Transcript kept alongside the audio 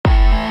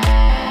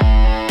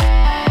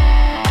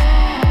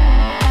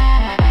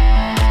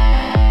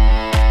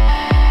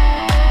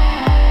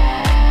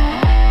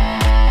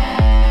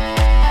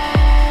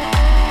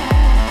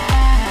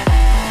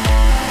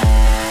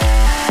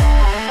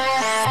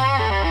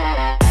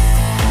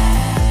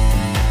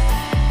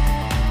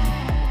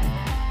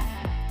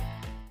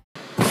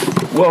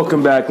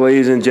Welcome back,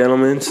 ladies and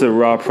gentlemen, to the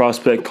Raw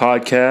Prospect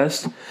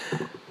Podcast.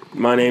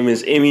 My name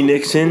is Emmy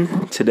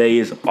Nixon. Today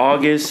is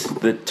August.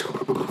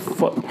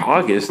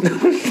 August?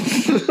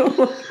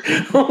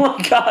 Oh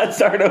my God,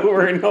 start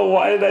over. No,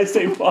 why did I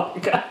say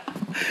fuck?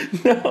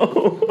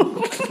 No.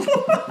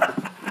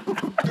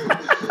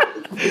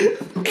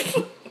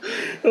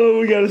 Oh,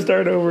 we gotta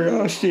start over.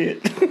 Oh,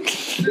 shit.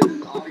 This is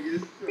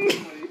August of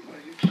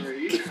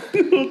 2023.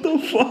 What the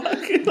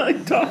fuck am I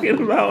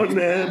talking about,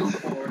 man?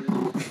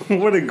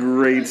 What a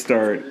great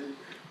start.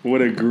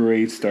 What a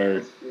great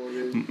start.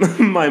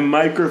 My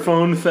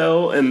microphone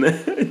fell, and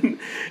then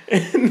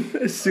and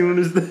as soon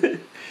as the...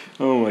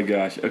 Oh, my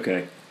gosh.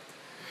 Okay.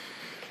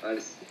 I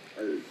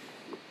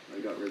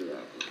got rid of that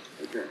one.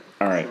 Okay.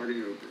 All right.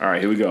 Starting over. All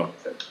right, here we go.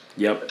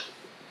 Yep.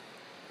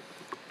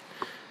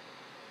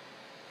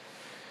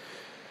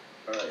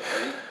 All right,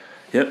 ready?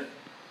 Yep.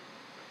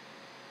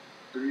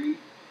 3,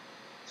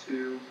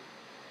 2,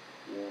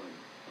 1.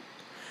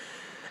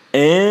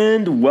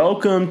 And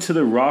welcome to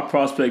the Raw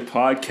Prospect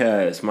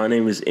Podcast. My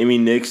name is Emmy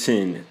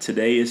Nixon.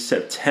 Today is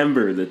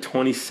September the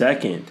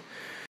 22nd.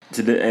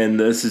 And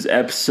this is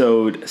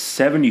episode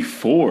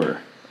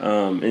 74.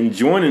 And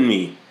joining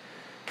me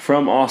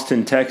from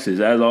Austin, Texas,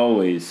 as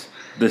always,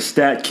 the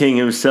Stat King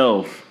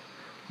himself,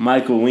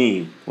 Michael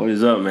Ween. What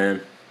is up,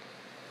 man?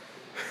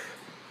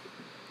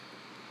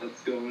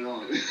 What's going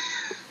on?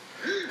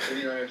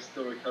 Emmy and I are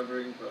still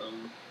recovering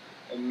from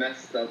a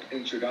messed up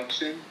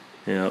introduction.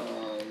 Yep.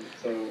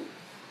 So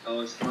that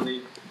was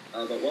funny.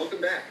 But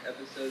welcome back.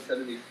 Episode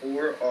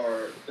 74,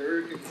 our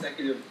third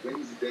consecutive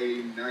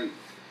Wednesday night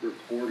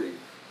reporting.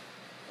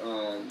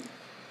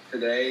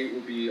 Today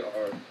will be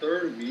our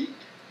third week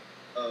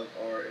of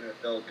our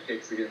NFL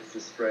picks against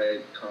the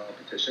spread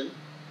competition.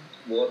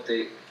 We'll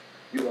update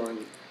you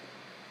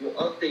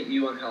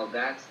on how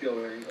that's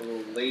going a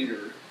little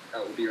later.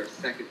 That will be our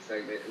second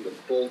segment in the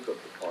bulk of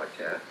the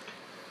podcast.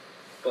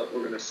 But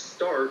we're going to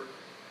start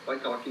by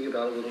talking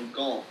about a little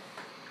golf.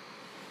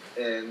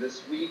 And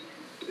this week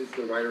is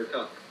the Ryder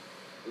Cup,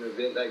 an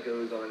event that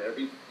goes on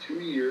every 2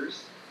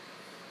 years,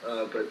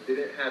 but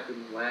didn't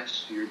happen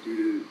last year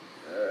due to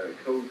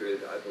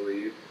COVID, I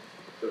believe.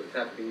 So it's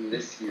happening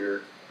this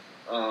year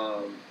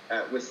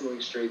at Whistling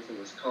Straits in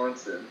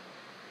Wisconsin.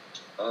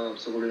 So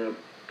we're going to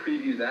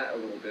preview that a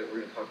little bit.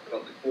 We're going to talk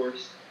about the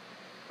course.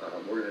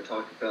 We're going to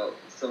talk about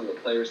some of the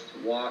players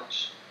to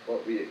watch,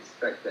 what we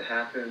expect to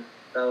happen.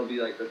 That'll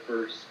be like the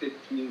first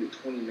 15 to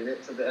 20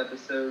 minutes of the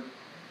episode.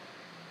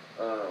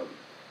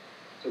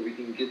 So we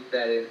can get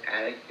that in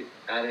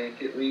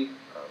adequately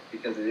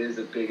because it is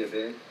a big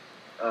event.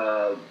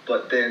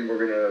 But then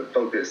we're going to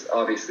focus,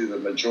 obviously, the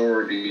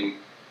majority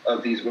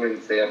of these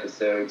Wednesday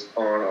episodes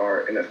on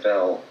our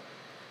NFL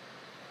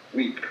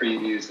week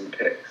previews and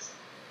picks.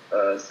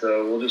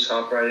 So we'll just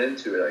hop right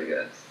into it, I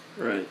guess.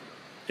 Right.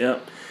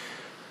 Yep.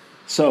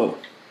 So,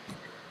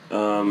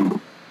 the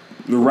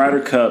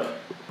Ryder Cup,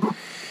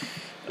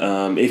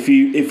 if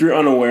you're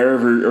unaware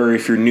of or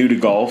if you're new to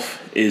golf,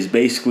 is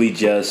basically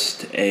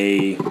just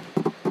a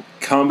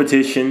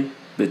competition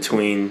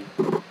between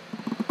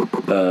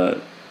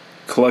a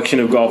collection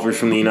of golfers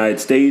from the United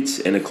States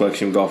and a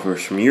collection of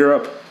golfers from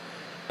Europe,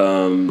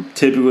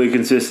 typically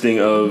consisting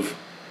of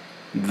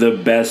the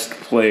best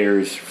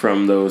players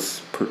from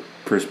those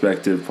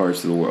respective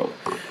parts of the world.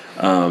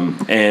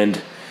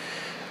 And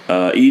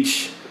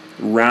each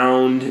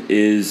round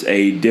is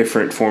a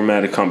different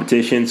format of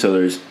competition. So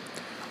there's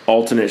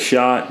alternate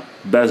shot,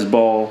 best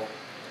ball,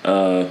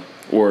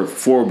 or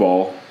four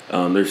ball.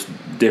 There's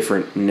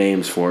different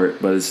names for it,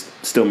 but it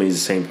still means the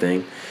same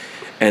thing.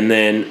 And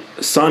then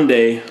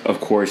Sunday, of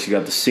course, you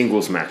got the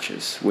singles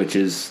matches, which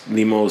is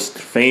the most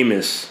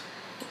famous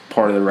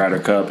part of the Ryder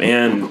Cup,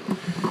 and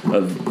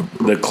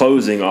the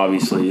closing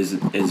obviously is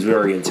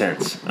very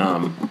intense.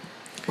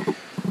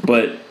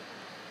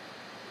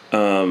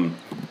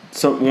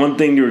 So one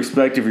thing to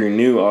expect if you're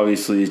new,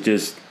 obviously, is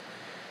just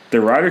the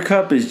Ryder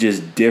Cup is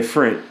just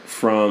different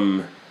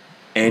from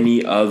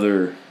any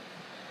other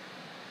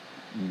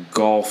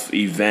golf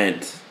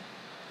event.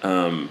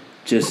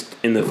 Just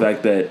in the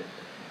fact that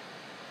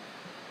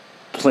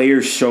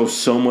players show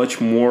so much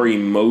more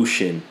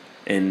emotion,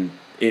 and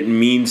it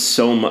means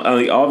so much. I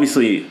mean,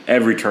 obviously,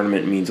 every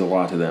tournament means a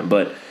lot to them,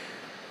 but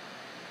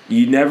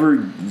you never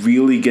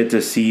really get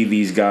to see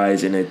these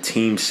guys in a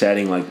team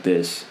setting like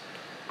this,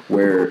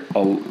 where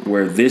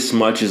this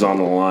much is on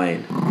the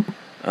line,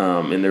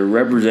 and they're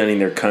representing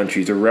their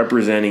countries, they're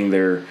representing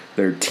their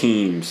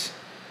teams,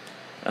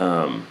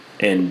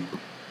 and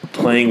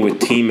playing with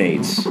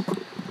teammates.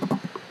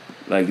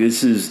 Like,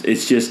 it's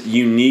just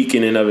unique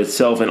in and of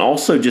itself, and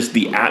also just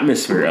the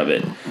atmosphere of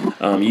it.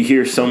 You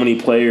hear so many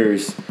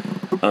players,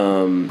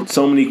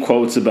 so many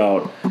quotes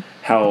about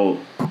how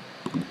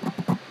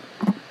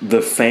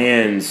the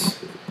fans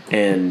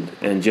and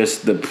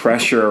just the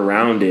pressure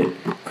around it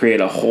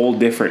create a whole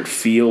different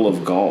feel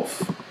of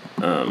golf.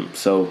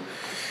 So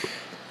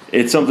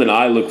it's something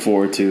I look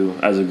forward to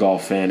as a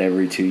golf fan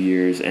every 2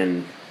 years,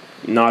 and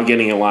not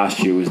getting it last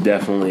year was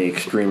definitely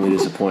extremely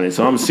disappointing.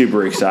 So I'm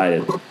super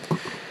excited.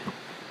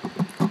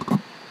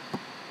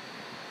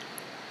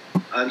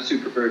 I'm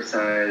super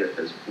excited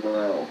as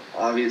well.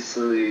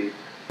 Obviously,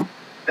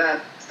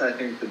 that's, I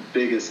think, the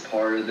biggest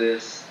part of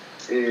this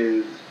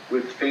is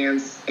with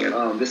fans,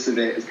 this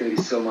event is going to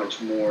be so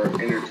much more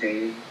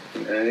entertaining.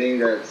 And I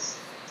think that's,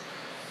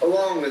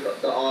 along with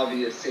the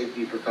obvious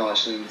safety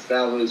precautions,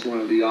 that was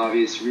one of the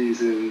obvious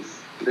reasons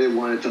they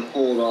wanted to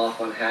hold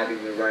off on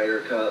having the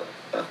Ryder Cup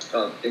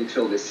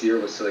until this year,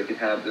 was so they could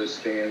have those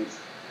fans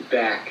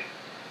back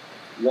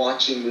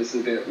watching this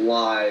event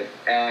live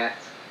at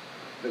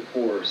the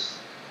course,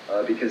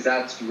 because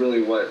that's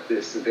really what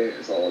this event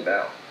is all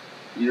about.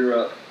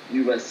 Europe,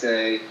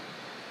 USA,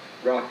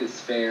 raucous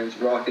fans,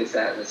 raucous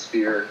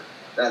atmosphere.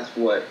 That's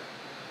what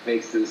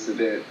makes this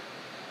event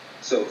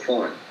so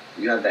fun.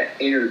 You have that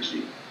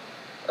energy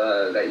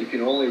that you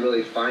can only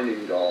really find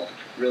in golf,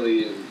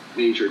 really in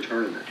major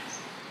tournaments,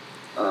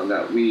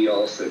 that we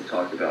also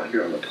talk about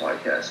here on the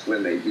podcast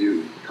when they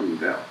do come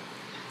about.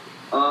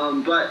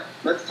 But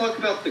let's talk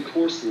about the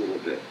course a little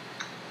bit.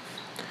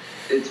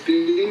 It's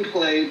being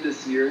played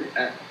this year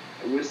at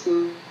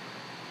Whistling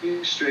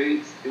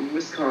Straits in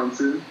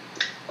Wisconsin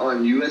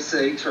on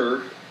USA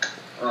turf.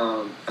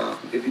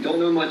 If you don't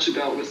know much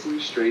about Whistling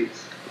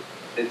Straits,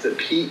 it's a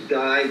Pete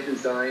Dye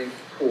design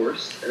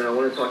course, and I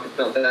want to talk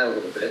about that a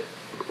little bit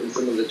and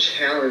some of the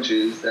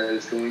challenges that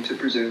it's going to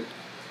present.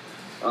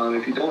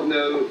 If you don't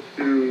know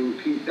who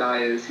Pete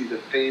Dye is, he's a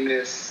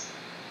famous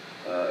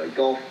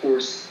golf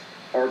course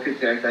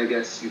architect, I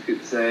guess you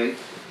could say.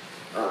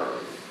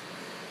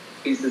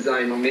 He's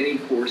designed many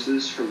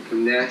courses, from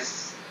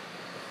finesse,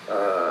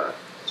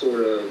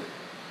 sort of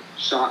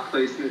shot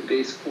placement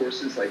based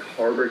courses like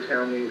Harbor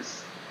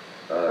County's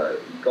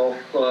golf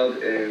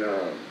club in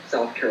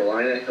South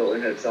Carolina,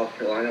 Hilton Head, South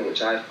Carolina,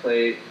 which I've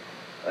played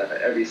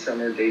every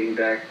summer dating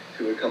back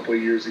to a couple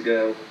of years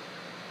ago,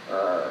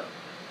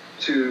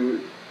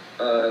 to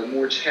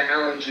more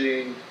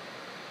challenging,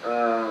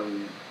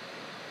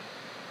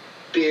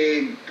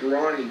 big,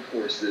 brawny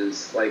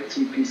courses like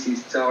TPC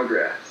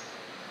Sawgrass,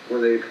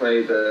 where they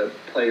play the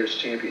Players'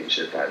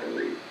 Championship, I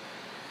believe.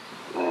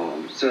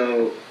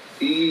 So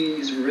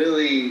he's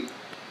really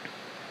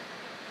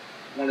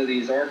one of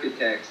these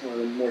architects, one of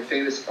the more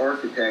famous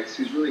architects,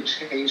 who's really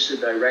changed the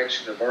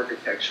direction of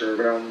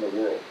architecture around the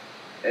world.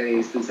 And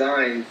he's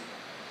designed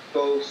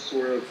both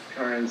sort of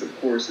kinds of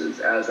courses,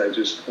 as I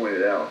just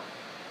pointed out.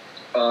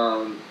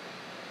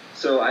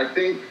 So I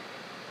think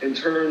in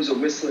terms of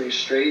Whistling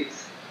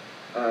Straits,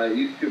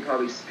 you could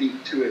probably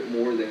speak to it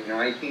more than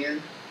I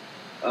can.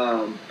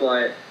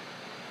 But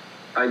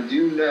I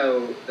do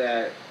know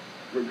that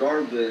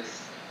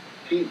regardless,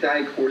 Pete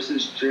Dye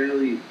courses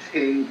generally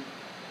tend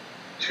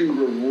to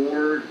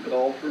reward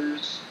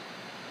golfers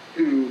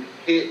who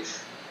keep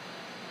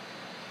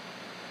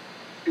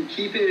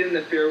it in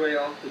the fairway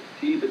off the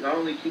tee, but not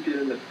only keep it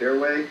in the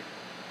fairway,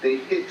 they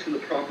hit to the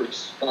proper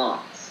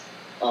spots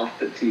off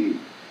the tee.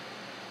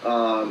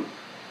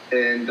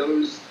 And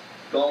those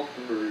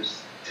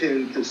golfers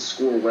tend to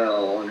score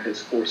well on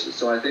his courses.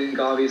 So I think it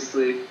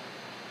obviously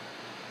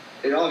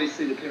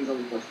depends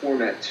on the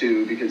format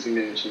too, because you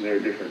mentioned there are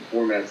different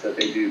formats that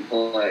they do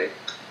play.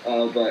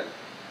 But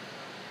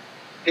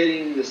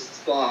hitting the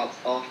spots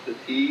off the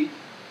tee,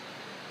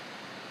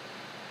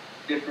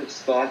 different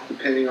spots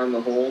depending on the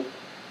hole,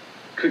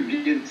 could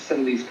give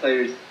some of these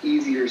players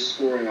easier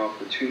scoring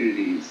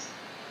opportunities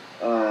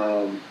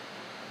than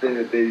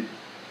if they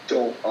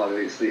don't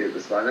obviously hit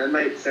the spot. And that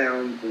might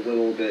sound a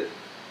little bit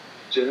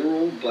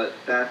general, but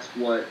that's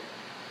what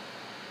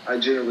I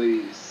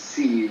generally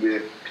see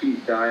with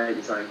Pete Dye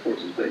design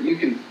courses. But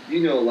you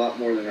know a lot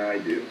more than I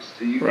do.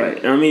 So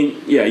right. I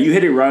mean, yeah, you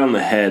hit it right on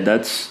the head.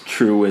 That's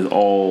true with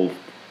all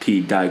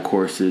Pete Dye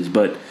courses.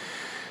 But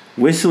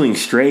Whistling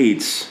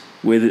Straits,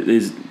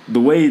 the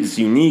way it's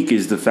unique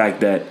is the fact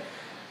that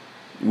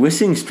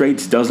Whistling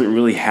Straits doesn't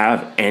really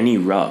have any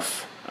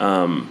rough.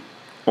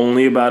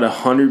 Only about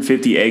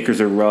 150 acres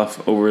of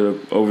rough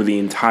over the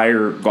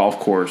entire golf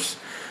course.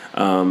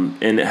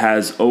 And it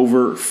has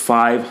over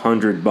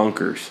 500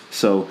 bunkers.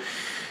 So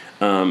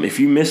if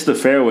you miss the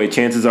fairway,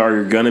 chances are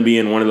you're going to be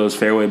in one of those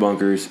fairway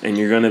bunkers, and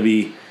you're going to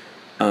be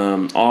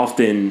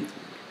often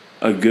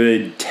a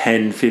good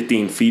 10,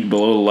 15 feet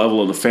below the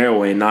level of the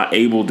fairway, not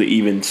able to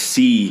even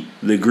see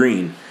the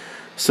green.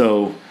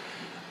 So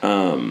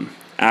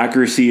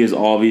accuracy is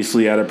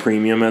obviously at a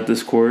premium at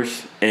this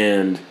course,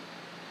 and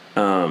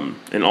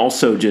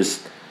also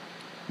just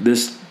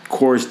this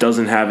course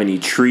doesn't have any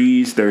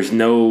trees. There's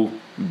no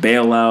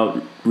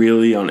bailout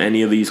really on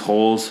any of these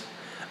holes.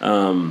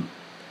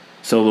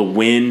 So the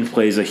wind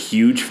plays a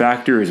huge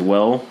factor as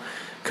well,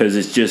 because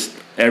it's just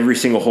every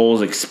single hole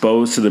is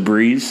exposed to the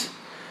breeze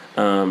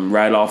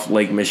right off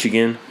Lake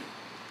Michigan.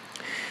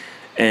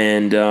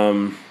 And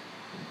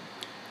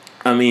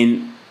I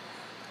mean,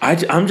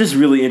 I'm just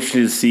really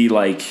interested to see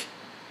like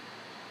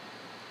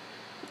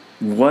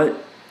what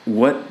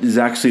is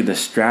actually the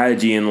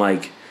strategy in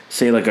like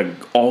say like a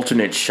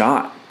alternate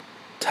shot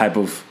type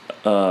of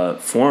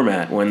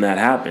format when that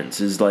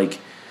happens. Is like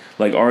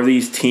are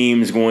these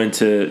teams going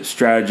to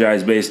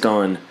strategize based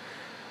on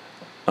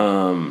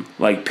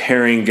like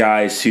pairing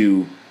guys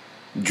who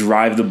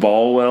drive the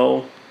ball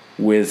well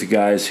with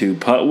guys who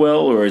putt well,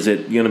 or is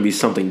it going to be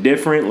something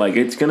different? Like,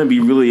 it's going to be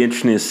really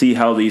interesting to see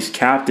how these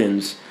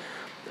captains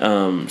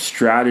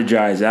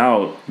strategize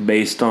out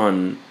based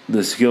on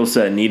the skill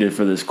set needed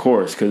for this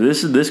course,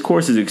 because this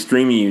course is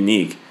extremely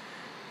unique.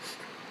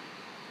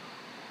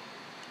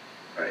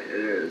 Right, it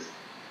is.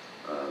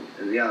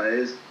 And yeah, it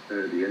is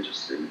going to be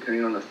interesting.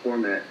 Depending on the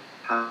format,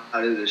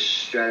 how do the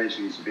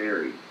strategies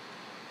vary?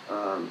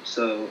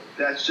 So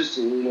that's just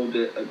a little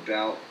bit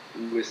about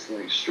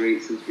Whistling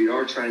Straits, since we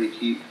are trying to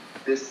keep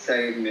this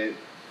segment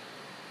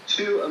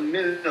to a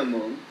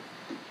minimum.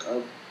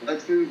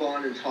 Let's move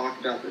on and talk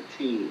about the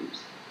teams.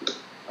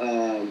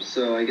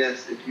 So I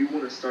guess if you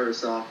want to start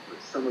us off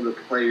with some of the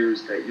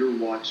players that you're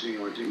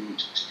watching on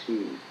each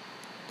team.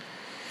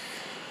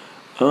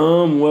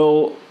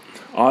 Well,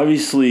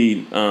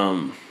 obviously,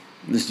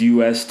 this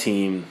U.S.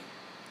 team,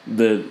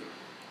 the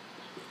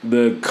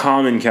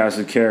common cast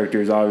of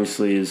characters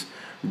obviously is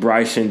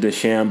Bryson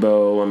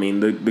DeChambeau. I mean,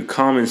 the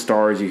common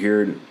stars you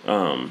hear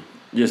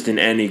just in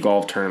any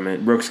golf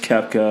tournament. Brooks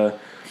Koepka,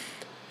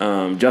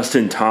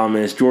 Justin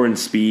Thomas, Jordan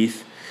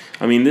Spieth.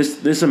 I mean,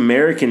 this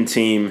American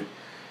team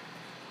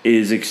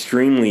is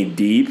extremely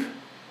deep.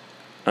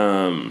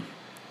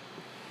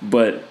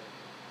 But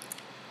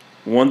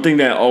one thing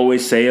that I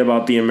always say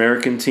about the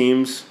American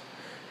teams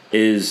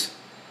is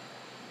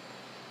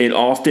it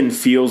often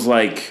feels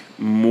like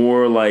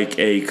more like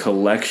a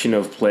collection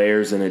of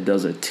players than it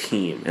does a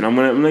team. And I'm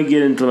gonna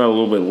get into that a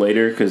little bit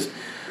later, because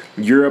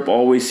Europe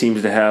always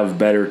seems to have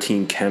better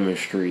team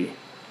chemistry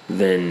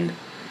than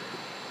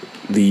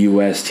the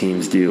U.S.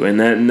 teams do. And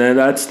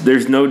that's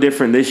there's no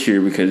different this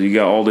year, because you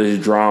got all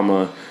this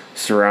drama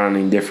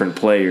surrounding different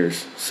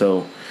players.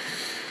 So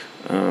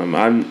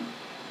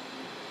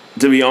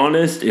to be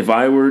honest, if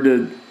I were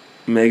to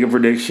make a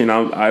prediction,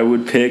 I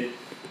would pick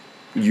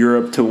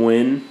Europe to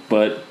win.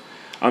 But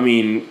I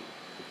mean,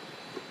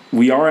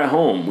 we are at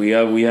home. We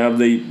have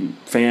the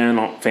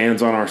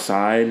fans on our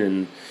side,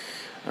 and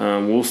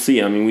we'll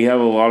see. I mean, we have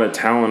a lot of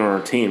talent on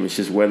our team. It's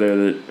just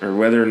whether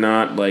or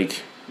not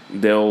like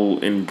they'll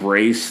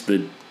embrace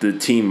the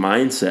team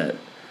mindset.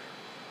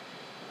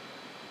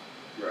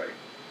 Right.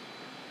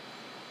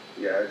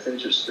 Yeah, it's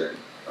interesting.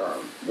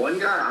 One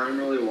guy I'm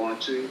really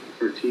watching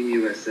for Team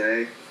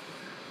USA,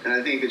 and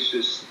I think it's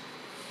just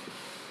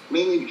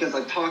mainly because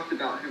I've talked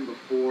about him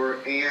before,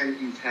 and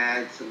he's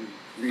had some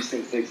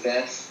recent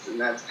success,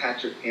 and that's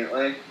Patrick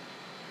Cantlay.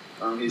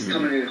 He's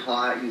coming in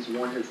hot. He's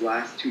won his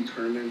last 2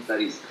 tournaments that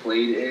he's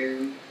played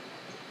in.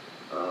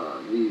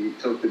 He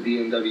took the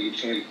BMW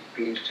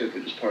Championship,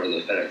 which is part of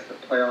the FedEx Cup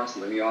playoffs,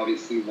 and then he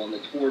obviously won the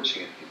Tour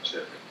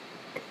Championship.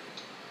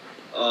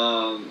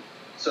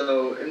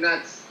 So, and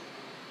that's,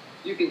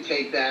 you can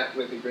take that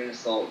with a grain of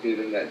salt,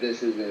 given that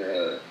this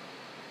isn't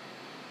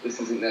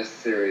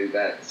necessarily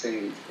that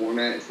same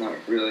format. It's not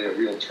really a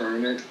real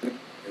tournament,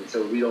 and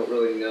so we don't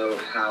really know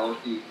how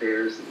he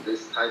fares in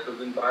this type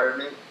of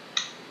environment.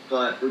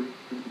 But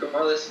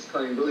regardless, he's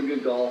playing really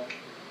good golf.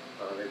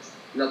 It's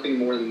nothing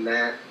more than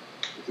that.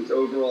 It's his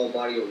overall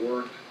body of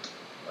work.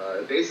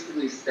 It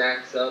basically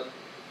stacks up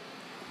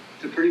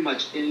to pretty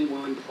much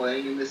anyone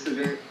playing in this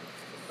event,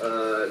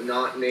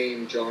 not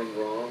named Jon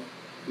Rahm,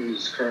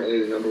 who's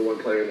currently the number 1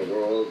 player in the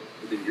world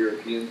for the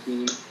European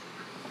team.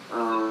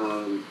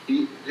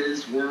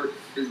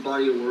 His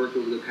body of work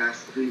over the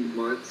past 3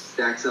 months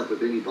stacks up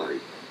with anybody.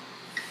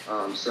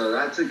 So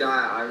that's a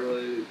guy I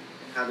really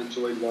have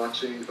enjoyed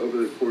watching over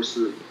the course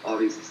of,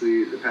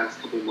 obviously, the past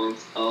couple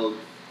months of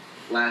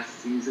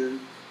last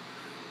season.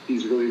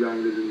 He's really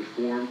rounded into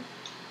form.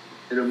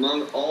 And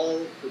among all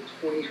the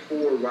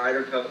 24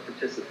 Ryder Cup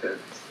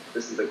participants,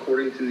 this is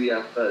according to The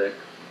Athletic,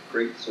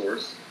 great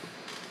source,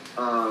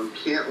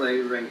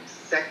 Cantlay ranked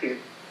second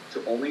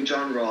to only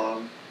Jon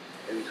Rahm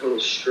in total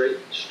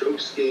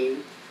strokes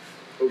gained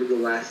over the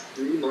last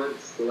 3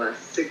 months, the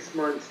last 6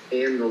 months,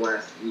 and the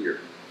last year.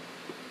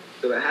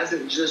 So it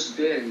hasn't just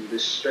been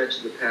this stretch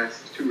of the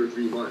past 2 or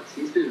 3 months.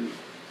 He's been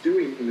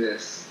doing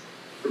this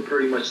for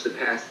pretty much the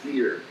past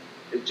year.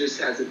 It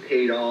just hasn't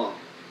paid off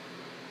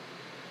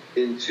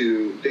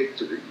into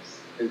victories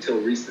until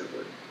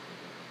recently.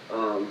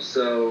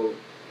 So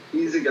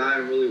he's a guy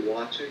I'm really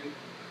watching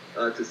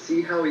to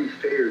see how he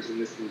fares in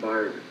this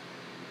environment.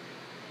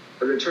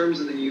 But in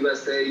terms of the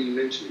USA, you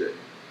mentioned it.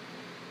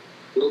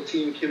 Will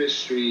team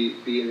chemistry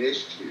be an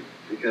issue?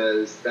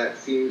 Because that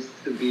seems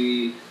to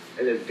be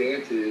an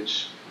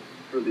advantage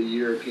for the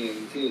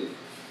European team.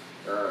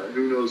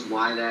 Who knows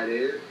why that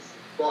is,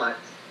 but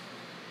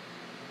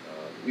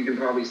you can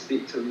probably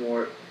speak to it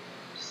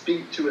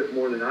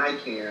more than I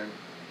can.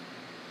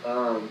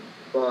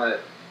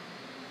 But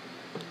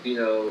you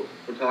know,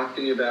 we're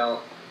talking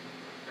about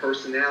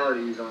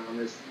personalities on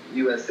this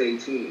USA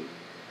team.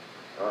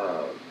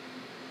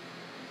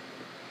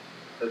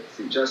 Let's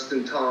see,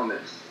 Justin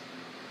Thomas,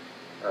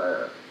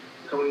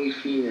 Tony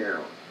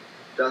Finau,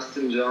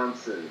 Dustin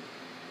Johnson,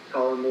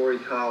 Colin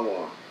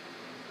Morikawa,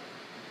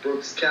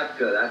 Brooks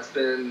Koepka. That's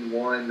been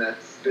one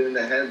that's been in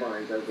the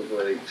headlines as of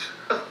late.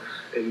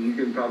 And you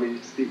can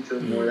probably speak to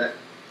more of that.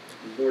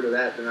 more to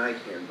that than I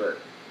can, but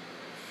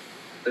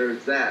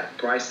there's that.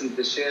 Bryson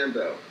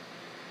DeChambeau,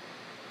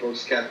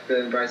 Brooks Koepka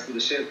and Bryson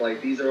DeChambeau,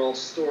 like, these are all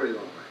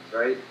storylines,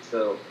 right?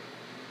 So,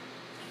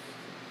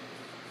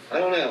 I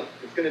don't know.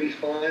 It's going to be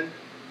fun.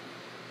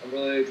 I'm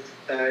really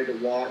excited to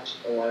watch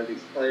a lot of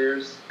these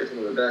players, some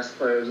of the best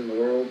players in the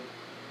world.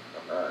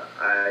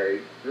 I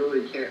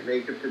really can't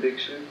make a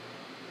prediction.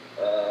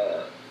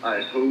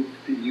 I hope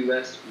the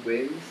U.S.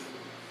 wins.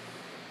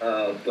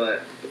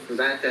 But for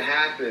that to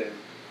happen,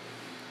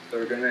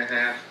 they're going to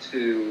have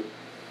to,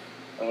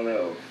 I don't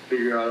know,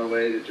 figure out a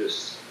way to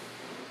just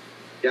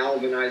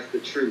galvanize the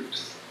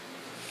troops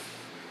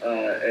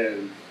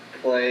and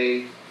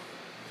play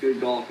good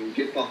golf and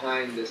get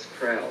behind this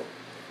crowd.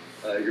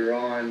 You're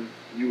on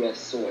U.S.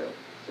 soil,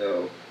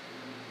 so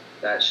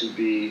that should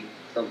be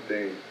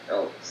something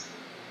else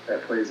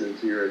that plays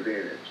into your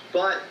advantage.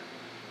 But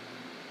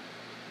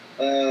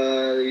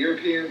the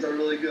Europeans are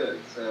really good,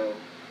 so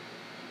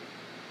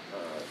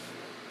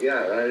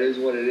yeah, that is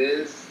what it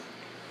is.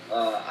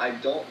 I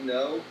don't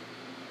know.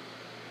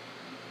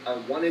 I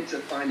wanted to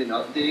find an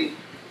update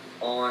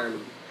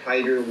on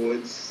Tiger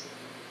Woods'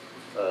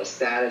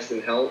 status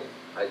and health.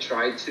 I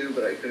tried to,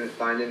 but I couldn't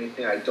find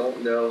anything. I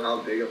don't know how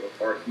big of a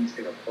part he's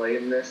going to play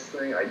in this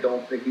thing. I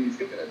don't think he's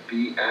going to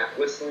be at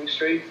Whistling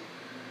Straits.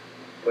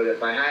 But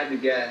if I had to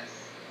guess,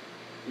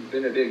 he's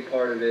been a big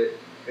part of it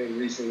in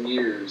recent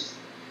years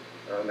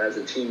as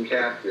a team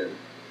captain.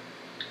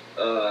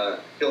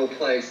 He'll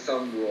play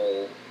some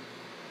role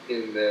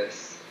in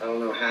this. I don't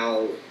know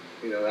how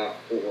that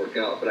will work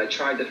out, but I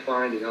tried to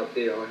find an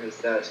update on his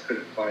status,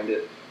 couldn't find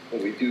it.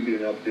 When we do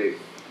get an update,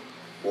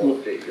 we'll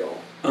update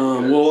y'all.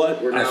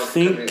 I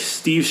think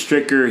Steve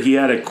Stricker, he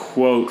had a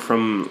quote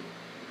from,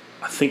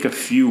 I think, a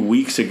few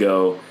weeks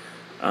ago,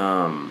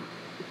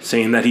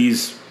 saying that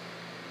he's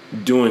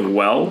doing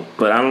well,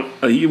 but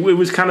it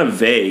was kind of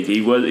vague. He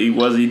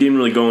didn't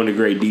really go into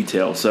great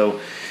detail. So,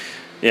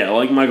 yeah,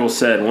 like Michael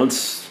said,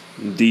 once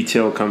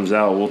detail comes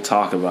out, we'll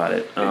talk about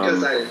it.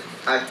 Because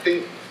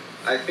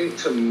I think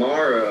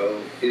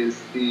tomorrow is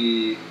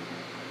because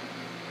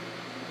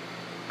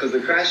the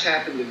crash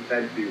happened in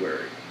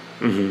February.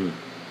 Mm-hmm.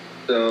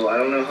 So I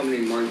don't know how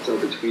many months are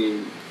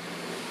between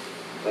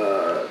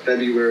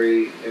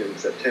February and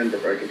September,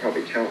 but I can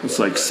probably count. It's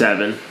like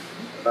 7.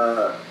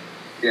 The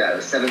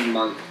 7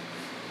 month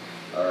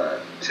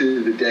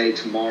to the day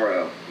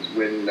tomorrow is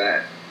when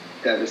that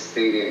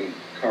devastating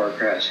car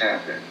crash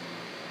happened.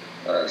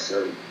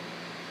 So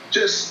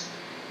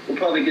we'll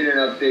probably get an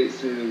update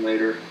sooner than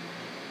later.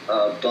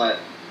 But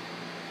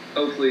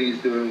hopefully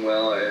he's doing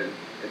well, and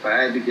if I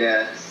had to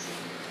guess,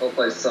 he'll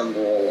play some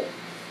role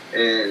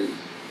in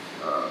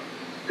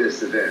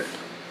this event,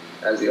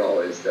 as he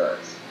always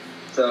does.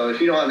 So if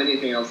you don't have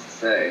anything else to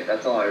say,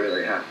 that's all I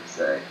really have to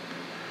say.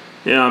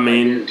 Yeah, I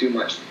mean, I didn't do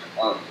much.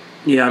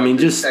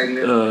 Just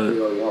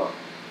really long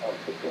on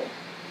football.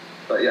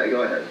 But yeah,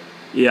 go ahead.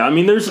 Yeah, I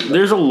mean,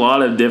 there's a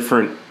lot of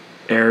different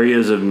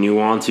areas of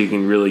nuance you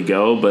can really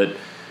go, but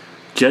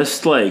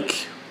just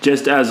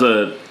as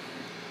a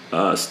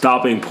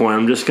stopping point,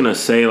 I'm just gonna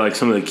say like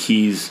some of the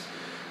keys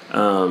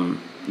the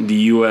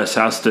U.S.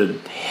 has to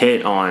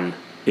hit on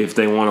if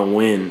they want to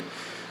win.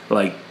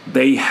 Like,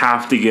 they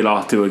have to get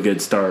off to a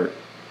good start.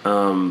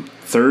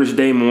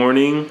 Thursday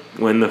morning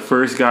when the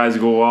first guys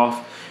go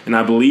off, and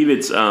I believe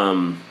it's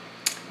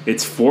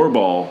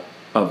 4-ball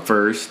up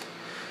first.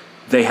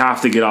 They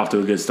have to get off to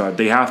a good start.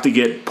 They have to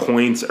get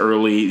points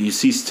early. You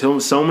see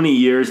so many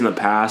years in the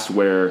past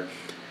where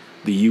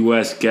the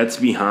U.S. gets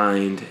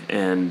behind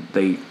and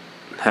they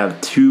have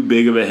too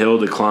big of a hill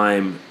to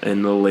climb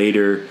in the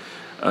later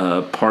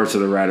parts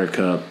of the Ryder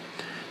Cup,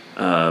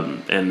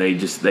 and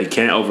they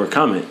can't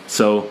overcome it.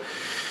 So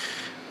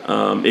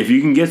if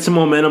you can get some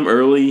momentum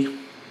early,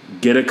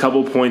 get a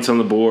couple points on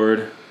the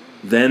board,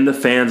 then the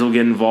fans will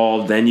get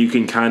involved. Then you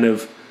can kind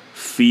of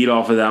feed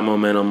off of that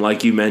momentum,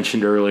 like you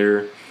mentioned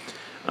earlier,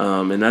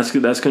 and that's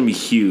going to be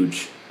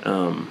huge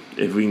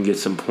if we can get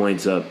some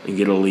points up and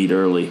get a lead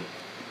early.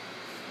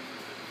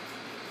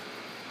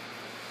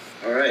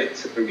 All right,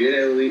 so get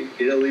a lead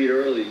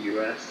early,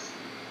 U.S.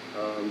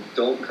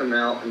 Don't come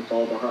out and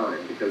fall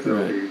behind, because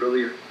it'll be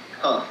really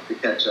tough to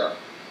catch up.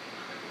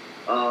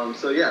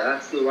 So yeah,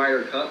 that's the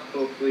Ryder Cup.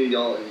 Hopefully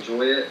y'all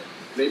enjoy it.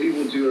 Maybe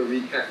we'll do a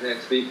recap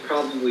next week.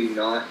 Probably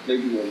not.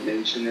 Maybe we'll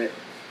mention it.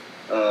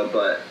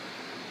 But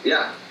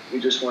yeah, we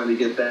just wanted to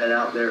get that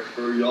out there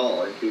for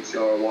y'all in case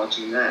y'all are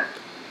watching that.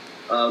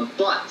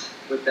 But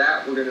with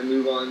that, we're going to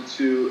move on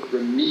to the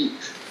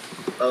meat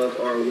of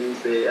our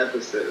Wednesday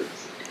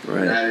episodes.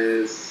 Right. And that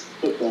is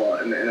football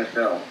and the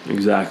NFL.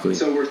 Exactly.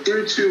 So we're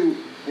through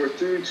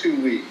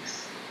 2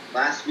 weeks.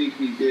 Last week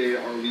we did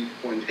our week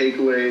 1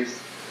 takeaways,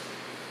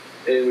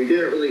 and we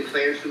didn't really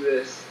plan for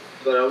this,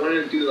 but I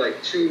wanted to do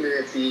like 2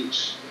 minutes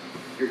each.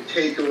 Your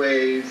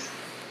takeaways,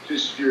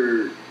 just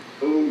your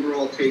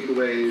overall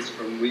takeaways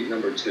from week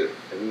number 2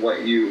 and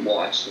what you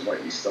watched and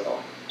what you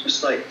saw.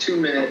 Just like 2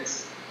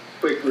 minutes,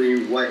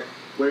 quickly. What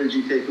did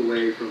you take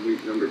away from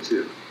week number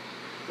 2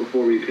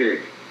 before we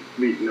pick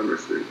week number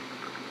 3?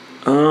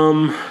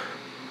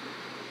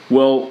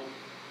 Well,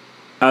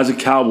 as a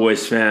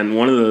Cowboys fan,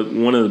 one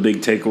of the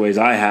big takeaways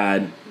I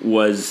had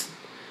was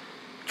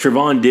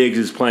Trevon Diggs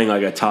is playing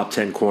like a top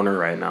 10 corner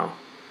right now.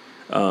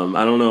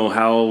 I don't know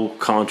how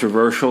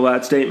controversial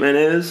that statement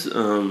is,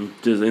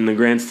 just in the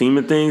grand scheme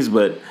of things,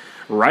 but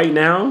right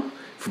now,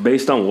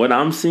 based on what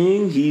I'm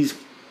seeing, he's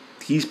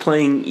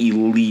playing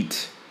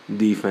elite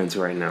defense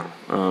right now.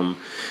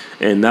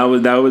 And that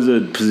was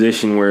a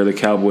position where the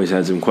Cowboys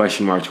had some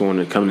question marks coming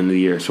into the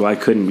year, so I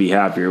couldn't be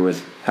happier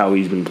with how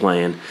he's been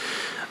playing.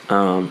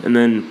 And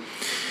then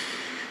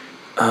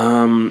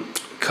a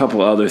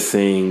couple other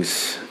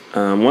things.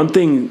 One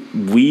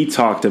thing we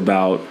talked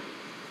about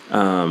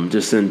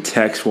just in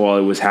text while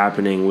it was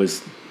happening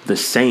was the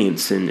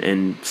Saints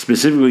and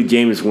specifically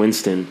Jameis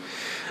Winston.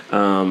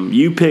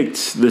 You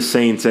picked the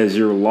Saints as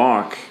your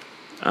lock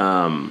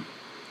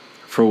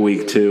for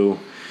week 2.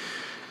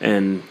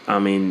 And, I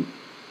mean,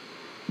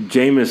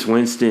 Jameis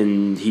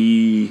Winston,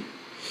 he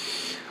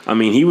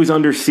was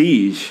under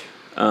siege.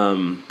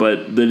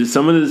 But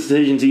some of the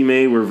decisions he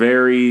made were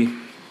very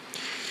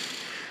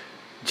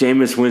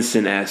Jameis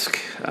Winston-esque.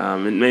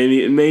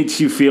 It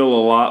makes you feel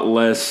a lot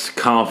less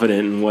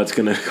confident in what's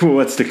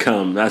to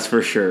come. That's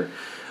for sure.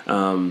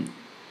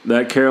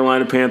 That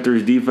Carolina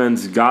Panthers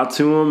defense got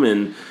to him,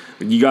 and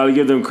you got to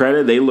give them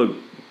credit. They look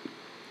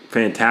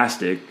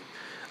fantastic.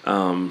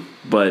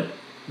 But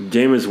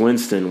Jameis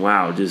Winston,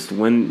 wow, just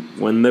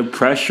when the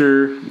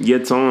pressure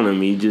gets on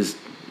him, he just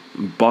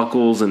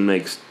buckles and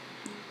makes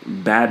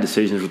bad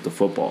decisions with the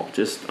football.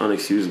 Just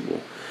unexcusable.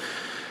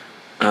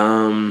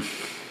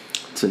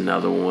 It's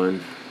another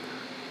one.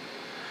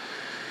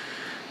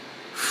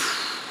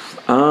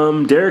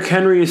 Derrick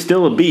Henry is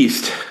still a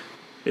beast.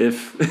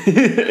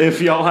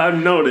 If y'all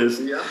haven't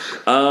noticed,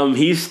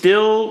 he's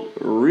still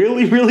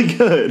really, really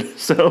good.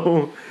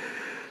 So,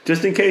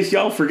 just in case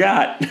y'all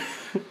forgot,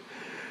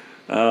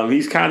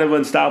 he's kind of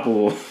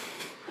unstoppable.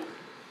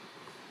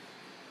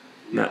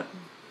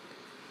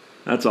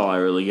 That's all I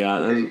really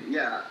got.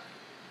 Yeah.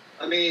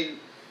 I mean,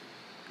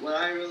 what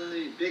I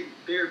really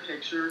bigger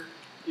picture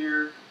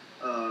here,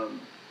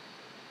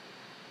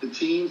 the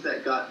teams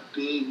that got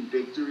big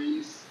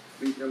victories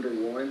week number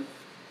 1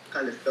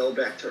 kind of fell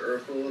back to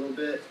earth a little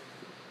bit,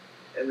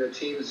 and the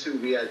teams who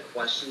we had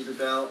questions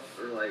about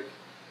or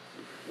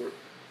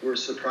were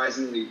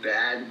surprisingly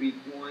bad week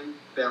 1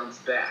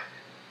 bounced back.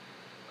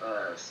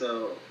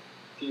 So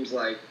teams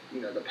like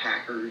the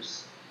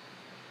Packers,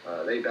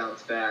 they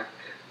bounced back.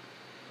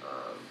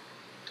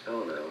 I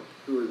don't know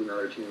who was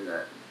another team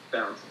that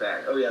bounced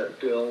back. Oh yeah, the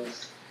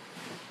Bills.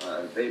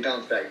 They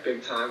bounced back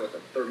big time with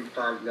a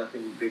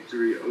 35-0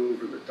 victory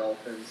over the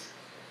Dolphins.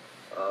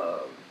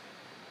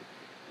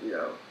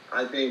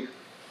 I think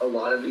a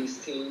lot of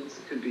these teams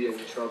could be in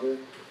trouble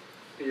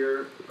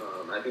here.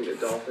 I think the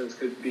Dolphins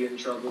could be in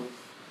trouble.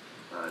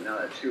 Now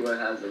that Tua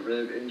has a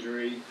rib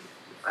injury,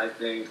 I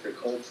think the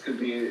Colts could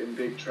be in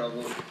big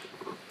trouble.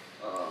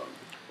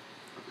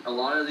 A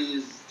lot of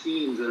these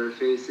teams that are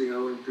facing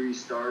 0-3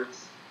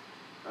 starts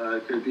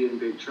could be in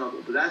big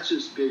trouble. But that's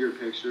just bigger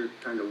picture,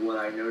 kind of what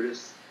I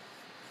noticed.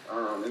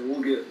 And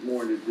we'll get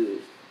more into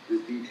the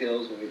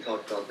details when we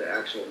talk about the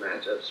actual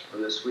matchups for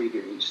this week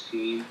in each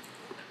team.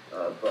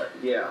 But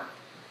yeah.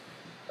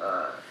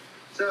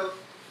 So,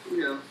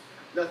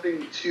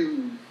 nothing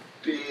too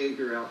big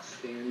or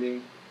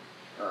outstanding.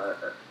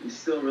 You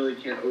still really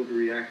can't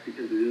overreact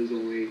because it is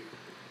only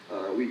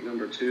week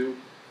number 2.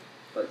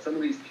 But some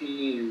of these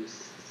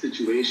teams'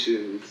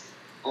 situations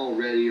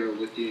already are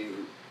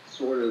looking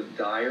sort of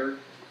dire.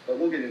 But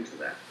we'll get into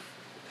that.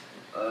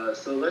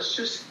 So let's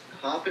just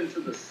hop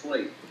into the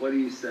slate. What do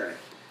you say?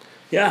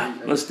 Yeah,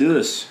 let's do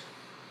this.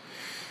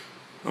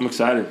 I'm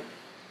excited.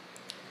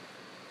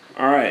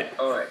 All right.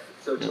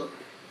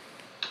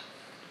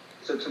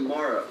 So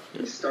tomorrow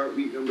we start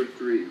week number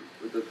 3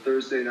 with a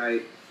Thursday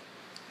night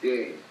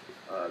game.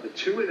 The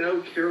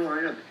 2-0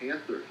 Carolina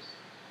Panthers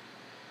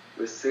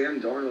with Sam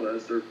Darnold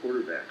as their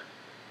quarterback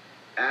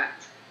at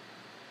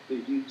the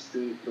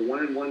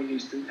 1-1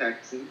 Houston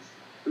Texans,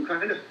 who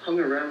kind of hung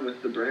around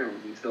with the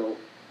Browns until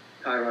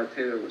Tyrod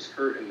Taylor was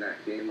hurt in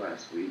that game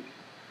last week.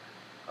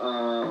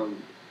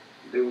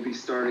 They will be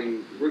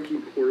starting rookie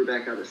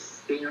quarterback out of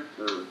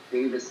Stanford,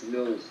 Davis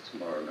Mills,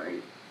 tomorrow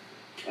night.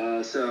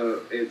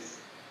 So it's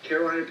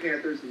Carolina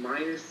Panthers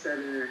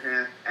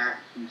 -7.5 at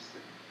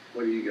Houston.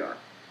 What do you got?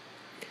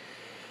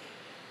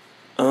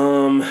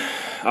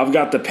 I've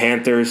got the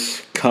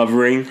Panthers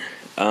covering.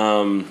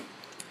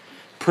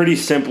 Pretty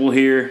simple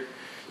here.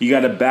 You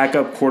got a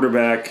backup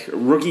quarterback,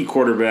 rookie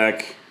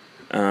quarterback,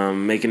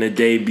 making a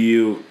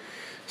debut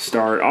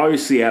start,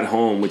 obviously at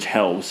home, which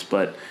helps,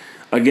 but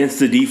against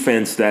the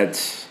defense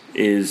that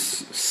is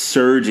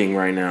surging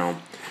right now.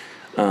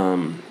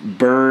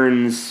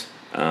 Burns,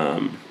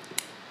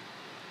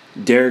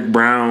 Derek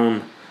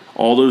Brown,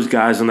 all those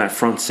guys on that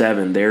front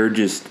 7, they're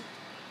just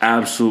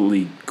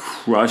absolutely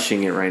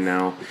crushing it right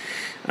now.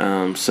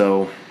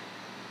 So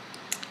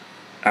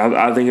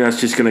I think that's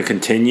just going to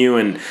continue,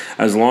 and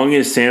as long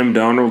as Sam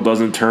Darnold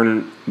doesn't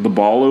turn the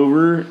ball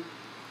over,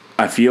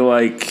 I feel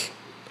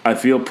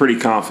pretty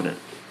confident.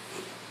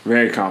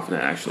 Very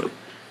confident, actually.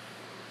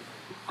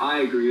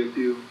 I agree with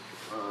you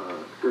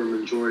for a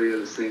majority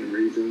of the same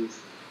reasons.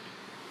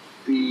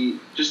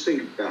 Just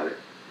think about it.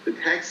 The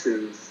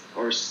Texans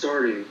are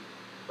starting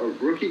a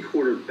rookie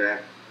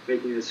quarterback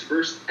making his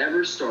first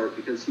ever start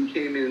because he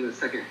came in the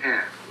second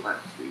half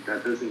last week.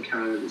 That doesn't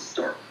count as a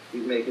start.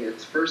 He's making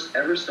his first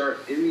ever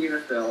start in the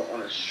NFL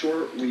on a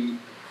short week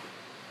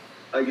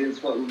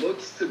against what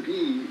looks to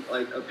be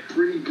like a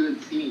pretty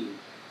good team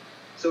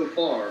so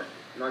far.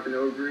 I'm not going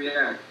to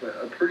overreact, but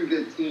a pretty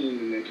good team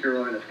in the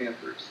Carolina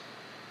Panthers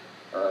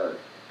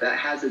that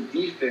has a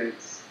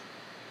defense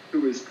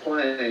who is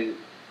playing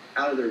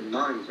out of their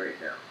minds right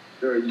now.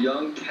 They're a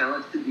young,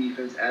 talented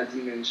defense, as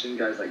you mentioned,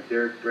 guys like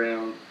Derek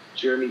Brown,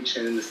 Jeremy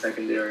Chin in the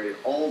secondary.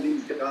 All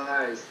these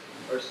guys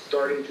are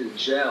starting to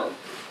gel,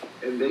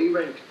 and they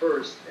rank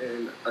first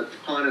in a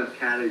ton of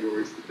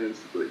categories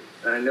defensively.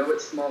 And I know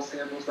it's small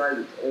sample size,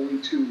 it's only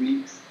 2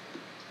 weeks,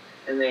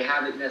 and they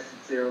haven't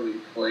necessarily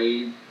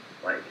played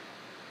like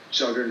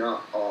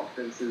juggernaut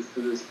offenses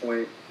to this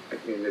point. I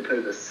mean, they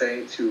played the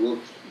Saints, who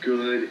looked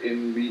good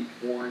in week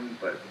 1,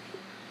 but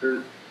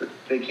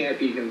they can't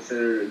be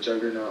considered a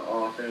juggernaut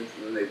offense.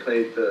 And then they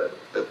played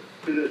who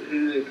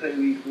did they play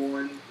week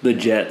 1? The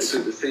Jets. They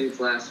played the Saints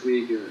last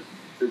week, and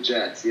the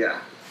Jets, yeah.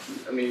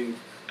 I mean,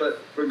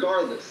 but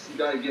regardless, you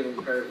got to give them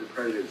credit where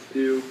credit is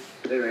due.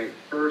 They ranked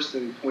first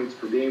in points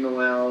per game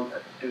allowed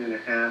at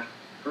 10.5,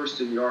 first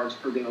in yards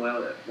per game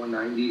allowed at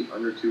 190,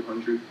 under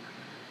 200,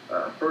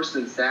 first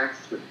in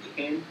sacks with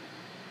 10.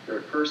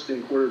 They're first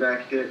in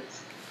quarterback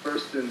hits,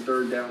 first in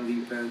third down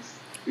defense.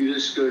 You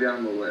just go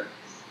down the list.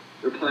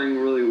 They're playing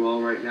really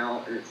well right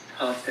now, and it's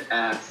tough to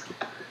ask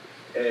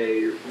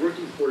a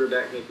rookie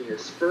quarterback making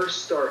his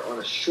first start on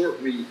a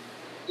short week,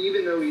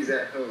 even though he's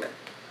at home,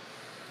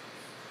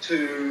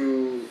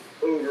 to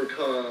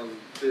overcome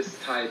this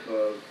type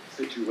of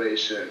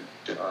situation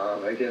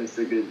against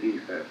a good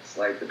defense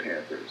like the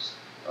Panthers,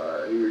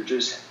 who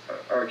just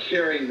are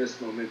carrying this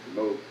momentum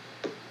over.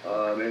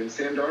 And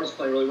Sam Darnold's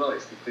playing really well.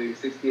 He's completing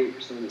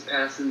 68% of his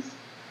passes.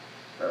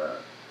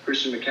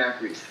 Christian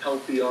McCaffrey's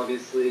healthy,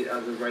 obviously,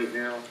 as of right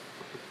now.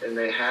 And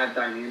they have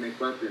dynamic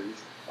weapons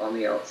on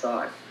the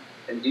outside.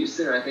 And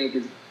Houston, I think,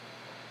 is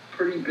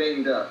pretty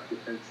banged up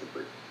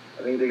defensively.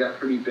 I think they got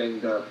pretty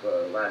banged up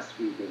last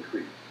week in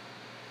Crete.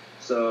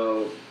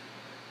 So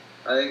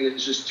I think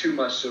it's just too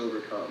much to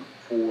overcome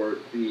for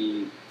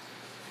the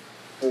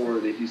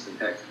Houston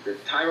Texans.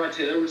 If Tyrod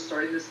Taylor was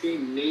starting this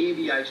game,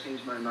 maybe I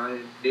changed my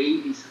mind.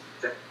 Maybe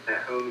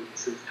at home,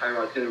 since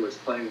Tyrod Taylor was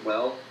playing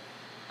well,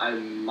 I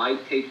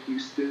might take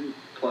Houston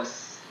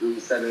plus the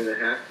 7.5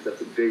 because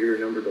that's a bigger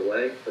number to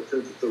lay. But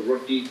since it's a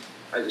rookie,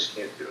 I just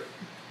can't do it.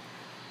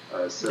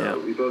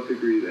 We both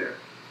agree there.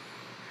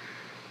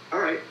 All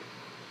right.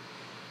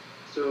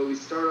 So we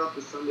start off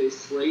the Sunday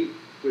slate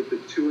with the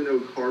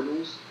 2-0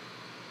 Cardinals.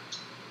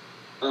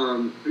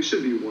 Who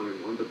should be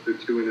 1-1, but they're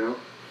 2-0.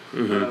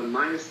 Mm-hmm.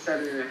 Minus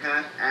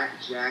 7.5 at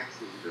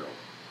Jacksonville.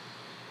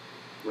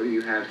 What do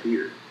you have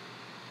here?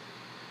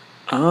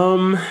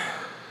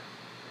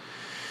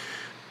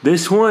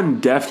 This one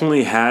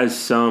definitely has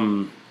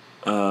some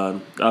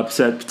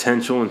upset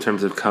potential in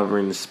terms of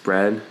covering the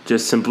spread,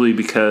 just simply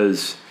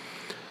because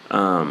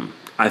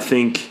I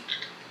think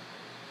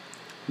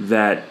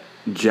that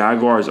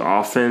Jaguars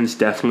offense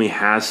definitely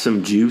has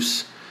some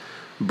juice,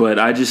 but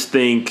I just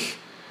think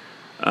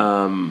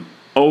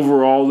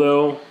overall,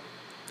 though,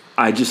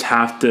 I just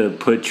have to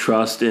put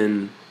trust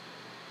in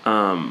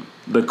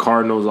the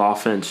Cardinals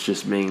offense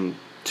just being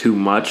too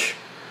much.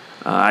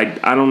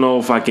 I don't know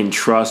if I can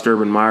trust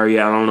Urban Meyer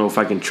yet. I don't know if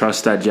I can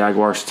trust that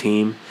Jaguars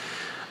team.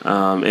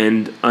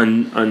 And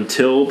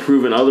until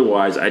proven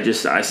otherwise,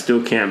 I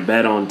still can't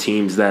bet on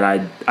teams that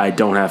I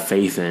don't have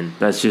faith in.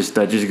 That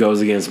just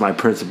goes against my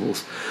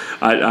principles.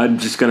 I'm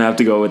just gonna have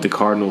to go with the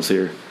Cardinals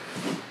here.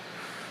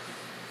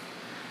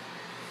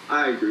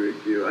 I agree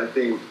with you. I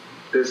think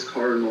this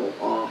Cardinal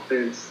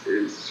offense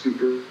is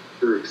super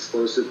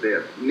explosive. They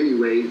have many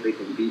ways they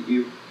can beat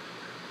you.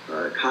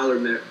 Kyler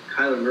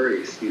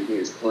Murray,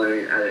 is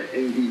playing at an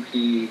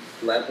MVP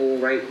level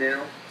right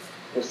now.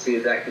 We'll see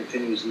if that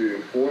continues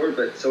moving forward,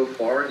 but so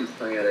far he's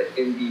playing at an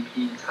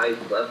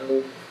MVP-type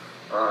level.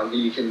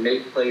 He can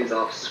make plays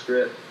off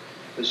script.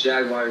 The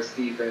Jaguars'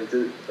 defense,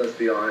 let's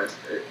be honest,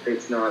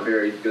 it's not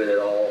very good at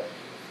all.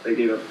 They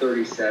gave up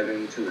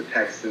 37 to the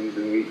Texans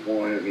in week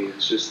 1. I mean,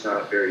 it's just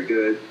not very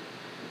good.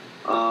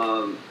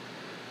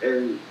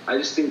 And I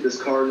just think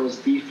this Cardinals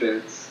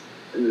defense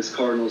and this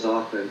Cardinals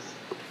offense,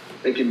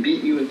 they can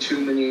beat you in too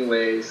many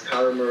ways.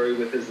 Kyler Murray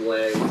with his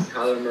legs,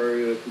 Kyler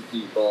Murray with the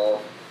deep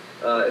ball.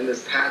 And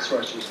this pass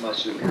rush is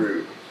much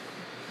improved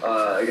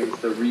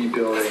against the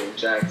rebuilding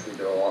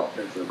Jacksonville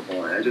offensive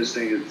line. I just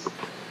think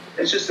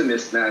it's just a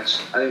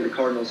mismatch. I think the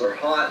Cardinals are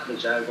hot, the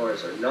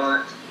Jaguars are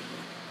not.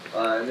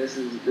 And this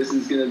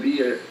is going to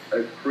be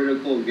a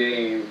critical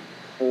game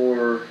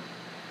for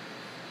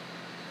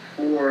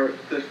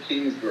Cliff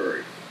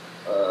Kingsbury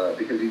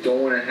because you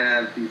don't want to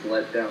have these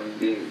letdown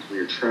games where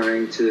you're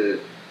trying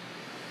to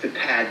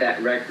pad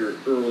that record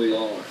early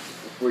on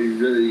before you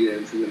really get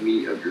into the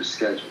meat of your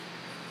schedule.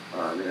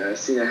 And I've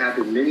seen it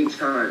happen many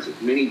times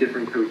with many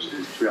different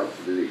coaches throughout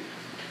the league.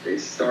 They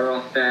start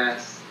off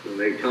fast. When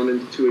they come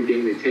into a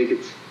game, they take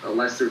a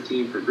lesser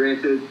team for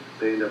granted.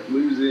 They end up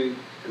losing,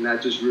 and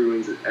that just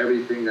ruins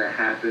everything that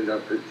happened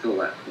up until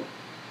that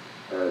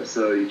point.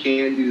 So you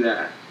can do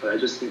that. But I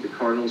just think the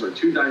Cardinals are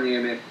too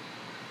dynamic,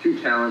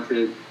 too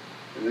talented,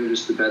 and they're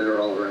just a better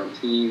all-around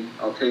team.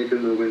 I'll take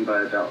them to win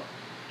by about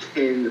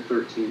 10 to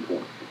 13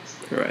 points.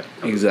 Right.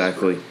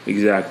 Exactly.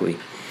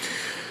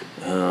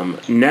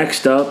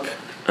 Next up,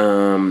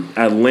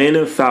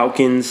 Atlanta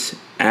Falcons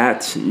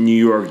at New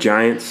York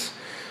Giants.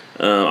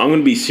 I'm going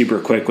to be super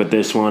quick with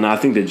this one. I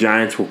think the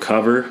Giants will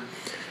cover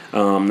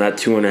that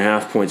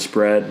 2.5-point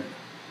spread.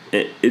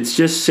 It's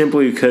just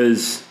simply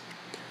because,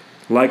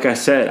 like I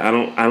said, I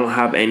don't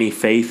have any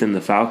faith in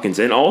the Falcons.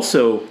 And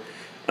also,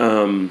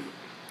 this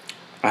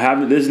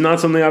is not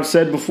something I've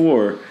said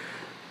before.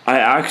 I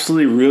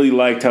actually really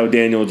liked how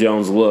Daniel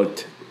Jones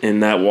looked in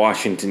that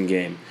Washington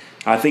game.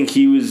 I think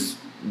he was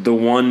the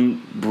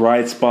one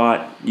bright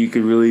spot you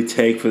could really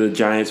take for the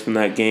Giants from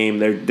that game.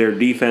 Their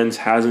defense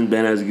hasn't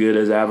been as good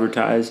as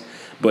advertised,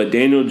 but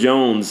Daniel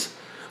Jones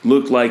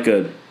looked like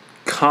a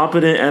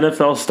competent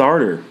NFL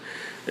starter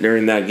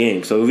during that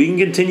game. So if he can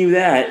continue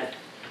that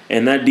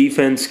and that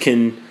defense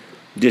can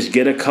just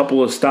get a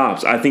couple of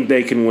stops, I think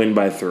they can win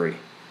by 3.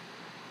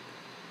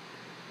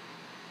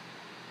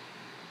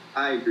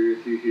 I agree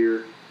with you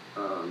here.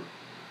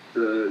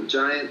 The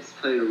Giants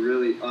played a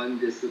really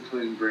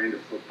undisciplined brand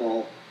of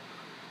football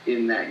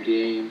in that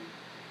game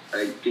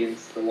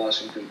against the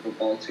Washington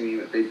football team.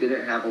 If they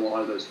didn't have a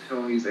lot of those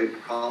penalties, they'd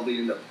probably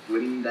end up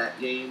winning that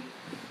game.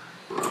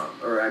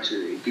 Or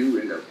actually, they do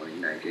end up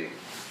winning that game.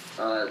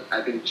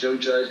 I think Joe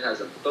Judge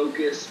has a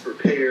focus,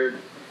 prepared,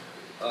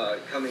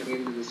 coming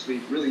into this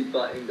week, really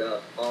buttoned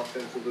up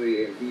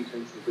offensively and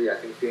defensively. I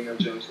think Daniel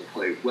Jones will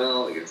play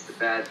well against the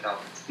bad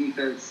Falcons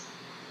defense.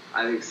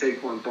 I think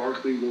Saquon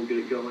Barkley will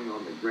get going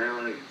on the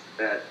ground against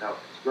the bad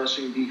Falcons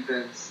rushing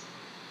defense.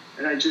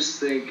 And I just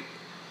think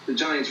the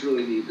Giants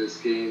really need this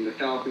game. The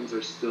Falcons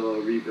are still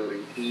a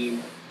rebuilding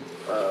team,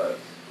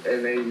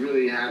 and they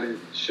really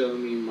haven't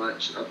shown me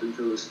much up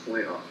until this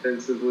point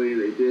offensively.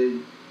 They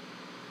did.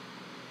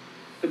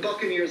 The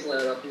Buccaneers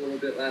let up a little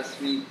bit last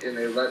week, and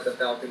they let the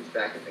Falcons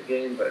back in the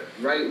game. But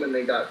right when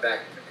they got back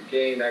in the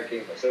game, that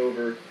game was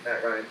over.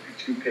 Matt Ryan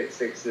threw 2 pick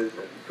sixes,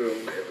 and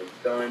boom, it was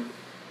done.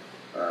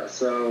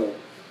 So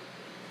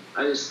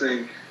I just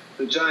think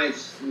the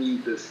Giants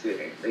need this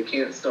game. They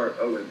can't start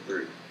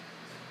 0-3.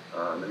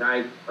 And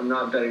I'm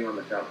not betting on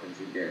the Falcons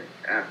again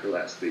after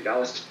last week. I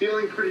was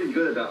feeling pretty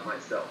good about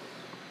myself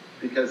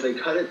because they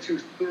cut it to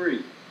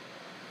 3.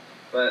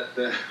 But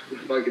the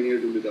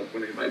Buccaneers ended up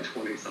winning by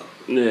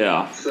 20-something.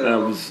 Yeah, so, that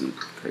was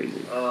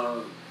crazy.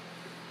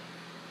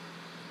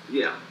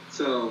 Yeah,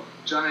 so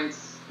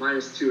Giants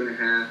minus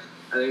 2.5.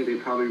 I think they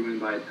probably win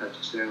by a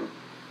touchdown.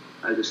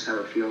 I just have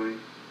a feeling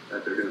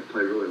that they're going to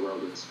play really well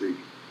this week.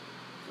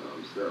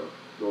 So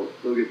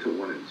they'll get to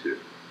 1 and 2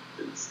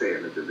 and stay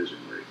in the division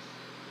race.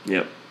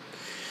 Yep.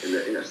 In the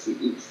NFC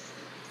East.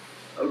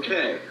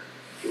 Okay.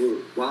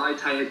 While I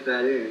type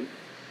that in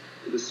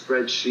to the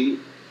spreadsheet,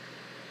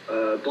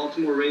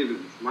 Baltimore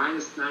Ravens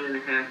minus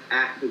 9.5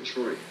 at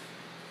Detroit,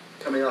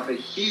 coming off a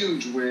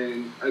huge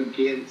win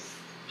against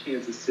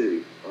Kansas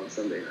City on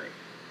Sunday night.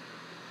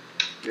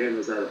 Man,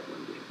 was that a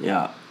fun game.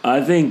 Yeah,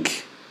 I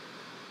think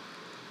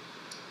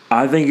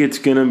it's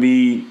gonna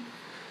be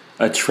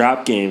a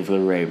trap game for the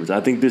Ravens.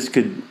 I think this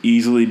could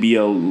easily be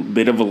a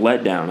bit of a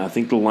letdown. I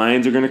think the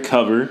Lions are going to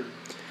cover.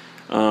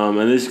 And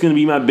this is going to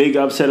be my big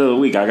upset of the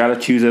week. I got to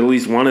choose at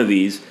least one of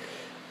these.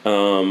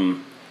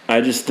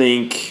 I just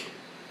think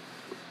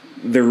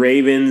the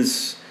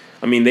Ravens,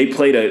 they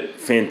played a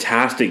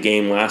fantastic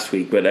game last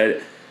week,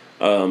 but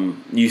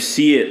you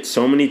see it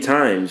so many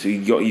times.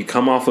 You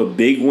come off a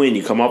big win,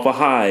 you come off a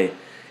high,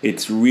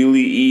 it's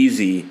really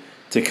easy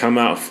to come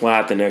out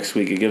flat the next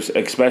week,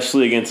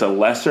 especially against a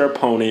lesser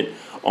opponent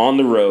on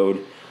the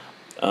road.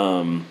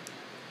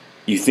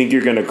 You think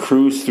you're going to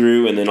cruise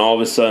through, and then all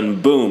of a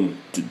sudden, boom,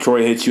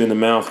 Detroit hits you in the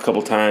mouth a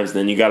couple times, and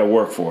then you got to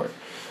work for it.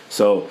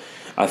 So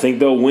I think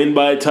they'll win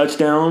by a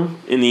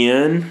touchdown in the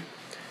end.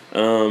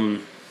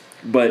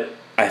 But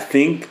I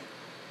think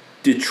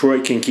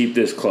Detroit can keep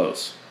this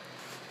close.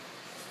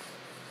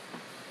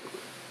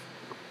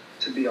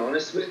 To be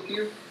honest with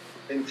you,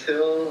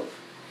 until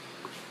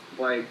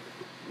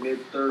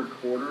mid-third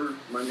quarter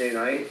Monday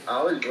night,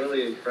 I was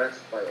really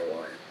impressed by the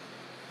Lions.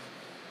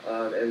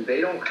 And they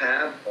don't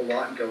have a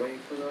lot going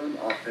for them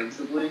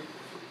offensively.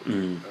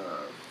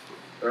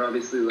 They're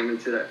obviously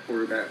limited at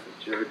quarterback with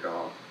Jared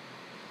Goff.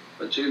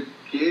 But you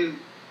give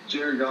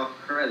Jared Goff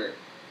credit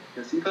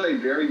because he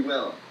played very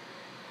well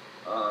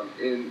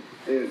in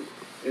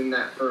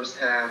that first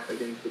half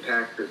against the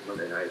Packers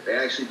Monday night. They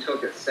actually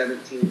took a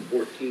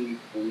 17-14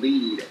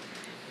 lead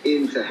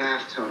into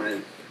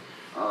halftime.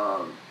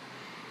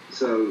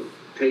 So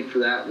take for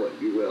that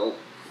what you will.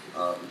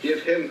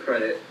 Give him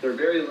credit. They're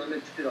very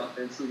limited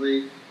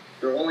offensively.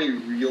 Their only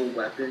real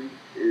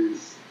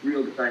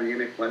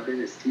dynamic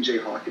weapon is T.J.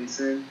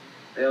 Hawkinson.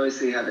 They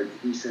obviously have a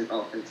decent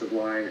offensive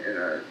line and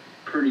a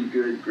pretty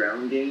good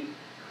ground game,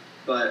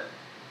 but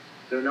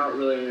they're not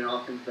really an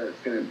offense that's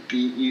going to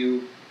beat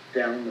you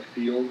down the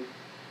field.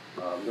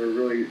 They're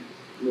really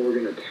more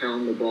going to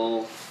pound the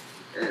ball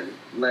and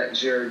let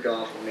Jared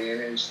Goff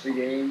manage the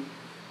game.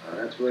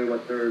 That's really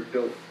what they're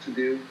built to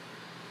do.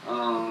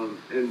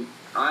 And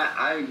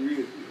I agree with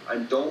you. I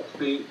don't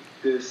think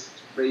this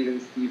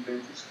Ravens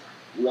defense is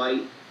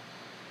quite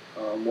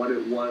what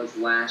it was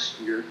last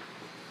year.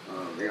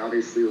 They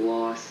obviously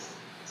lost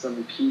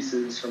some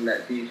pieces from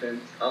that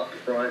defense up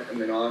front, and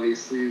then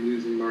obviously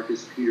losing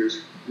Marcus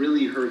Peters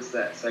really hurts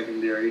that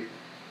secondary.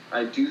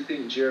 I do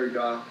think Jared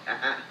Goff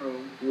at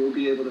home will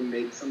be able to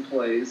make some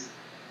plays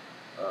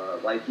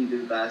like he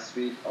did last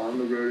week on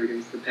the road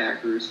against the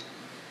Packers.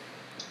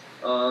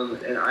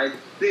 And I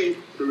think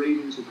the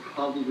Ravens will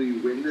probably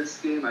win this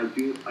game. I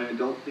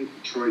don't think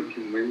Detroit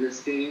can win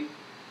this game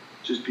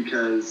just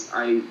because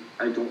I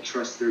don't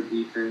trust their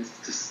defense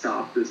to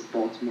stop this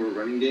Baltimore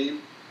running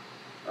game.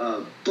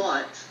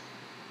 But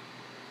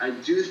I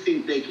do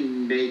think they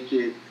can make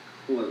it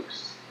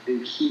close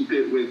and keep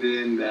it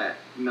within that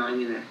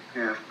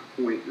 9.5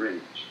 point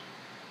range.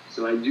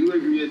 So I do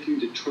agree with you,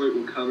 Detroit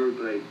will cover,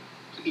 but I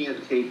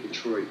can't take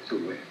Detroit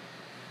to win.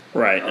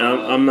 Right.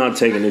 I'm not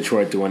taking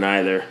Detroit to win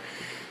either.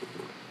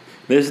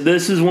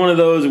 This is one of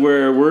those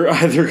where we're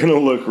either going to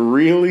look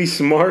really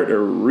smart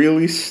or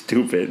really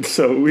stupid.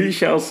 So we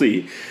shall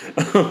see.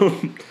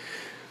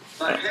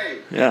 But hey,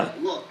 yeah.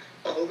 Look,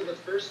 over the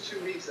first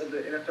 2 weeks of the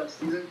NFL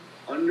season,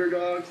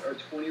 underdogs are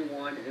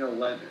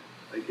 21-11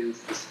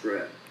 against the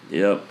spread.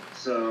 Yep.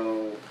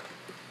 So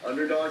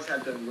underdogs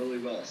have done really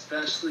well,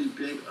 especially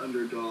big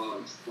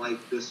underdogs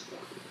like this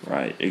one.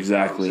 Right.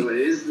 Exactly. So it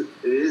is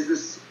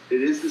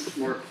the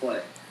smart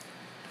play.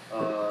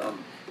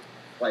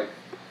 Like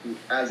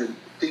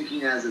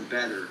thinking as a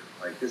bettor,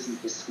 like this is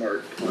the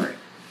smart play.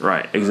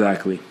 Right.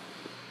 Exactly.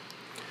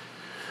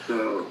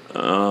 So.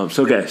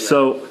 Okay.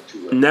 So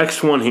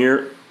next one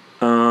here.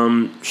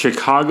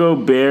 Chicago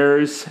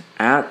Bears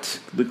at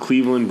the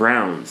Cleveland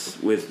Browns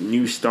with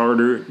new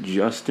starter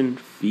Justin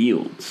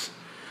Fields.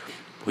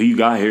 What you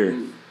got here?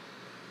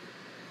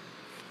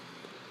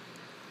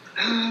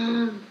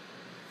 Man,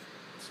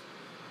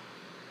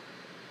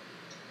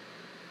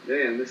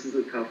 this is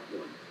a tough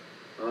one.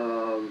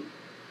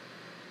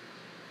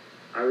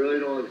 I really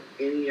don't have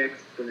any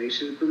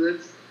explanation for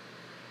this.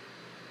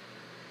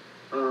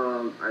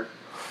 I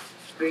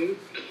think...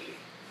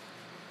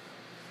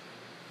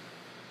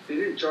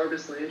 Didn't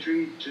Jarvis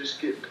Landry just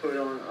get put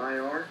on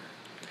IR?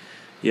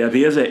 Yep,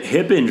 he has a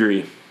hip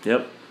injury.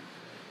 Yep.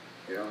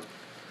 Yeah.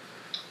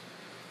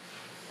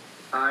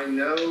 I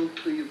know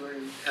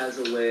Cleveland has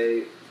a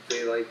way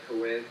they like to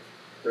win.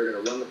 They're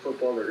going to run the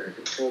football. They're going to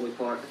control the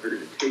clock. They're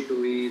going to take the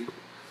lead.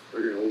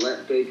 They're going to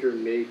let Baker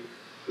make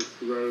the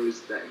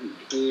throws that he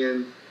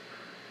can.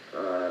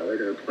 They're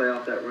going to play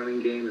off that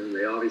running game, and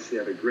they obviously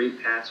have a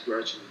great pass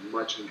rush and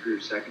much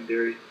improved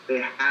secondary.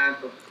 They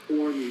have a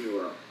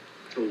formula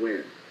to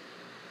win.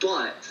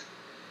 But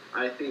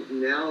I think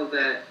now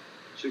that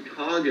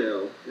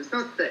Chicago, it's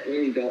not that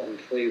Andy Dalton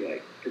played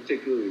like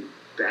particularly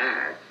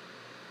bad.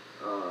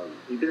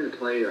 He didn't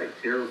play like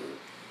terrible.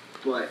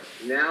 But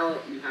now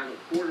you have a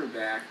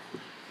quarterback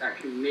that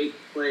can make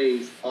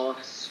plays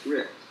off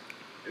script.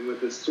 And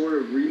with this sort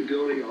of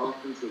rebuilding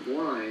offensive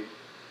line,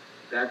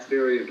 that's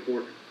very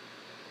important.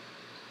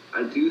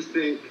 I do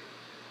think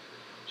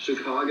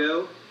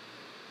Chicago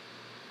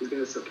is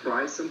going to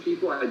surprise some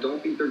people. I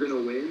don't think they're going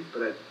to win,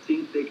 but I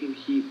think they can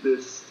keep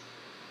this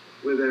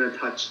within a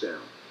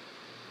touchdown.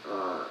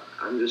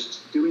 I'm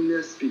just doing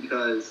this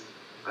because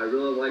I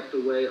really like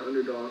the way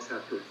underdogs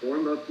have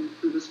performed up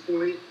to this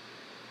point,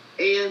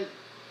 and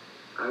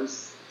I'm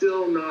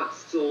still not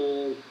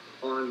sold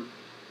on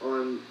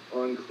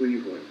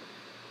Cleveland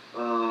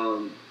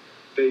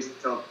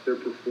based off their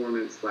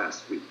performance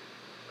last week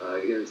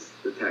against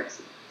the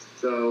Texans.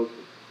 So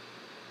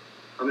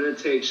I'm going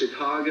to take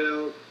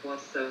Chicago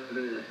plus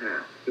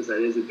 7.5 because that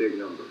is a big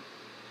number.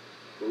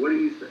 But what do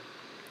you think?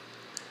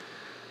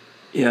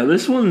 Yeah,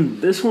 this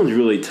one's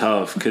really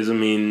tough because I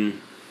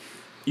mean,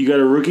 you got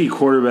a rookie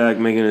quarterback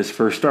making his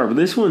first start, but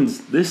this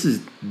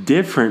is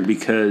different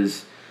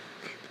because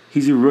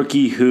he's a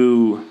rookie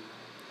who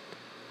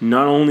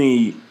not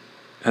only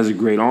has a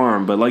great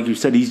arm, but like you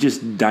said, he's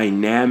just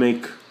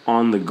dynamic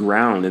on the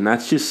ground, and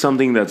that's just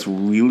something that's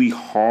really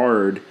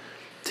hard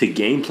to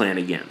game plan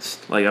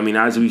against. Like, I mean,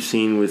 as we've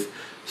seen with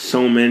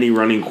so many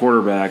running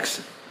quarterbacks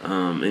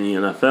in the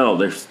NFL,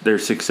 they're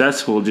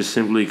successful just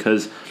simply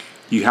because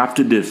you have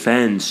to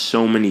defend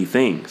so many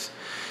things.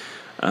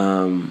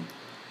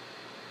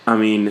 I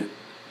mean,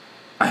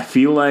 I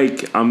feel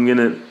like I'm going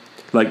to...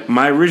 Like,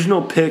 my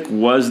original pick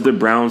was the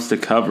Browns to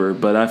cover,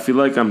 but I feel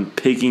like I'm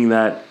picking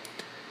that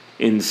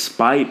in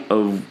spite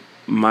of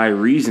my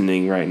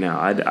reasoning right now.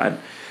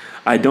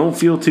 I don't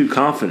feel too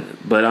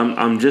confident, but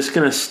I'm just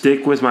going to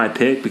stick with my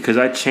pick because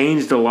I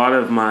changed a lot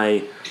of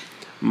my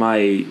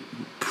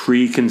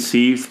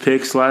preconceived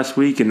picks last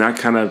week, and that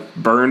kind of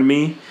burned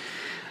me.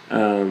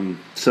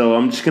 So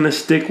I'm just going to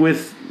stick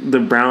with the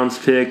Browns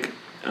pick.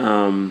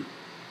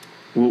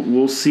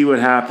 We'll see what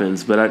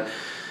happens, but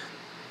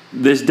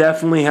this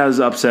definitely has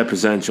upset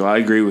potential. I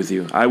agree with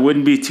you. I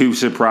wouldn't be too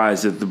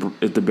surprised if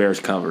the Bears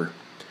cover.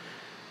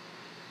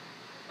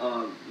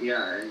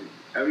 Yeah, and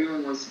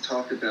everyone wants to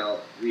talk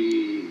about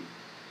the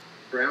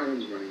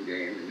Browns running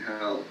game and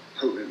how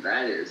potent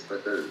that is,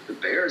 but the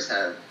Bears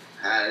have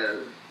had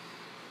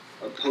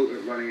a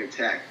potent running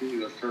attack through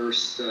the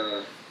first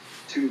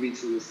 2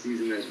 weeks of the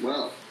season as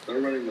well.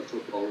 They're running the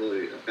football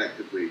really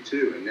effectively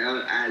too, and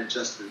now to add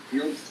Justin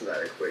Fields to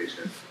that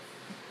equation,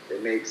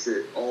 it makes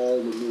it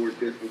all the more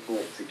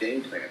difficult to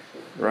game plan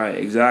for. Right,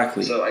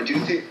 exactly. So I do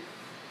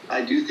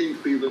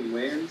think Cleveland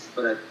wins,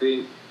 but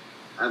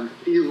I'm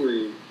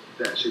feeling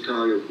that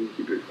Chicago can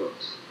keep it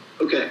close.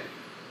 Okay,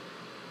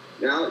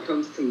 now it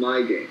comes to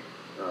my game.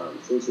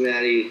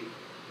 Cincinnati,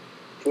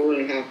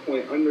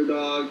 4.5-point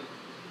underdog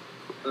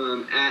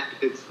at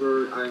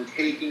Pittsburgh. I'm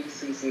taking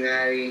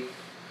Cincinnati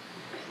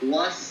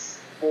plus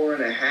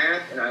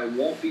 4.5, and I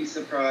won't be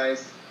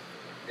surprised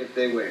if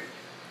they win.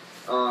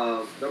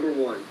 Number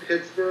one,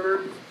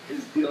 Pittsburgh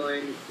is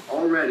dealing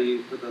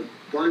already with a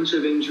bunch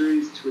of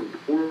injuries to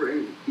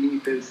important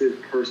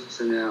defensive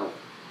personnel.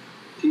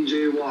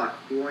 T.J. Watt,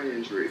 groin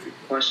injury,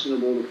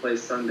 questionable to play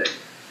Sunday.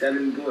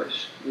 Devin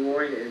Bush,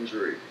 groin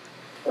injury,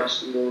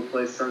 questionable to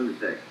play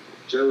Sunday.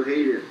 Joe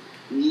Hayden,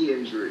 knee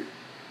injury,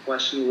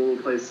 questionable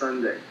to play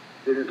Sunday.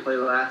 Didn't play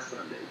last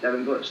Sunday.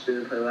 Devin Bush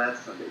didn't play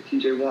last Sunday.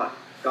 T.J. Watt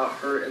got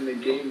hurt in the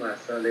game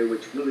last Sunday,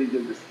 which really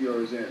did the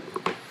Steelers in.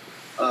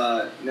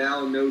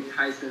 Now no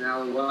Tyson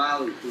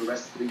Alualu for the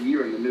rest of the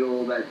year in the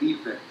middle of that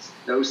defense.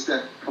 No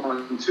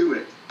Stephon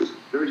Tuitt.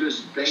 They're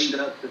just banged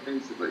up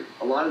defensively.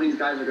 A lot of these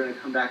guys are going to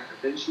come back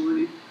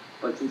eventually,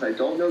 but since I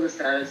don't know the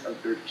status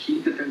of their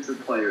key defensive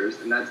players,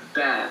 and that's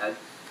bad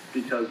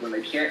because when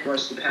they can't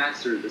rush the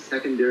passer, the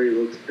secondary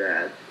looks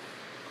bad.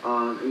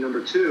 And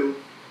number two,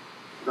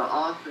 the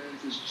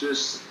offense is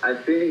just, I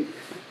think,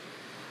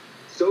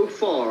 so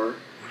far,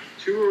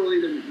 too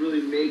early to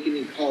really make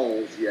any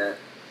calls yet,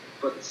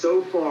 but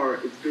so far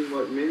it's been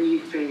what many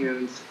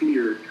fans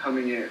feared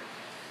coming in.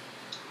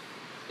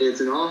 It's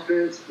an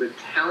offense with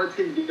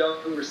talented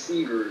young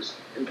receivers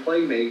and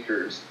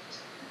playmakers,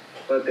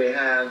 but they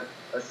have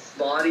a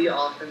spotty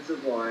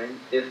offensive line,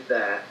 if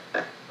that.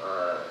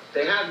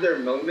 They have their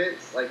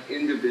moments, like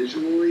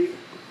individually,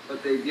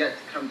 but they've yet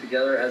to come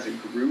together as a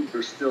group.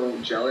 They're still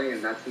gelling,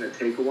 and that's going to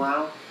take a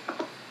while.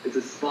 It's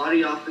a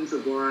spotty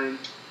offensive line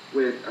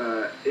with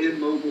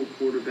immobile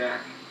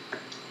quarterback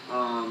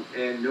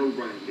and no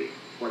running game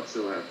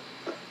whatsoever.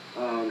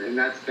 And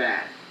that's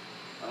bad.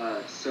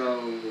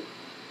 So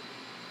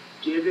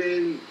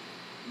given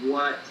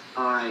what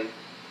I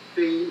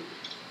think,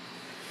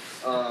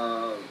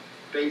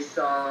 based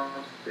off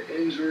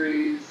the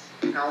injuries,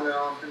 how the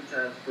offense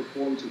has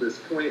performed to this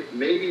point,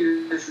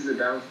 maybe this is a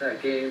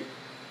bounce-back game.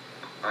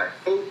 I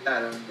hope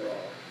that I'm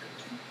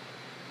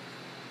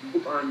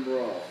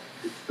wrong.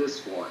 It's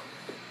this one.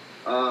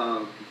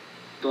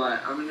 But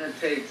I'm going to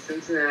take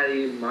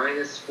Cincinnati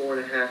minus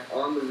 4.5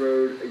 on the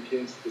road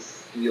against the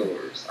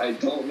Steelers. I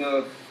don't know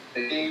if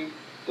the game,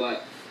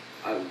 but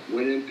I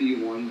wouldn't be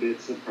one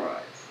bit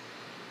surprised.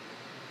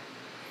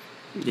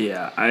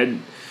 Yeah, I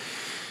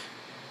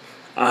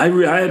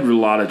had a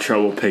lot of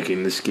trouble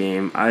picking this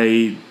game.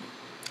 I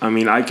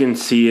mean, I can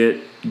see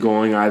it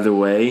going either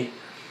way,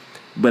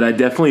 but I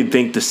definitely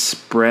think the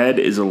spread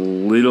is a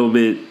little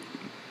bit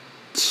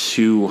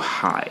too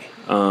high.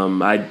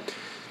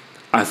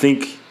 I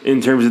think in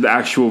terms of the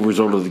actual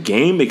result of the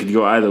game, it could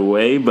go either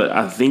way, but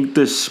I think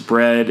the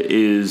spread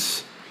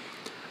is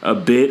a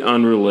bit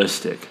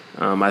unrealistic.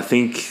 I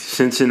think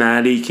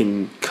Cincinnati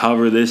can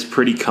cover this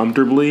pretty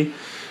comfortably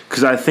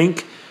because I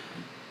think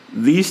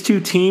these two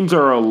teams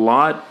are a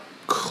lot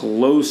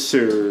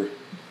closer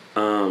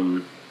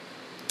than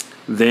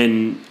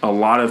a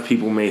lot of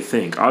people may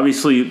think.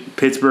 Obviously,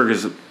 Pittsburgh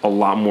is a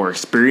lot more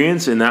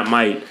experienced, and that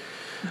might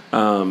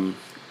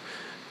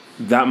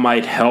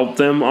help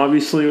them,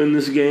 obviously, in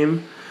this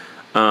game.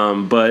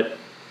 But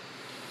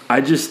I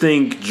just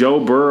think Joe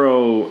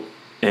Burrow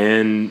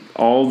and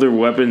all their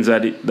weapons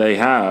that they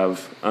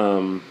have,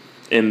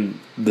 and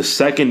the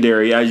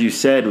secondary, as you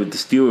said, with the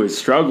Steelers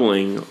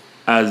struggling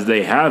as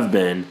they have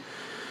been,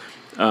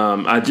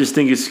 I just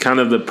think it's kind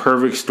of the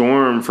perfect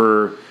storm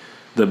for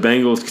the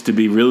Bengals to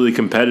be really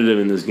competitive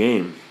in this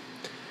game.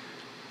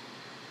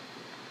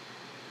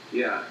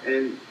 Yeah,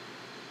 and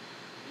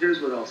here's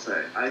what I'll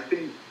say. I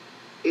think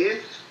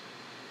if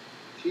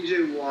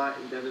T.J. Watt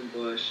and Devin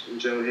Bush and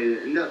Joe Hayden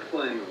end up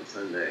playing on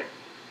Sunday,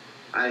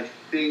 I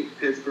think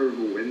Pittsburgh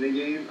will win the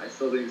game. I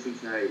still think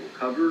Cincinnati will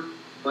cover.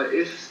 But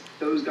if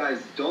those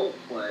guys don't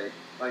play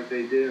like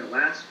they did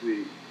last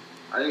week,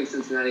 I think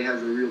Cincinnati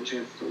has a real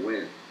chance to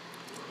win.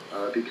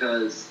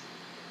 Because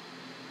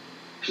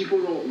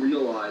people don't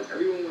realize,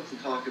 everyone wants to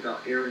talk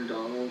about Aaron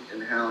Donald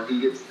and how he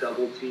gets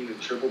double-teamed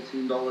and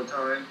triple-teamed all the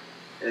time.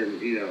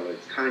 And,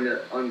 it's kind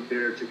of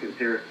unfair to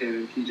compare him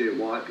and T.J.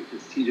 Watt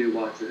because T.J.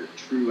 Watt's a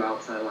true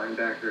outside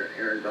linebacker and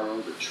Aaron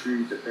Donald's a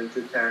true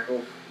defensive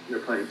tackle. They're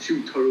playing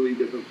two totally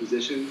different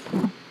positions.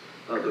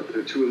 but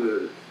they're two of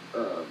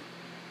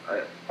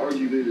the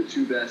arguably the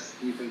two best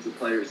defensive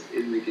players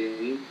in the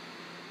game.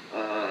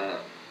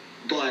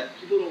 But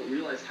people don't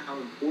realize how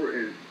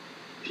important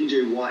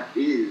T.J. Watt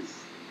is.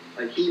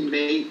 Like, he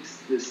makes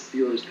the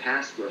Steelers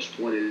pass rush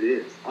what it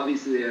is.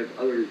 Obviously, they have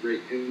other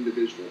great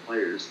individual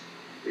players.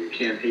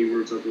 Cam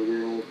Hayward's of the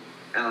world.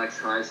 Alex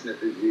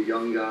Highsmith is a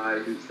young guy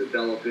who's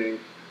developing,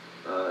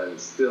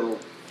 still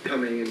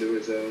coming into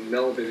his own.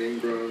 Melvin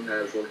Ingram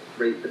has looked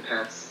great the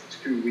past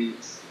 2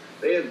 weeks.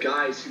 They have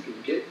guys who can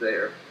get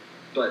there,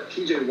 but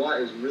T.J.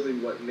 Watt is really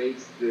what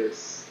makes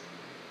this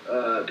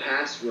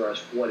pass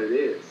rush what it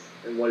is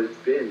and what it's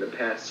been the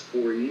past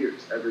 4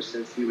 years, ever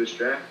since he was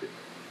drafted.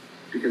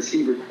 Because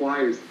he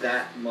requires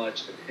that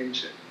much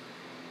attention.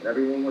 And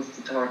everyone wants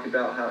to talk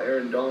about how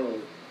Aaron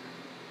Donald,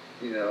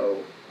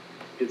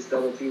 gets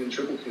double teamed and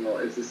triple teamed.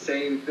 It's the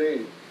same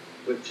thing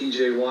with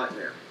T.J. Watt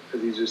now,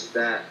 because he's just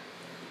that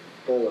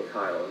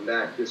volatile and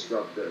that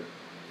disruptive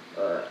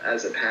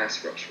as a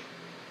pass rusher.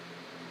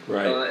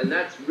 Right. And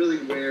that's really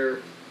where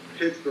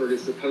Pittsburgh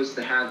is supposed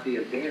to have the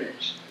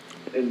advantage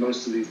in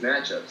most of these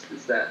matchups,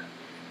 is that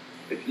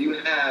if you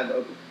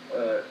have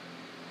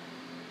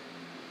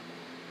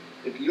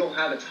if you don't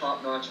have a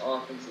top-notch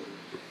offensive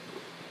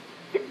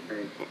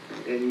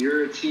and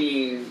you're a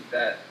team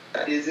that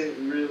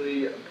isn't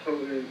really a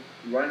potent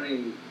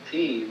running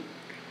team,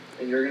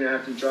 and you're going to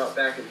have to drop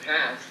back and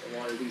pass a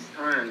lot of these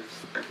times,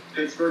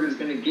 Pittsburgh is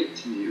going to get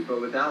to you.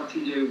 But without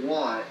T.J.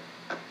 Watt,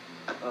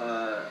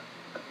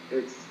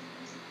 it's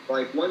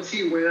like once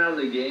he went out of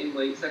the game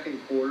late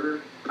second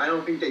quarter, I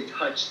don't think they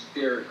touched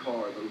Derek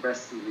Carr the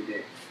rest of the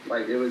game.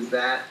 Like, it was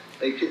that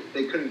they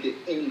couldn't get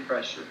any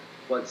pressure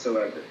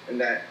whatsoever, and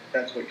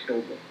that's what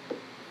killed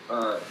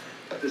them.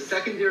 The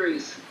secondary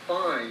is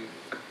fine,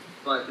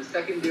 but the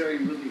secondary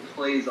really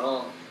plays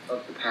off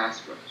of the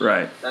pass rush.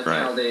 Right. That's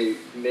how they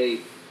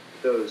make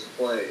those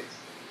plays.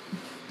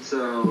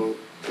 So,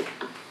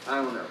 I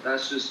don't know.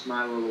 That's just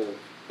my little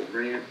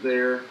rant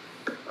there.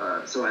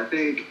 So I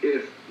think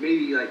if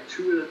maybe like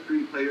 2 of the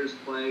 3 players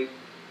play,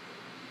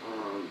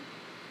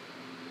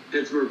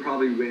 Pittsburgh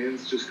probably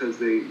wins just because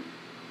the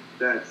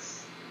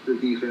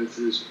defense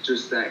is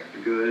just that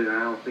good, and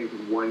I don't think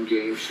one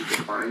game should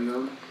define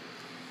them.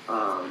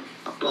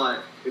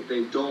 But if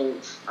they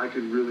don't, I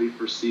could really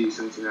foresee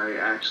Cincinnati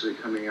actually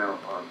coming out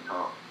on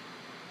top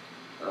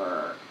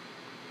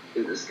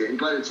in this game.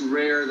 But it's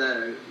rare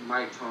that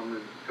Mike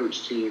Tomlin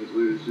coach teams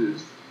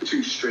loses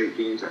 2 straight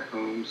games at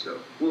home, so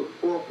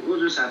we'll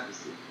just have to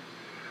see.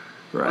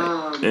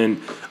 Right.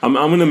 And I'm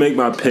going to make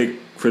my pick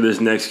for this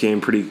next game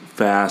pretty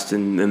fast,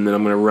 and then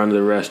I'm going to run to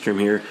the restroom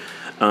here.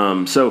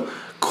 So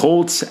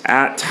Colts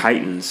at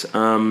Titans.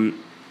 I'm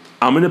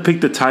going to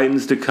pick the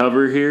Titans to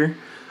cover here.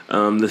 The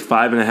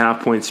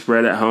 5.5-point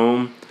spread at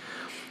home.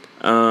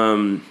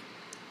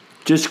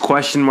 Just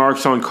question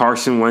marks on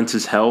Carson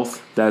Wentz's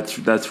health.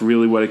 That's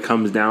really what it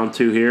comes down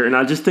to here. And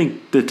I just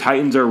think the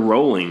Titans are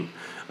rolling.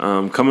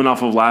 Coming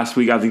off of last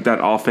week, I think that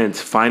offense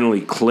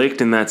finally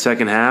clicked in that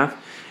second half.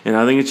 And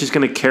I think it's just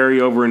going to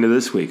carry over into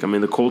this week. I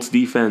mean, the Colts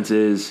defense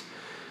is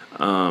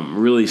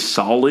really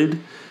solid,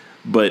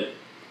 but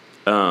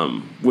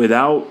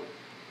without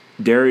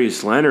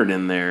Darius Leonard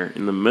in there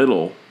in the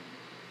middle,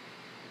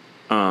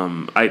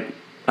 I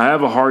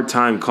have a hard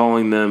time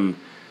calling them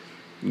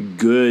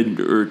good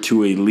or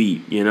to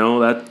elite.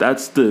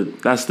 That's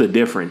the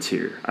difference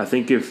here. I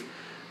think if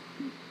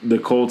the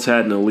Colts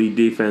had an elite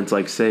defense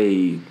like,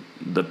 say,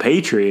 the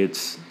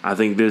Patriots, I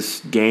think this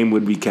game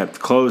would be kept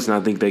close, and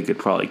I think they could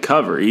probably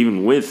cover,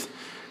 even with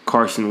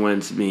Carson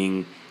Wentz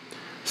being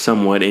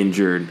somewhat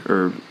injured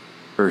or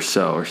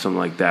something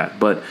like that.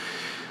 But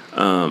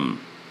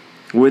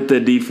with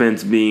the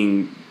defense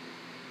being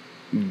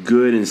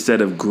good instead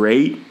of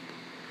great,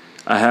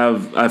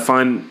 I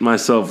find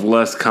myself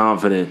less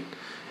confident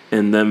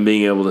in them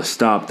being able to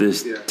stop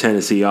this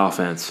Tennessee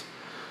offense.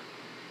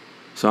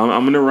 So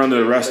I'm going to run to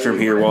the restroom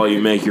here while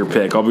you make your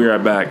pick. I'll be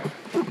right back.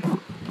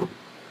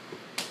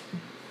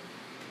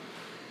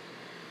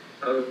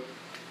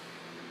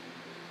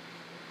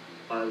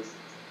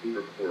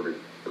 Recording.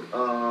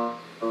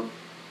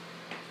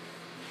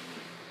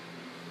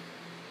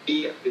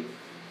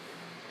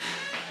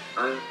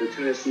 The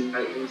Tennessee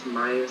Titans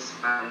minus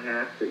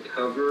 5.5 to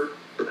cover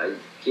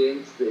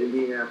against the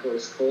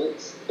Indianapolis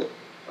Colts.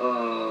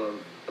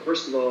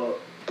 First of all,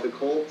 the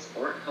Colts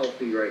aren't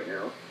healthy right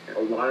now.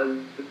 A lot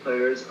of the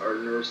players are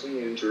nursing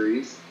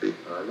injuries.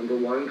 Number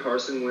one,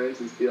 Carson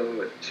Wentz is dealing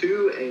with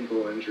 2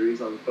 ankle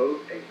injuries on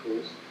both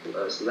ankles,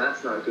 so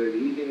that's not good.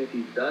 Even if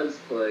he does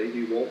play,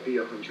 he won't be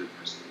 100%.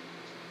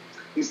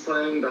 He's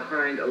playing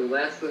behind a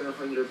less than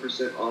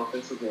 100%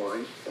 offensive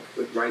line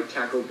with right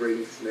tackle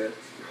Braden Smith,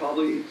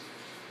 probably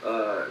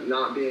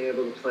not being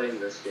able to play in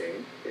this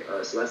game.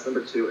 So that's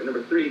number 2. And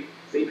number 3,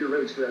 Xavier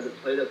Rhodes, who hasn't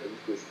played up until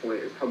this point,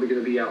 is probably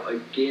going to be out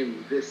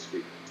again this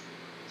week.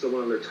 So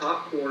one of their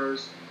top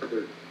corners,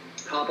 their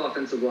top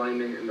offensive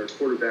linemen, and their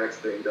quarterback's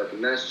banged up,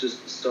 and that's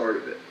just the start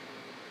of it.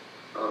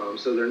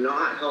 So they're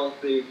not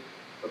healthy.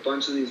 A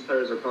bunch of these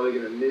players are probably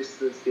going to miss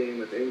this game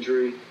with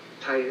injury.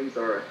 Titans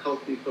are a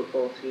healthy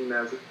football team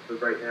as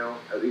of right now,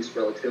 at least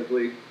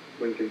relatively,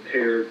 when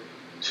compared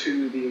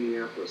to the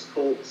Indianapolis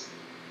Colts.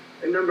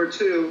 And number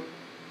two,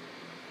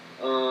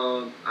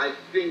 I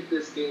think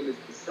this game is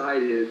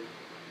decided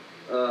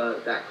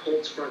that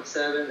Colts front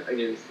seven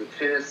against the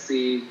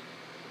Tennessee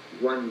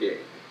run game.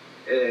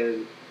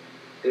 And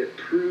it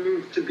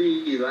proved to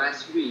be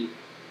last week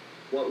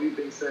what we've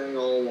been saying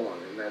all along,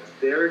 and that's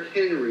Derrick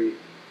Henry,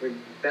 when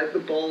you fed the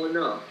ball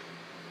enough,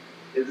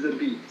 is a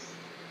beast.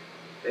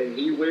 And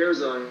he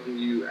wears on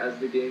you as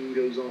the game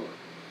goes on.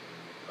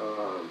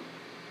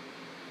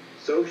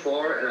 So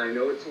far, and I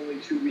know it's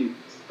only 2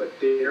 weeks, but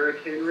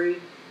Derrick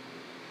Henry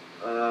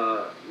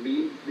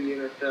leads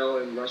the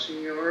NFL in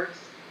rushing yards,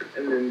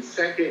 and then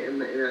second in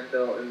the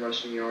NFL in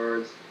rushing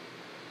yards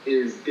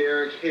is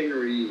Derrick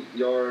Henry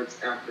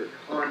yards after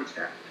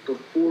contact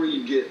before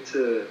you get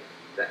to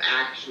the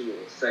actual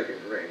second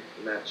rank,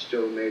 and that's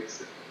Joe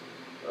Mixon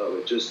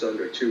with just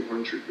under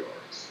 200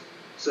 yards.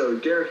 So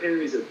Derrick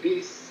Henry's a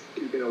beast.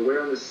 He's going to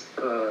wear on this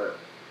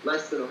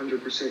less than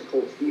 100%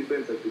 Colts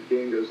defense as the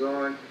game goes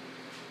on.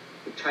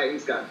 The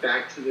Titans got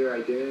back to their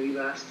identity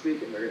last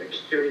week, and they're going to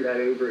carry that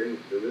over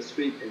into this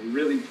week and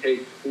really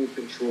take full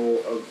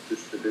control of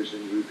this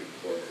division moving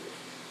forward.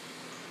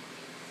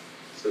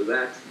 So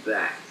that's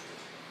that.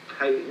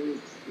 Titans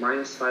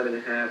minus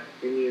 5.5.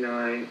 Indy and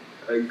I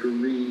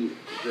agree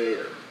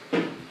there.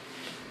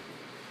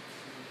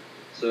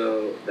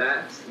 So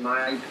that's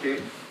my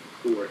pick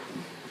for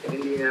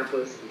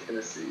Indianapolis and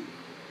Tennessee.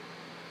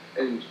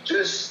 And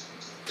just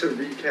to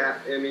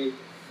recap, Emmy,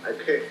 I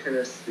picked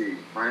Tennessee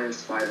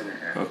minus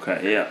 5.5.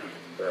 Okay, yeah.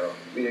 So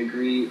we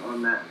agree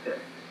on that pick.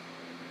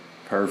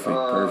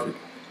 Perfect.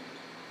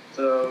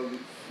 So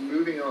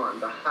moving on,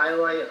 the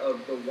highlight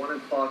of the 1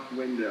 o'clock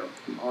window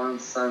on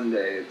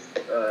Sunday, it's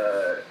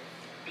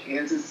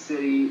Kansas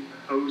City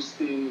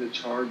hosting the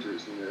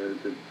Chargers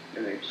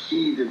in a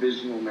key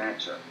divisional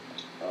matchup.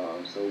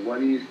 So what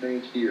do you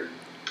think here?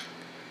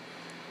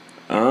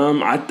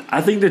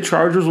 I think the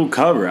Chargers will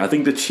cover. I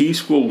think the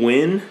Chiefs will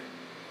win,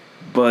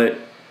 but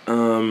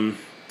obviously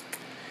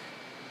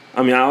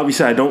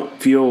I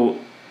don't feel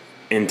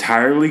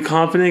entirely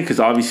confident because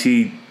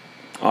obviously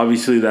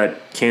that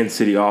Kansas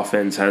City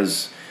offense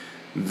has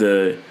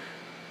the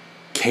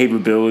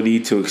capability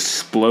to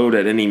explode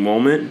at any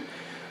moment.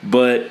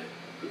 But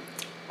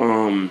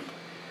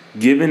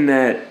given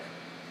that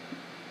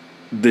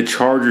the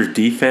Chargers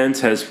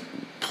defense has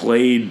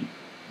played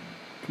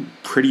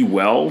pretty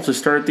well to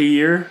start the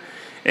year,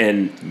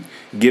 and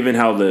given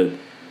how the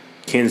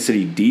Kansas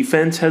City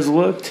defense has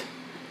looked,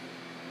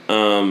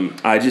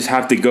 I just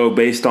have to go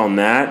based on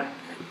that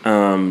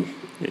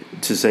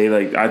to say,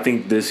 like, I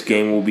think this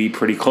game will be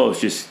pretty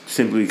close, just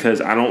simply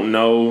because I don't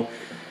know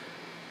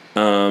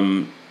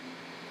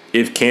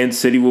if Kansas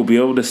City will be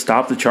able to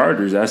stop the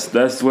Chargers.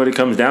 That's what it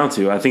comes down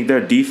to. I think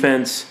their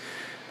defense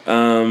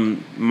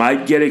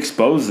might get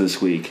exposed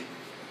this week.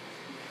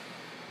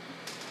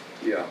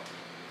 Yeah.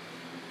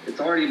 It's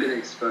already been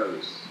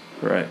exposed.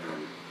 Right.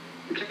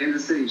 The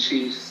Kansas City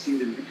Chiefs seem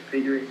to be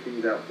figuring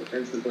things out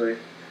defensively.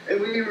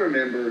 And we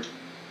remember,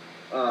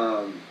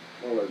 what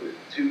was it,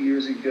 2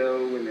 years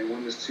ago when they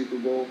won the Super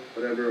Bowl,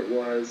 whatever it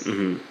was.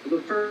 Mm-hmm.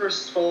 The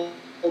first 12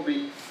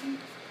 weeks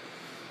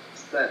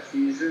that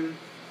season,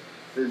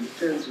 the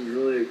defense was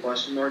really a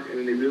question mark. I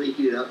mean, they really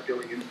heated up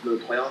going into the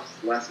playoffs,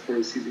 the last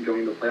quarter of the season going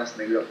into the playoffs, and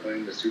they ended up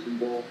winning the Super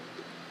Bowl.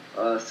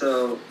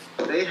 So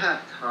they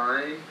have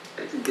time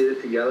to get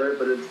it together,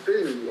 but it's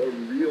been a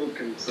real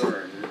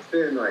concern. It's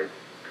been like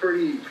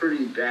pretty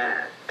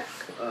bad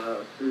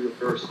through the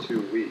first 2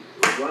 weeks.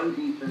 The run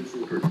defense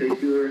in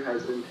particular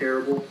has been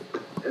terrible,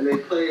 and they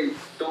played,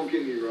 don't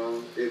get me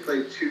wrong, they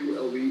played 2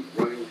 elite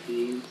running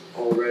teams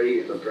already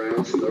in the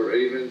Browns and the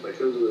Ravens. Like,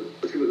 those are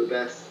the 2 of the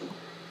best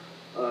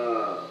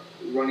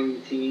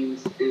running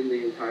teams in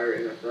the entire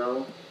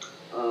NFL.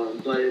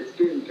 But it's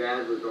been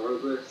bad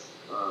regardless.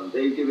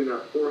 They've given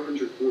up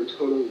 404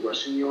 total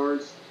rushing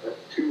yards. That's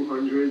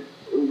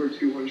over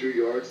 200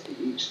 yards to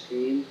each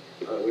team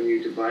when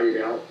you divide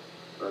it out.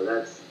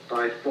 That's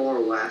by far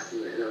last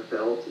in the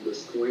NFL to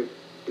this point.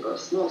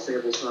 Small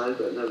sample size,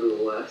 but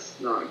nevertheless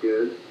not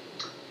good.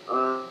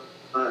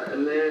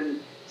 And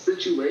then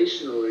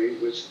situationally,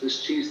 which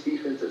this Chiefs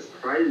defense has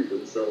prided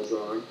themselves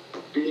on,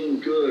 being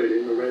good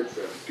in the red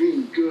zone,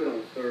 being good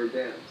on third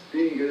downs,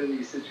 being good in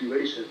these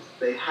situations.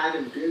 They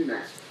haven't been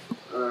that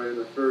in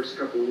the first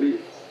couple of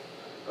weeks.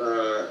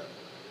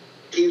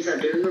 Teams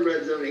have been in the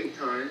red zone 8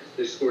 times.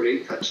 They scored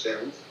 8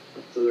 touchdowns.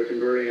 So they're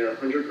converting at a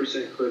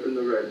 100% clip in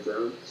the red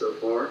zone so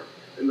far.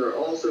 And they're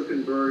also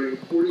converting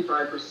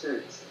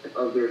 45%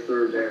 of their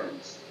third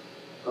downs.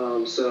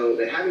 So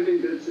they haven't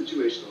been good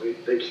situationally.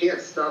 They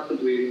can't stop the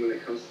bleeding when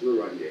it comes to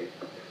the run game.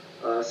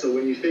 So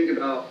when you think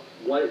about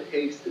what it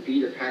takes to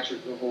beat a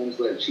Patrick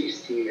Mahomes-led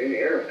Chiefs team in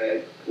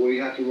Arrowhead, well,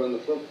 you have to run the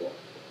football.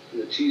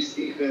 And the Chiefs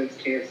defense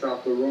can't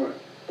stop the run.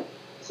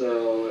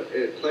 So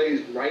it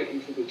plays right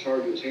into the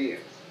Chargers'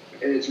 hands.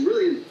 And it's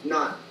really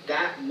not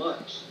that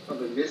much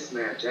of a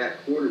mismatch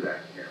at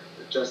quarterback here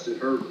with Justin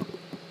Herbert.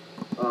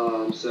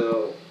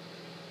 So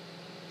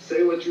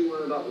say what you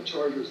want about the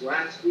Chargers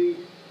last week,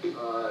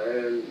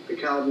 and the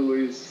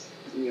Cowboys,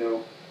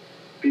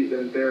 beat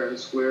them fair and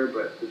square,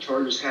 but the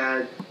Chargers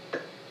had,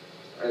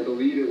 I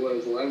believe it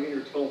was 11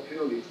 or 12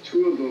 penalties.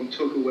 2 of them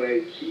took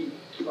away key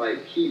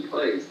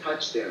plays,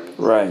 touchdowns.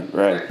 Right.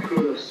 That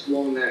could have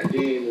swung that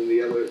game in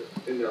the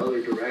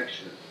other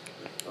direction.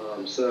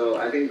 So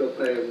I think they'll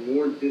play a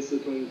more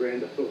disciplined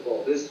brand of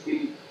football this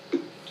week,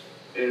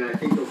 and I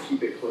think they'll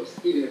keep it close,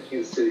 even if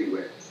Kansas City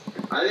wins.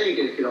 I think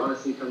it could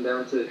honestly come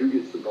down to who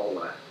gets the ball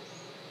last.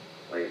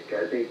 I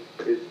think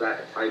it's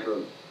that type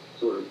of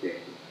sort of game.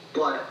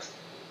 But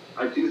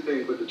I do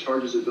think with the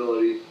Chargers'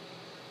 ability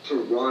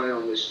to run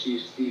on this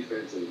Chiefs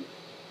defense and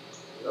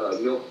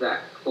milk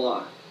that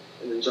clock,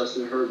 and then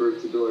Justin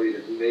Herbert's ability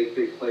to make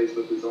big plays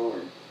with his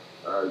arm,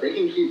 they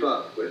can keep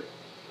up with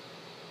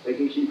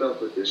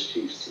this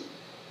Chiefs team.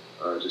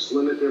 Just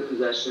limit their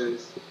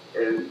possessions,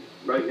 and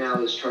right now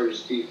this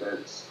Chargers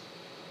defense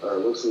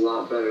looks a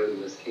lot better than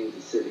this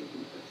Kansas City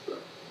defense.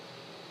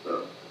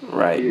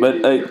 Right,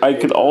 but I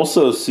could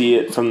also see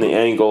it from the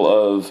angle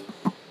of,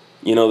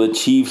 the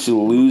Chiefs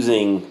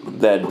losing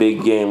that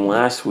big game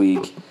last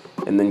week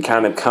and then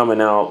kind of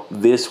coming out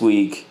this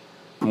week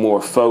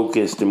more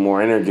focused and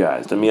more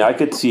energized. I mean, I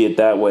could see it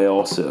that way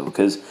also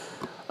because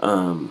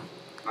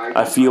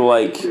I feel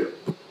like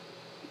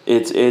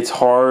it's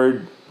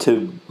hard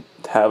to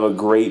have a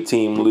great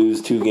team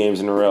lose 2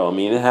 games in a row. I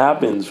mean, it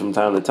happens from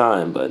time to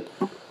time, but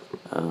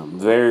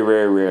very,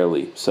 very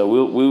rarely. So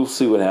we'll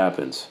see what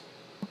happens.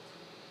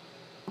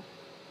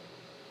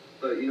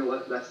 But you know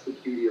what? That's the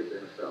beauty of the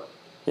NFL.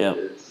 Yeah.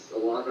 It's a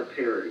lot of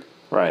parity.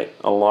 Right.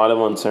 A lot of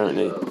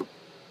uncertainty. So,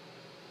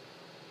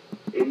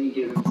 any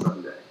given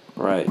Sunday.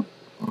 Right.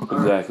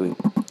 Exactly.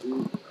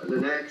 Right.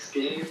 The next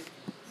game,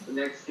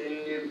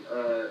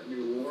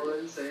 New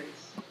Orleans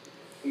Saints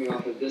coming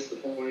off a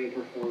disappointing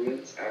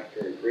performance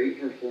after a great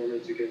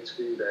performance against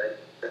Green Bay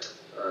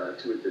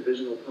to a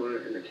divisional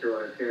opponent in the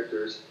Carolina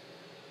Panthers,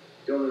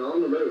 going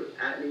on the road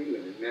at New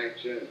England and Mac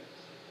Jones.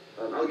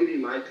 I'll give you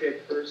my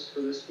pick first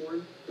for this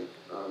one.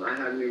 I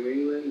have New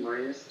England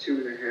minus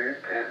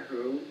 2.5 at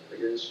home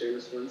against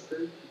Jameis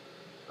Winston.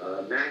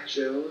 Mac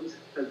Jones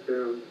has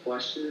been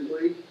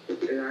unquestionably,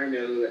 and I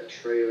know that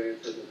Trey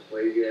Lance hasn't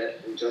played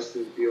yet, and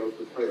Justin Fields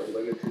has played a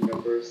limited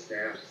number of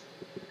snaps,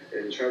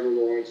 and Trevor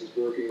Lawrence is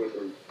working with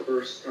a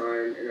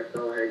first-time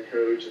NFL head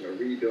coach and a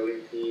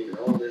rebuilding team and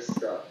all this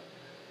stuff.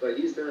 But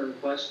he's been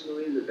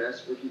unquestionably the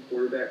best rookie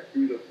quarterback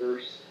through the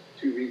first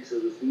 2 weeks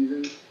of the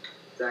season.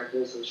 Zach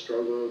Wilson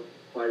struggled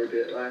quite a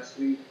bit last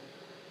week.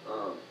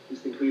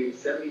 He's completing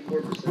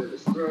 74% of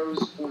his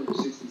throws,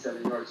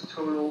 467 yards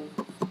total,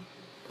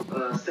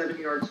 7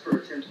 yards per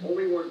attempt,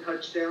 only 1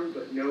 touchdown,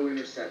 but no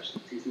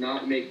interceptions. He's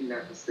not making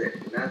that mistake,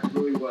 and that's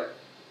really what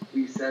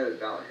we said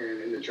about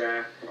him in the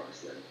draft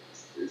process.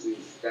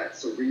 He's that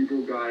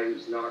cerebral guy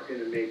who's not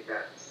going to make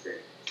that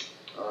mistake.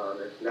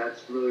 And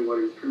that's really what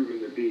he's proven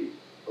to be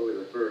over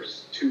the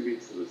first 2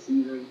 weeks of the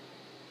season.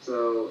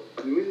 So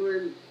New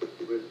England,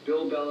 with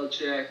Bill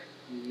Belichick,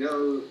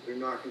 they're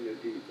not going to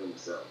beat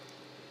themselves.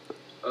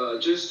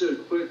 Just a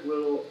quick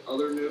little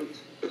other note,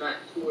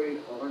 factoid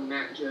on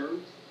Mac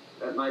Jones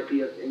that might be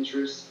of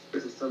interest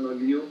to some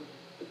of you.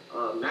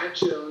 Mac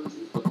Jones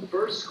is the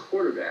first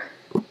quarterback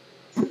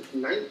since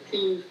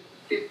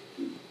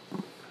 1950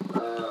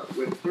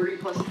 with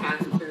 30-plus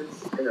pass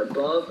attempts and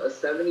above a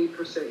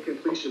 70%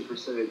 completion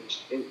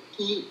percentage in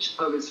each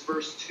of his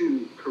first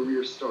 2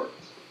 career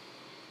starts.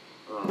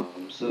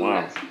 So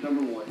wow. That's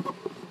number 1.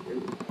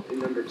 And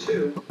number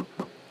 2,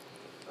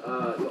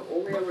 the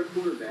only other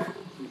quarterback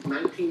since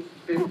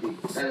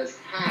 1950 that has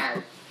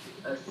had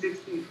a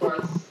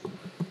 60-plus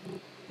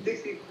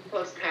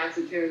pass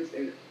attempts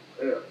and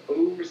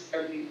over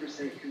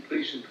 70%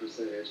 completion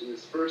percentage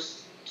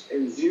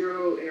and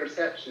 0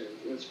 interceptions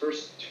in his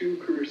first 2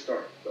 career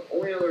starts. The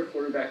only other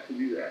quarterback to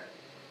do that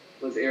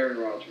was Aaron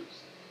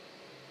Rodgers.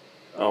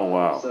 Oh,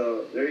 wow.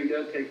 So there you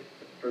go. Take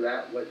for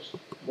that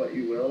what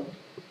you will.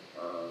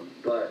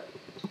 But,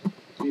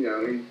 he's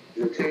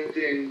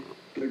attempting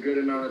a good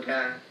amount of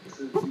passes,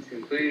 he's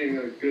completing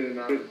a good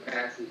amount of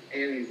passes,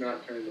 and he's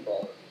not turning the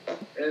ball over.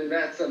 And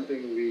that's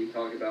something we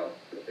talk about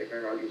with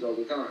Aaron Rodgers all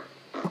the time.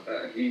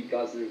 He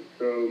doesn't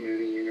throw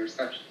many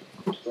interceptions.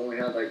 He's only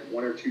had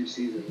 1 or 2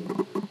 seasons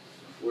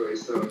where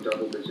he's thrown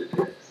double-digit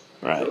picks.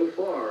 Right. So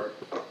far,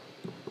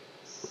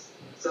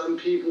 some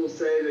people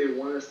say they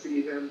want to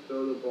see him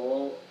throw the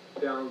ball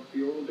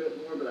downfield a bit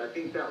more, but I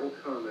think that will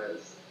come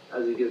as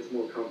he gets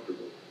more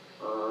comfortable.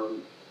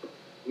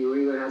 New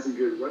England has a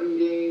good running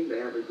game. They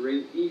have a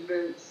great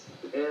defense,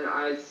 and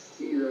I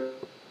see them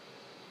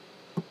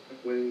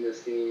winning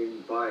this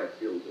game by a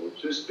field goal,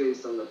 just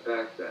based on the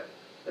fact that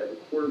they have a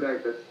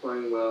quarterback that's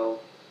playing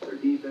well, their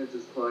defense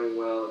is playing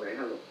well, and they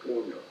have a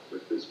formula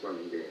with this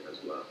running game as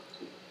well.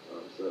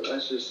 So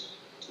that's just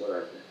what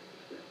I think.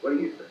 What do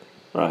you think?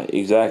 Right,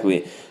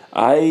 exactly.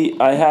 I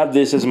have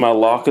this as my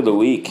lock of the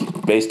week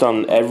based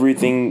on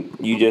everything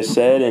you just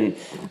said, and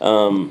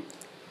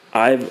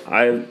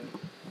I've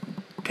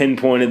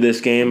pinpointed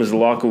this game as a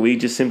lock of the week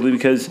just simply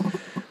because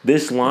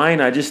this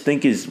line I just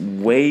think is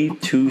way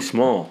too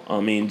small. I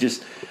mean,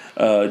 just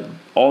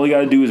all you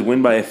got to do is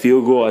win by a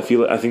field goal. I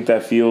think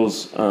that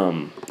feels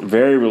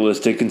very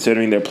realistic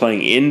considering they're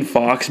playing in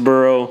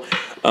Foxborough.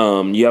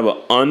 You have an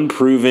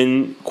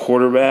unproven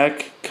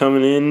quarterback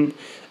coming in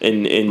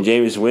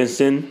Jameis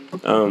Winston.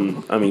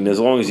 I mean, as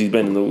long as he's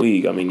been in the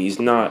league, I mean, he's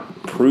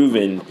not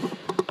proven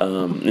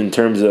in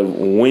terms of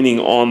winning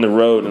on the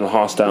road in a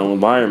hostile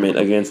environment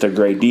against a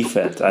great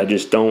defense. I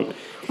just don't.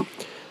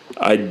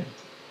 I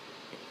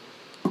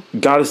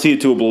got to see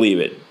it to believe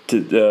it.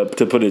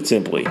 To put it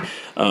simply,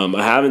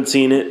 I haven't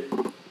seen it,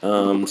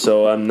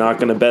 so I'm not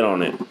going to bet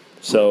on it.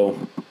 So,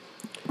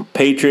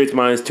 Patriots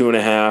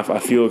 -2.5. I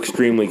feel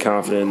extremely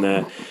confident in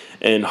that,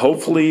 and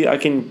hopefully, I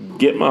can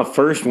get my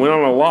first win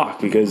on a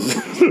lock because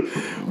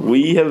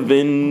we have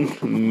been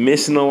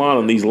missing a lot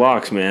on these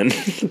locks, man.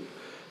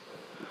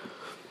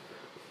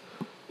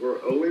 We're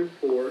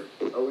 0-4,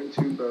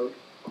 0-2 both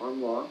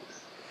on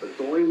locks, but it's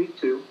only week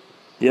 2.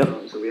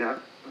 Yep. So we have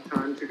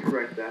time to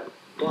correct that,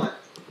 but.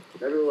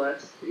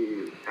 Nevertheless,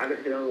 we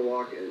haven't hit on the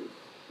lock, and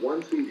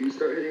once we do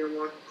start hitting on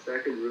locks,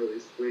 that could really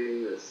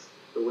swing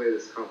the way of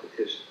this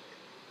competition.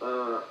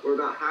 We're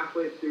about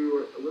halfway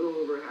through, a little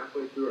over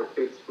halfway through our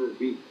picks for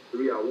week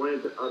 3. I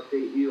wanted to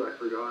update you. I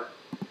forgot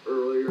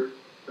earlier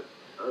to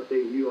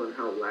update you on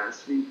how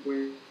last week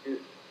went.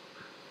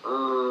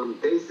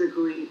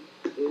 Basically,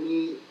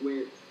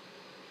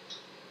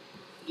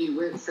 he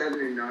went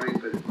 7-9,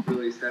 but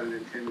really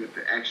 7-10 with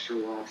the extra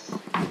loss.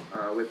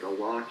 With the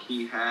lock,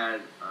 he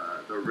had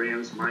the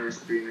Rams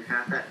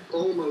 -3.5. That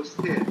almost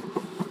hit.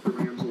 The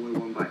Rams only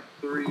won by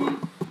 3,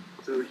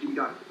 so he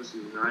got close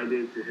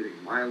United to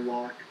hitting my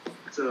lock.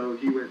 So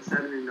he went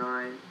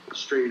 7-9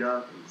 straight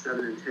up, and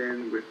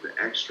 7-10 with the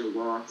extra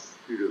loss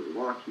due to the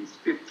lock. He's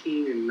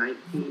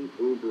 15-19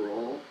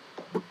 overall.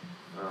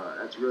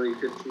 That's really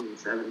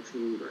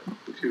 15-17,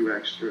 but 2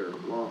 extra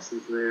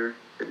losses there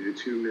due to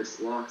 2 missed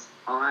locks.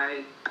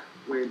 I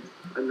went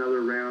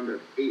another round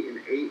of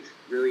 8-8,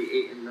 really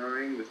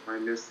 8-9 with my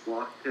missed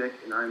lock pick,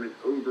 and I'm an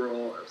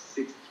overall of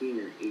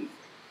 16-8.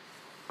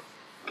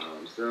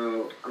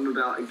 So I'm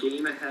about a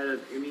game ahead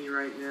of Emmy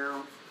right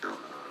now,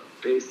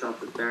 based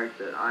off the fact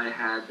that I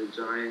had the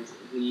Giants.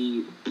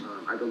 He,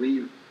 I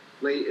believe,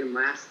 late in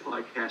last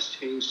podcast,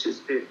 changed his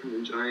pick from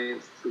the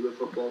Giants to the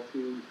football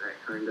team.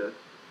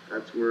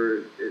 That's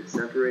where it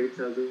separates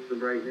as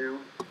of right now.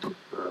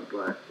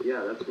 But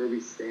yeah, that's where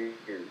we stand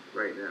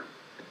right now.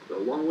 So a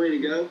long way to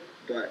go,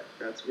 but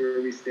that's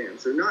where we stand.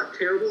 So not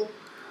terrible,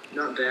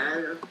 not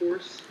bad, of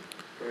course,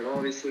 but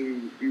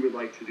obviously we would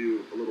like to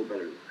do a little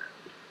better than that.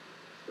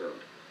 So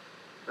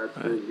that's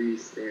where we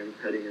stand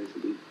heading into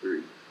week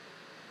 3.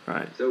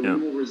 Right. So we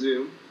will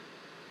resume.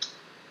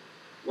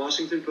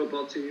 Washington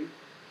football team.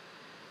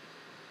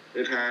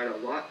 They've had a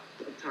lot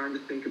of time to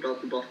think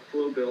about the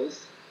Buffalo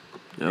Bills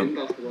in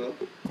Buffalo.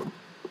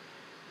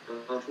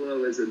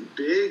 Buffalo is a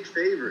big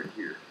favorite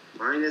here.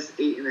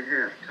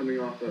 -8.5, coming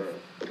off a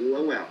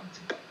blowout,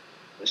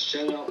 a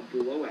shutout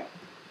blowout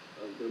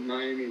of the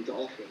Miami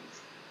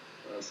Dolphins.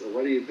 So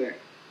what do you think?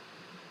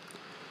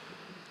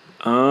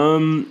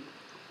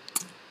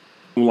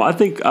 Well, I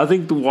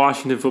think the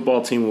Washington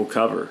football team will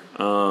cover.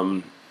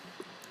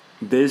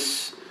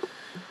 This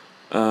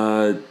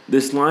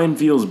line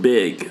feels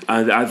big.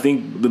 I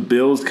think the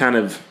Bills kind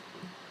of.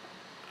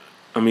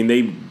 I mean,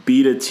 they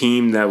beat a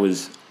team that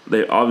was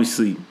they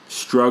obviously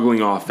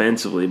struggling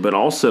offensively, but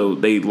also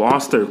they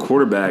lost their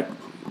quarterback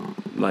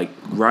like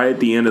right at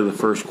the end of the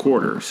first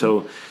quarter.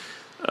 So,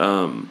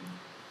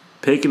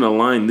 picking a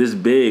line this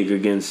big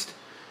against,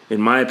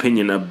 in my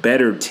opinion, a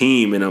better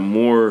team and a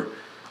more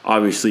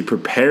obviously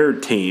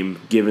prepared team,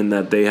 given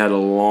that they had a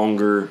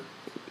longer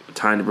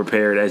time to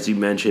prepare it, as you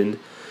mentioned.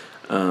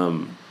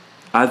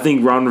 I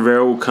think Ron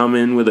Rivera will come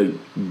in with a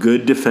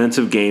good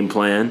defensive game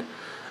plan.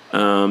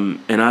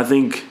 And I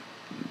think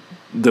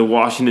the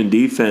Washington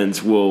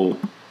defense will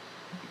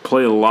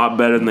play a lot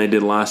better than they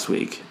did last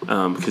week.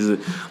 Because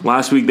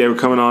last week they were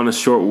coming on a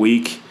short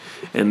week,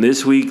 and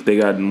this week they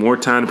got more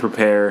time to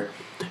prepare.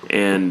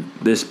 And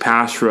this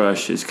pass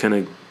rush is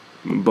going to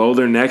bow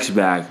their necks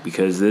back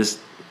because this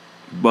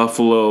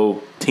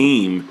Buffalo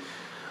team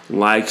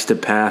likes to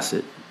pass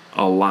it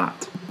a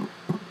lot.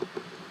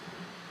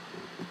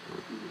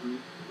 Mm-hmm.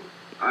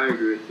 I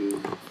agree with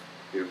you.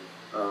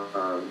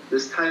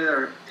 This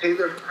Taylor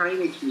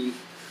Heineke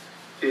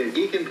kid,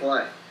 he can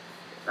play.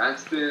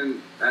 That's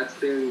been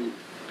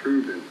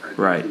proven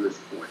to this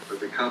point.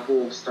 With a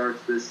couple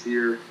starts this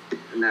year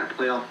and that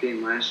playoff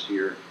game last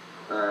year,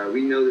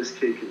 we know this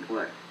kid can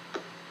play.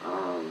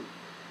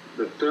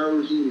 The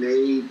throw he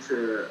made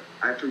to,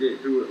 I forget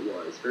who it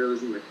was, but it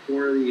was in the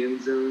corner of the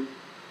end zone.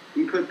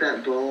 He put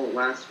that ball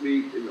last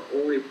week in the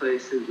only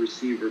place his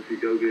receiver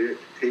could go get it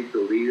to take the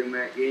lead in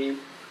that game.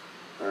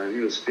 He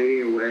was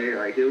fading away.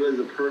 Like, it was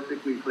a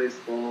perfectly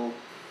placed ball.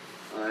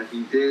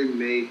 He did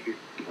make,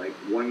 like,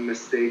 one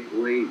mistake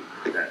late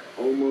that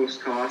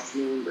almost cost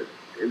him, but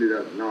ended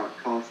up not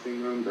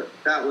costing him. But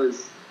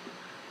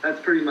that's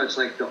pretty much,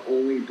 like, the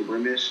only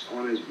blemish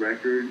on his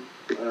record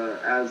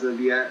as of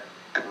yet.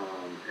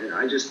 And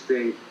I just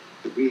think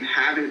we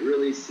haven't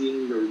really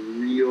seen the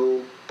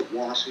real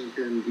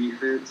Washington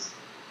defense,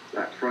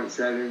 that front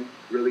seven,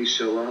 really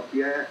show up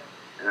yet.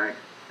 And I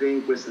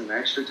think with some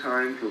extra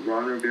time for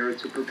Ron Rivera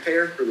to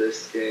prepare for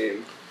this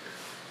game,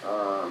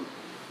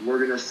 we're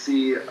going to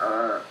see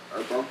a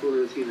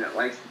Buffalo team that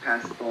likes to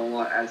pass the ball a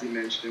lot, as you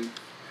mentioned,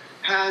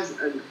 has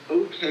an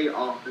okay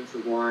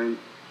offensive line,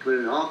 but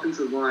an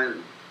offensive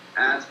line,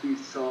 as we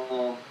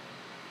saw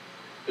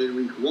in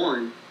week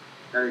one,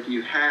 that if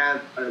you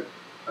have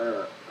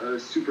a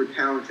super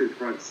talented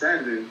front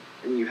seven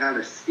and you have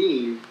a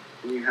scheme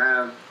and you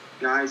have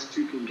guys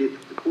who can get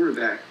to the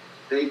quarterback,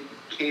 they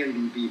can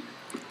be beat.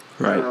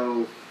 Right.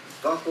 So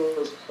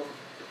Buffalo's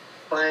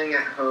playing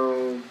at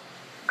home.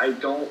 I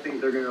don't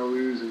think they're going to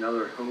lose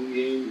another home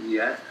game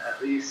yet,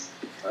 at least,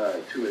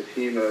 to a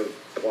team of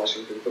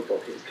Washington football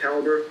team's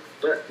caliber.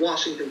 But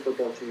Washington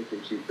football team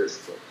can keep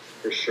this one,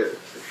 for sure.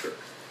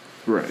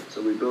 Right.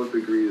 So we both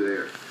agree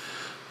there.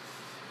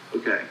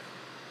 Okay.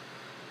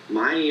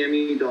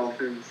 Miami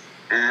Dolphins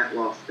at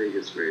Las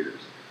Vegas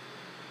Raiders.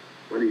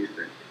 What do you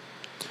think?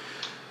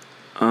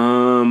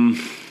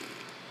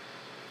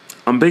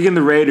 I'm big in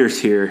the Raiders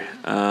here.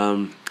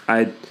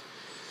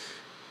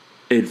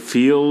 It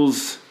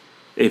feels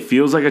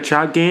like a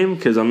chalk game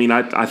because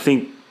I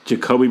think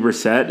Jacoby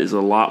Brissett is a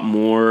lot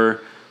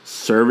more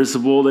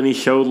serviceable than he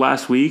showed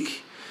last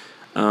week.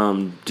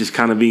 Just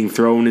kind of being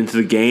thrown into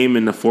the game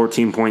in a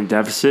 14-point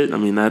deficit. I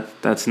mean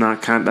that's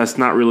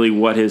not really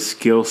what his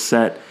skill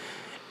set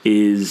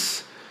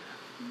is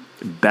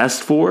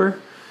best for.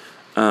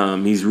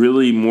 He's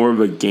really more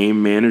of a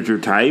game manager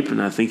type, and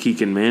I think he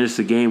can manage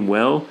the game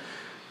well.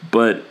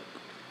 But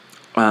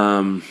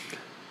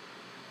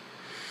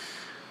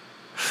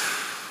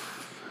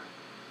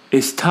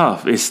it's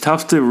tough. It's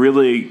tough to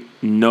really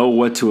know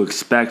what to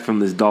expect from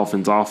this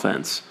Dolphins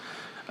offense.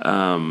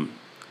 And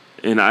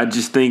I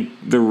just think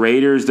the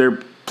Raiders,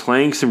 they're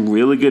playing some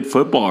really good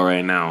football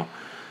right now.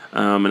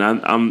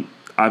 And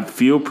I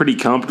feel pretty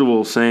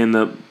comfortable saying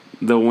that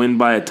they'll win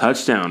by a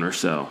touchdown or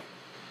so.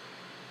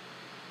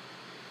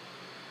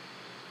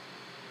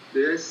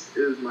 This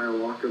is my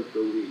lock of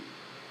the week.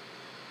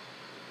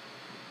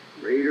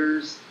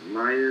 Raiders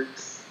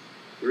minus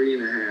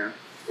 3.5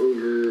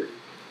 over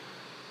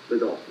the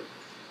Dolphins.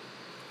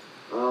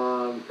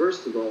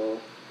 First of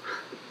all,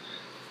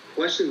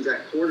 questions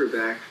at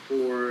quarterback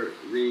for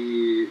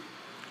the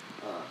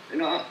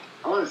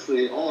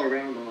honestly all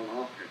around on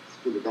offense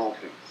for the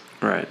Dolphins.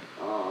 Right.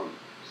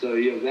 So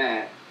you have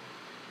that.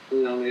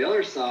 And on the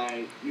other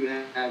side, you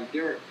have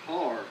Derek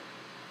Carr,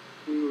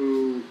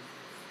 who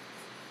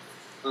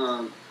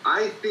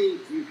I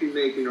think you can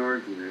make an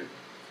argument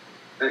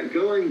that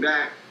going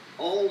back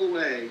all the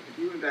way, if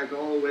you went back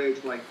all the way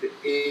to like the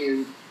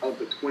end of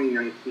the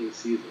 2019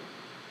 season,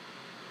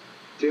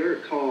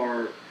 Derek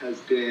Carr has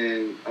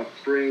been a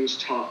fringe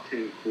top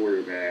 10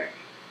 quarterback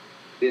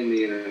in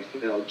the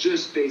NFL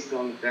just based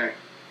on the fact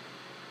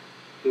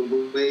the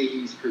way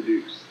he's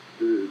produced,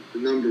 the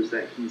numbers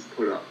that he's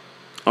put up.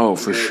 Oh,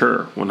 for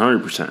sure.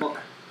 100%.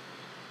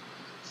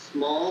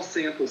 Small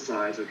sample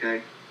size,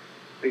 okay?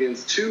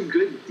 Against two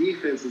good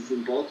defenses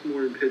in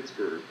Baltimore and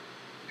Pittsburgh,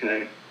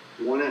 okay?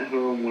 One at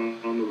home, one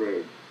on the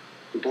road.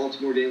 The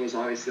Baltimore game was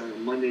obviously on a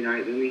Monday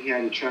night. Then he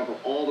had to travel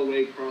all the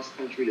way cross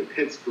country to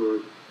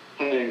Pittsburgh,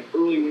 play an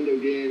early window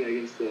game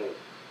against a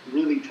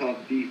really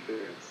tough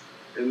defense.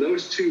 In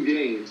those two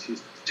games,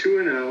 he's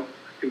 2-0,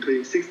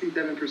 completing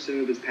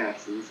 67% of his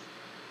passes,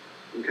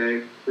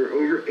 okay, for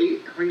over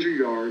 800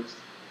 yards,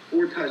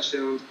 4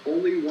 touchdowns,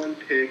 only 1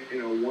 pick,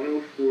 and a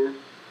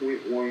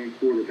 104.1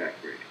 quarterback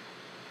rating.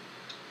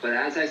 But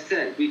as I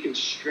said, we can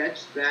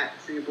stretch that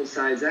sample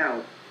size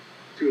out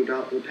to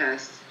about the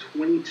past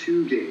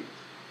 22 games.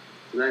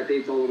 So that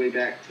dates all the way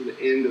back to the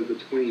end of the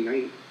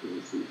 2019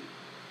 season,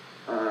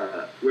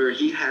 where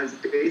he has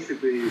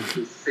basically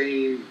the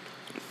same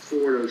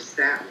sort of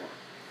stat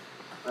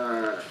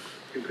line,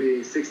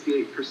 completing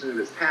 68% of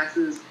his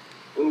passes,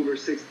 over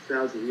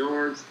 6,000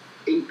 yards,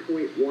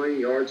 8.1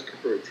 yards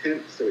per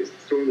attempt, so he's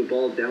throwing the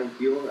ball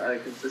downfield at a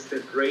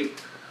consistent rate,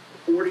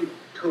 40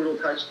 total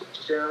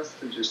touchdowns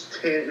to just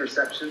 10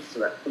 interceptions, so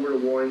that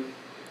 4-to-1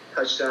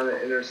 touchdown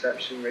to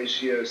interception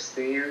ratio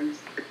stands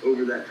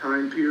over that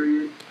time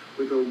period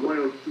with a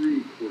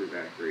 103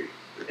 quarterback rate.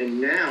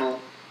 And now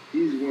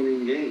he's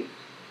winning games.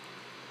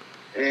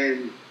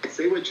 And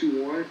say what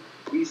you want,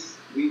 we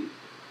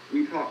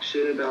talk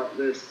shit about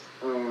this,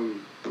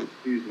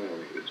 excuse my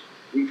language,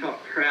 we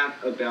talk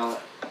crap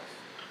about,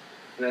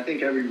 and I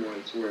think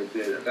everyone sort of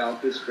did,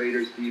 about this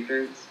Raiders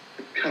defense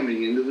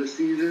coming into the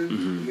season.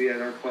 Mm-hmm. We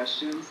had our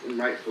questions, and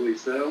rightfully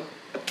so.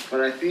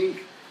 But I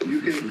think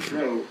you can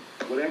throw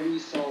whatever you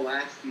saw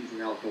last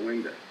season out the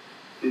window.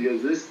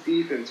 Because this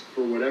defense,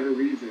 for whatever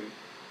reason,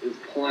 is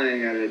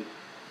playing at a...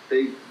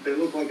 They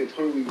look like a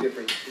totally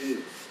different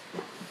team.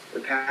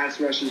 The pass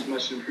rush is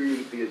much improved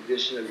with the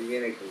addition of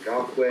Yannick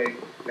Ngakoue.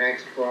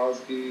 Max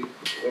Crosby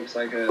looks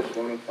like a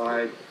bona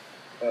fide...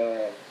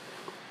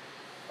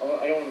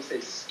 I don't want to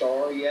say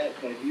star yet,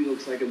 but he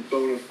looks like a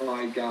bona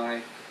fide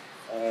guy.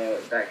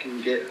 that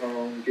can get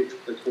home, get to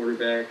the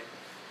quarterback.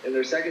 And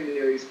their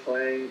secondary is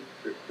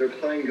they're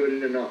playing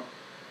good enough.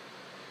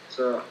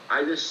 So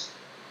I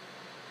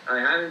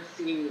haven't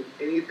seen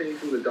anything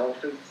from the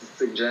Dolphins to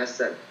suggest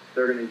that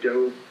they're going to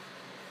go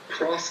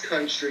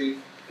cross-country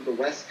to the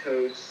West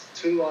Coast,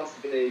 to Las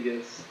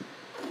Vegas,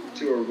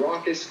 to a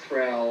raucous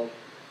crowd,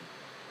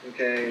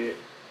 okay,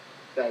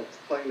 that's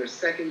playing their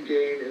second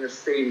game in a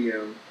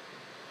stadium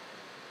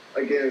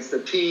against a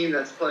team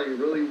that's playing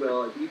really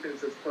well, a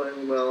defense that's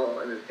playing well,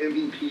 and an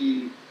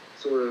MVP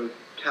sort of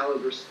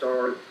caliber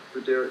start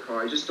for Derek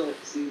Carr. I just don't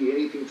see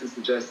anything to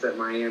suggest that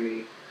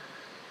Miami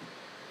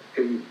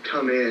can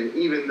come in,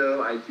 even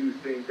though I do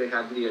think they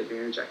have the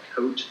advantage at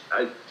coach.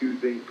 I do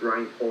think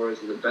Brian Flores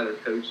is a better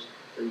coach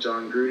than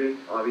John Gruden,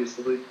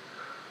 obviously.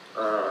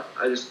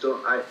 I just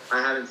don't. I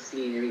haven't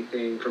seen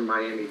anything from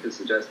Miami to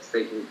suggest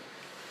they can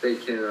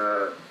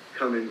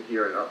come in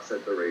here and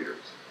upset the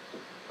Raiders.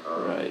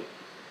 Right.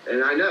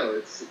 And I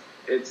know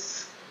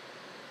it's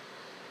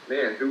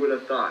man, who would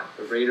have thought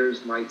the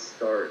Raiders might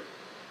start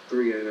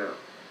 3-0?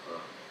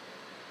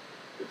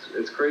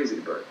 It's crazy,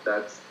 but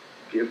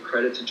give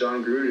credit to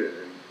John Gruden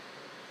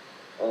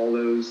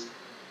and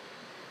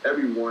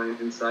everyone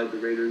inside the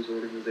Raiders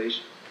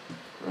organization.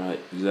 Right,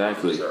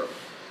 exactly. So.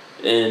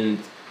 And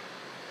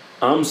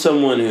I'm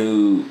someone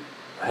who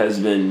has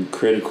been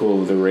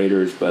critical of the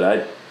Raiders,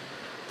 but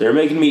they're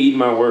making me eat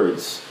my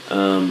words.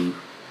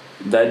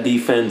 That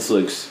defense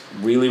looks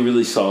really,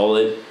 really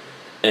solid,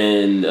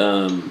 and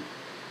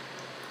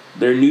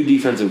their new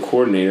defensive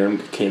coordinator, I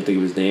can't think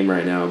of his name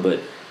right now, but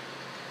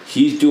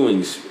he's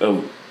doing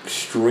an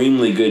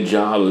extremely good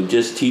job of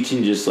just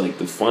teaching just like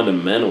the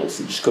fundamentals,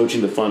 and just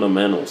coaching the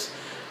fundamentals.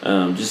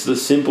 Just the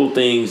simple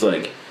things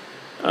like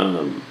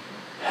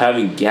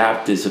having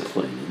gap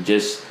discipline and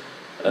just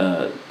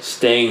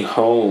staying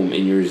home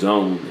in your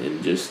zone,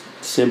 and just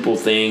simple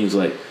things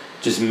like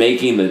just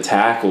making the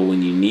tackle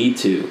when you need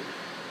to.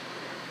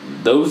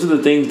 Those are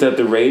the things that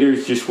the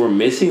Raiders just were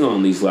missing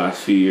on these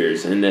last few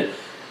years, and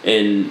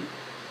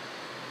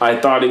I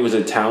thought it was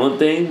a talent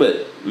thing,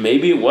 but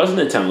maybe it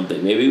wasn't a talent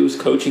thing. Maybe it was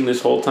coaching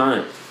this whole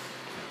time.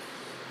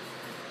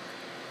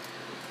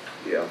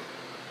 Yeah.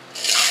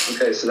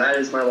 Okay, so that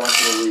is my lock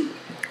of the week.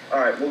 All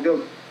right, we'll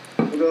go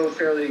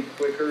fairly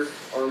quicker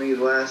on these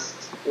last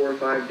 4 or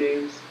 5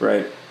 games.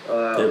 Right.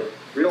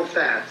 Real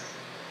fast.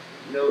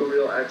 No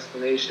real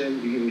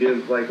explanation. You can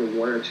give like a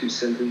 1 or 2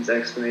 sentence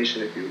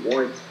explanation if you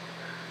want.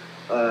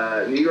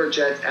 New York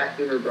Jets at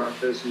Denver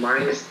Broncos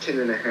minus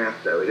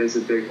 10.5 though. It is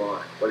a big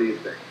line. What do you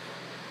think?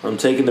 I'm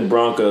taking the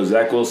Broncos.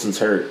 Zach Wilson's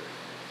hurt.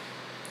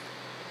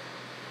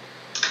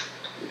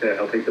 Okay,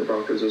 I'll take the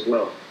Broncos as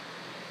well.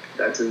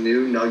 That's a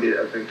new nugget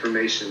of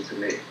information to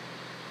me.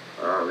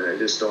 And I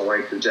just don't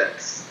like the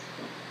Jets.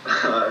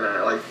 And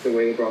I like the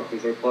way the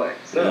Broncos are playing.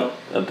 So,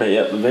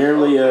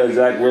 apparently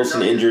Zach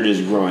Wilson injured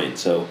his groin,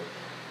 so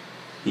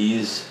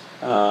he's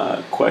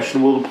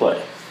questionable to play.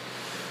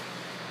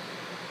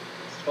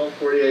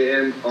 12:40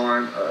 a.m.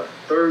 on a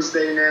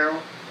Thursday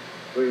now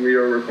when we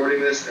are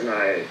recording this, and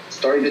I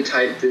started to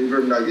type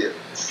Denver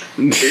Nuggets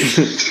in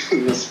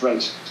the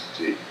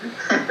spreadsheet.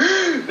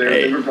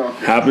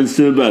 Happens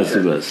to the best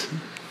of us.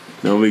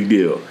 No big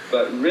deal.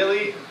 But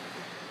really,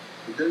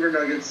 the Denver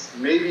Nuggets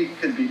maybe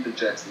could beat the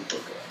Jets in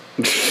football.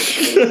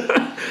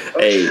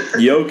 Hey,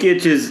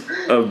 Jokic is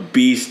a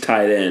beast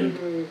tight end.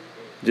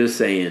 Just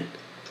saying.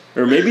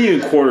 Or maybe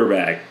even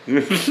quarterback. All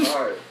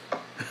right.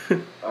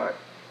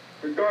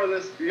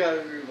 Regardless, we got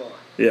to move on.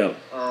 Yeah.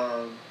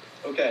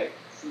 Okay,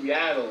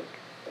 Seattle.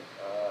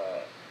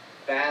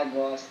 Bad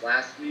loss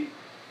last week.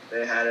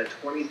 They had a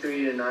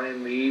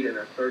 23-9 lead and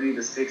a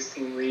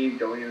 30-16 lead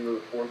going into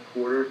the fourth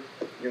quarter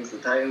against the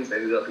Titans. They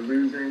ended up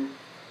losing.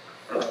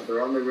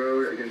 They're on the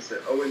road against an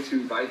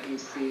 0-2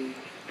 Vikings team.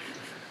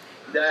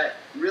 That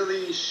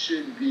really,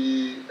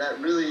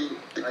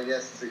 I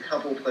guess, is a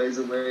couple plays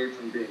away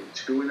from being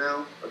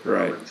 2-0, but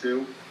they're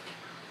 0-2.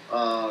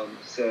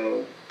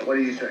 So, what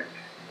do you think?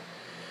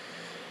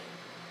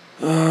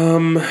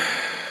 I'm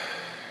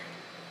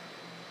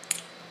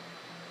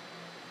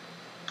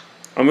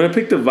going to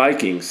pick the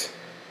Vikings.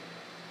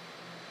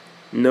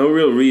 No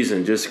real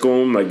reason. Just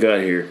going with my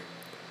gut here.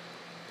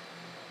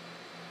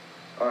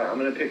 All right, I'm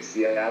going to pick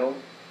Seattle.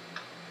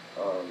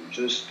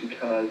 Just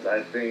because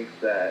I think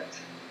that,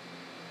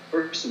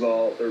 first of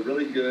all, they're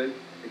really good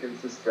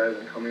against the spread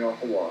and coming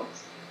off a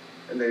loss.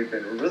 And they've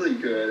been really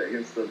good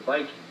against the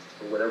Vikings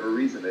for whatever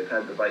reason. They've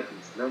had the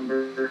Vikings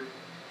number.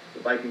 The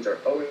Vikings are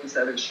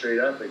 0-7 straight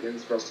up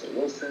against Russell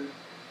Wilson.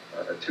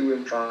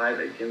 2-5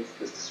 against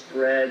the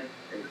spread,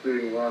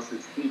 including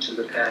losses each of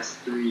the past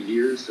 3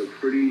 years, so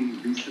pretty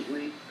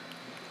recently.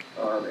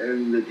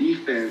 And the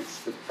defense,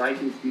 the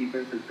Vikings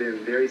defense has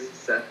been very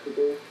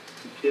susceptible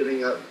to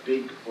giving up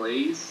big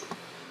plays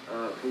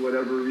for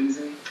whatever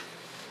reason.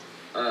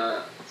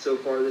 So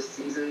far this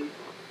season,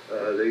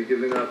 they've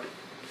given up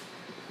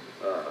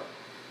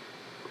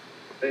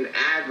an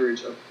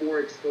average of 4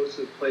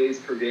 explosive plays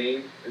per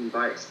game. And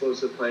by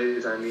explosive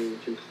plays, I mean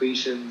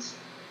completions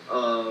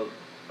of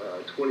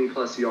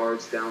 20-plus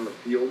yards down the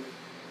field.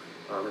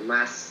 And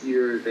last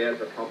year, they had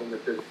the problem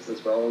with this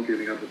as well,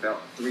 giving up about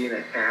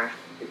 3.5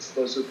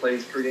 explosive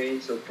plays per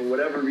game. So for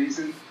whatever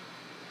reason,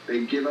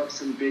 they give up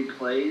some big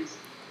plays.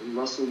 And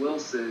Russell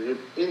Wilson, if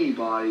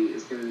anybody,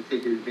 is going to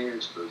take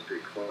advantage of those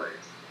big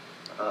plays.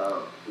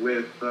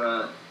 With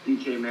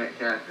DK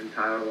Metcalf and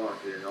Tyler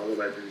Lockett and all the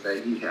weapons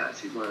that he has.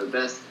 He's one of the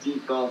best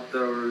deep ball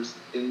throwers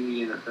in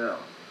the NFL.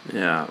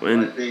 Yeah.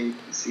 I think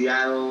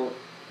Seattle,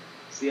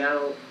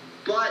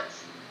 but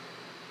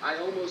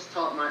I will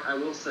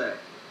say,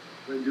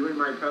 when doing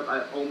my prep,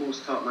 I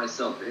almost talked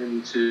myself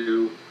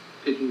into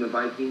picking the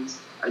Vikings.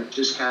 I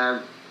just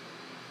have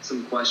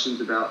some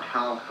questions about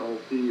how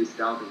healthy is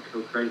Dalvin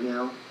Cook right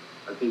now.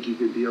 I think he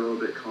could be a little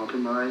bit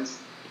compromised.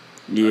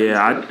 Yeah, he's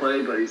going to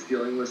play, but he's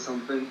dealing with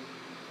something.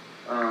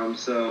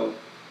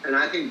 And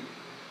I think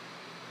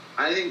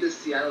the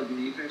Seattle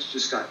defense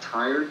just got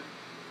tired.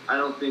 I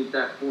don't think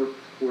that fourth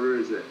quarter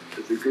is a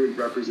good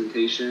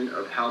representation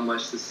of how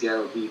much the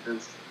Seattle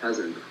defense has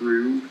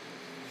improved,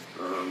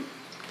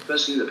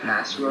 especially the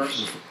pass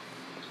rush.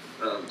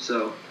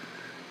 So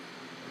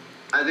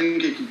I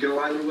think it could go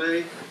either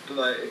way.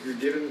 But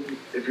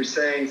if you're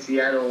saying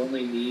Seattle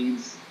only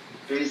needs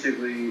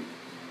basically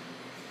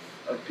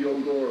a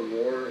field goal or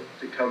more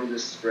to cover the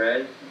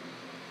spread,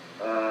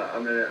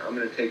 I'm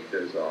gonna take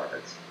those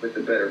odds with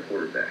the better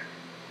quarterback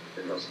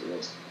than Russell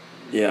Wilson.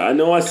 Yeah, I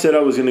know I said I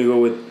was gonna go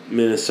with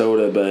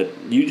Minnesota, but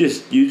you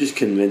just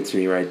convinced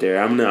me right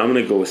there. I'm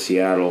gonna go with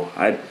Seattle.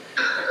 I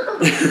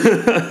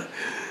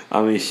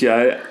mean,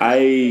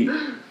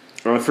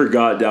 I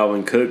forgot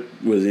Dalvin Cook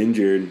was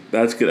injured.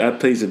 That's good. That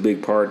plays a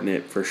big part in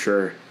it for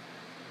sure.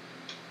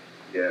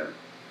 Yeah.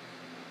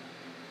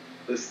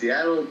 The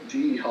Seattle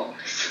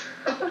D-Hawks.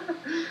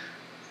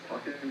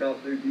 Talking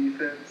about their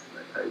defense.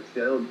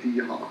 Seattle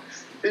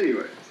D-Hawks.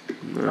 Anyways.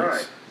 Nice. All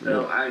right.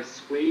 So I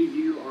swayed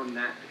you on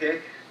that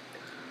pick.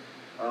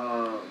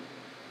 So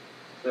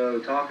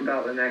talk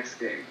about the next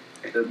game.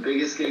 The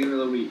biggest game of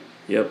the week.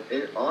 Yep.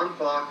 On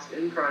Fox,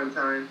 in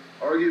primetime,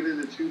 arguably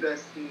the two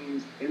best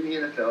teams in the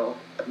NFL,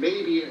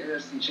 maybe an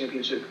NFC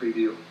Championship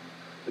preview.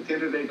 The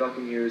Tampa Bay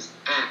Buccaneers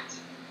at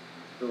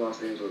the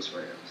Los Angeles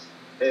Rams.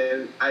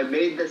 And I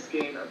made this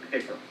game a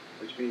pick-em,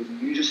 which means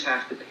you just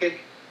have to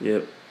pick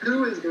who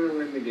is going to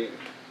win the game.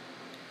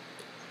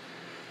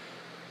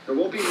 There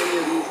won't be many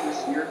of these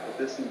this year, but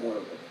this is one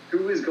of them.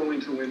 Who is going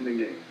to win the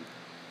game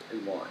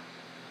and why?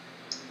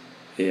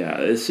 Yeah,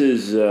 this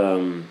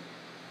game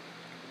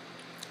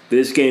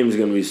is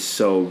going to be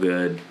so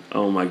good.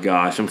 Oh, my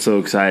gosh. I'm so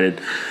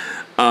excited.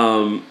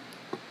 I'm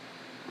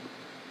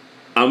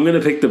going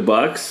to pick the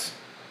Bucs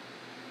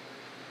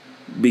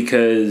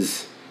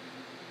because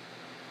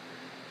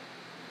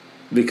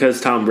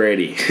Tom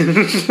Brady.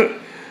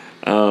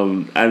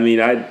 I mean,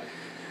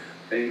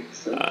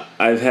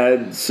 I've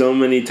had so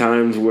many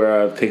times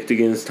where I've picked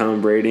against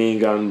Tom Brady and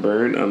gotten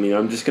burned. I mean,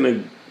 I'm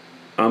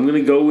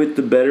gonna go with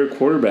the better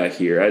quarterback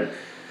here.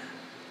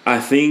 I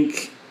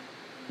think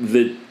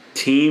the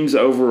teams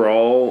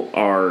overall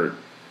are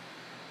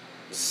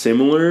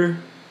similar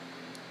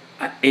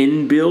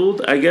in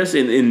build, I guess,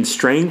 in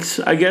strengths.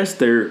 I guess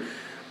their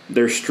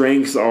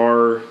strengths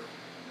are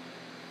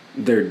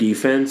their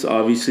defense.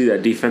 Obviously,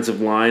 that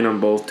defensive line on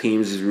both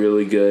teams is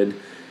really good,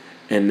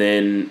 and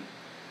then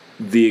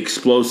the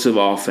explosive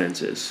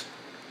offenses.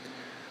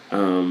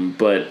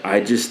 But I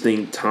just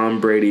think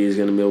Tom Brady is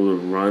going to be able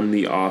to run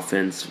the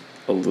offense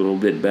a little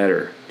bit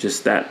better,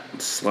 just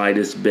that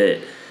slightest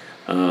bit.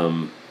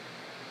 One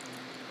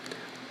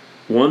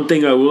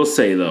thing I will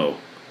say, though,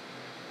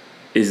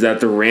 is that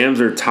the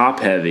Rams are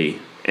top-heavy,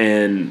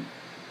 and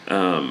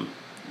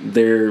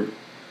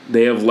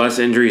they have less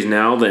injuries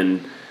now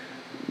than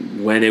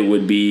when it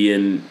would be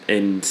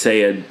in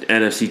say, an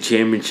NFC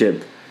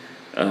Championship,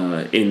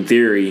 in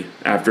theory,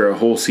 after a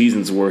whole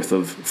season's worth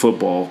of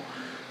football.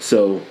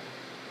 So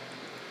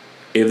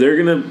if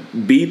they're going to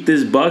beat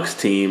this Bucs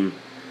team,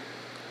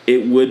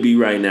 it would be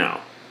right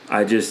now.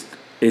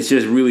 It's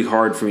just really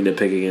hard for me to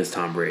pick against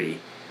Tom Brady.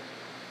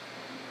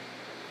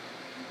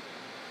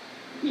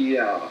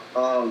 Yeah.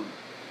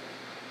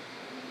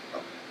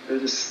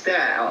 There's a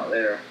stat out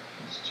there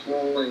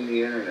swirling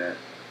the internet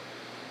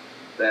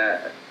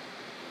that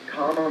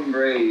Tom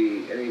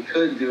Brady, and he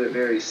could do it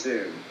very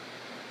soon,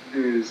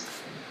 who's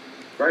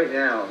right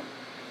now,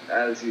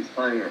 as he's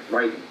playing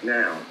right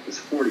now, is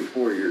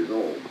 44 years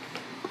old.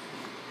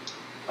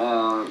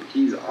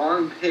 He's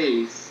on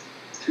pace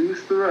to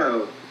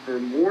throw for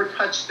more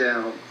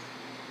touchdowns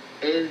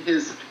in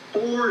his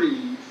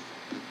 40s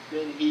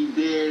than he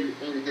did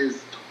in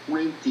his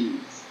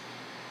 20s.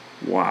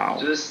 Wow.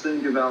 Just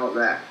think about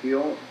that. He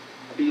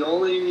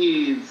only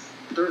needs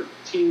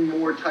 13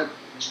 more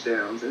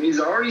touchdowns, and he's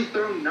already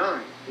thrown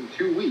 9 in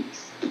 2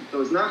 weeks.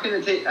 So it's not going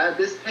to take, at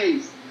this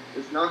pace,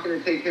 it's not going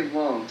to take him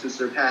long to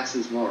surpass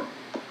his mark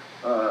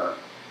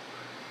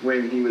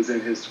when he was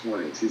in his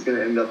 20s. He's going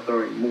to end up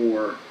throwing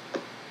more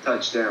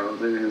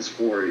touchdowns in his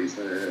 40s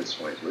than in his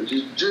 20s, which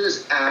is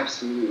just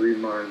absolutely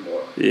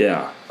mind-blowing.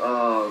 Yeah.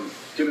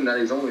 Given that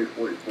he's only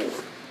 44.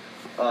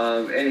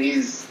 And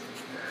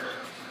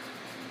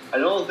I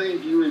don't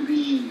think you would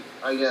be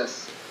I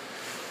guess,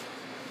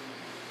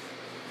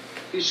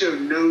 he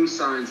showed no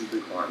signs of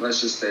decline.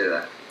 Let's just say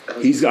that.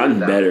 He's gotten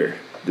better,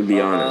 to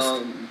be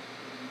honest.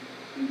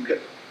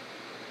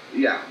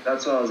 Yeah,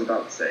 that's what I was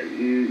about to say.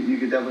 You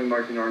could definitely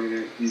mark an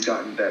argument. He's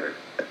gotten better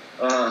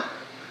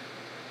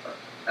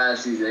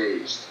as he's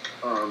aged.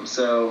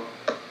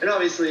 And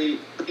obviously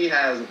he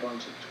has a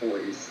bunch of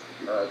toys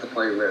to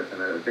play with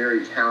and a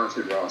very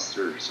talented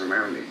roster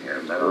surrounding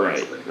him.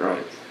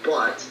 Right.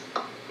 But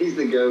he's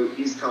the GOAT.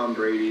 He's Tom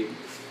Brady.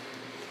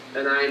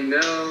 And I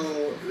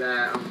know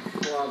that I'm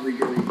probably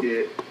going to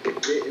get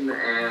hit in the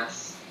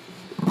ass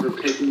for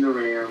picking the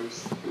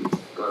Rams.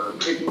 But I'm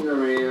picking the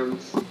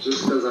Rams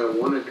just because I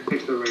want to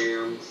pick the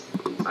Rams.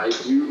 I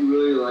do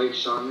really like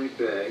Sean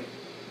McVay.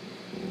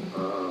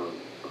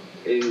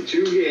 In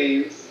 2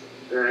 games,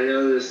 and I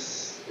know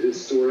this is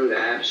sort of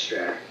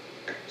abstract,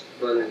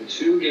 but in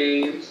 2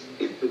 games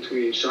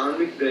between Sean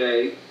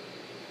McVay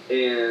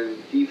and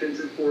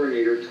defensive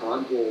coordinator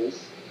Todd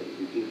Bowles,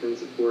 the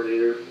defensive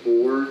coordinator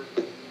for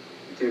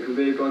Tampa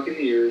Bay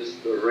Buccaneers,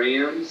 the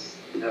Rams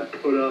have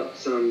put up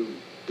some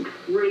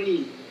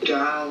pretty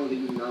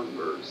gaudy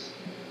numbers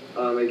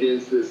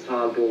against this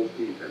Todd Bowles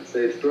defense.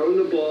 They've thrown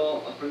the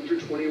ball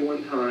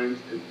 121 times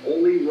and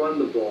only run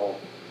the ball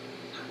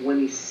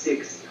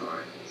 26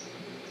 times.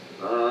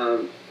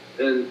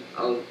 And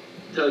I'll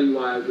tell you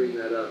why I bring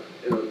that up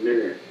in a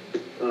minute.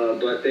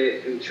 But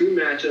in 2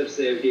 matchups,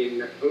 they have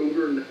gained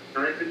over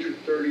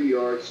 930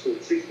 yards,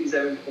 scored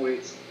 67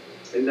 points,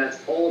 and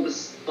that's all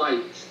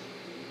despite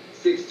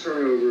 6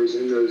 turnovers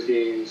in those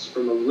games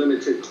from a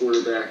limited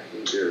quarterback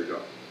in Jared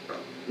Goff.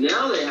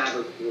 Now they have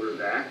a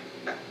quarterback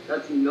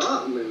that's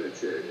not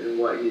limited in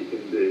what he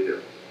can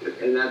do.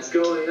 And that's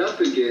going up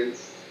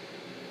against,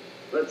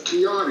 let's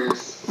be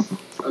honest,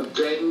 a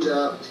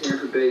banged-up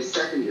Tampa Bay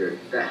secondary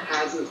that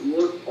hasn't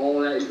looked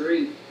all that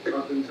great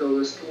up until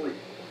this point.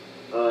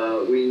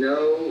 We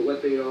know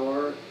what they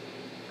are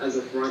as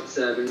a front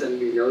 7, and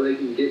we know they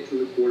can get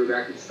to the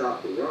quarterback and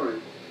stop the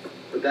run.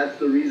 But that's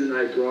the reason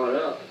I brought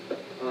up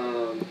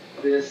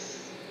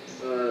this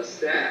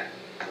stat.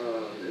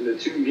 In the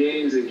 2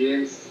 games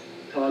against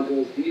Todd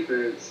Bowles'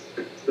 defense,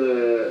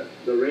 the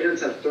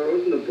Rams have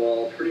thrown the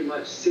ball pretty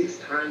much 6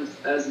 times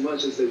as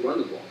much as they run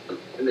the ball.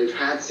 And they've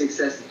had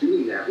success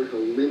doing that with a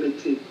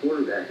limited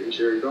quarterback in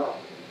Jared Goff.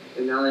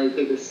 And now they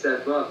take a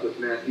step up with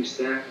Matthew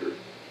Stafford.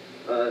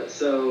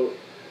 So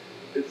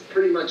it's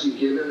pretty much a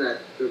given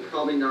that they're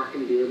probably not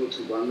going to be able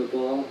to run the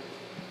ball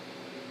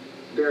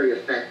very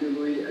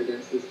effectively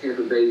against this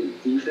Tampa Bay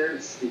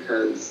defense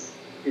because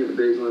Tampa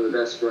Bay is one of the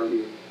best run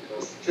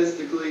defenses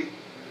statistically.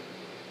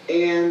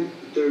 And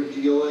they're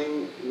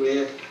dealing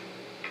with,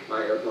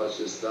 my AirPods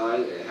just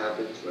died, it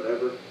happens,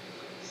 whatever,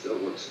 still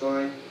works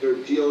fine. They're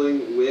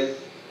dealing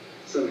with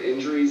some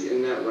injuries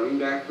in that running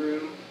back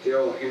room.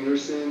 Darrell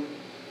Henderson,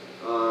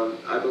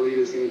 I believe,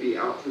 is going to be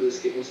out for this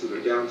game, so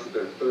they're down to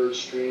their 3rd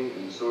string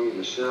and Sony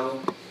Michel.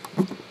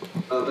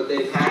 But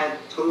they've had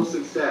total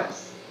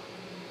success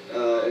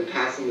in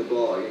passing the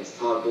ball against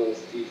Todd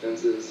Bowles'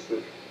 defenses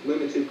with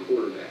limited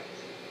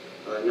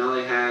quarterbacks. Now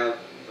they have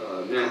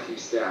Matthew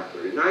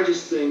Stafford. And I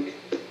just think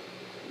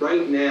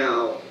right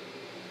now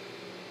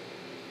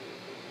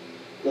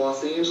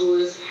Los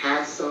Angeles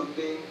has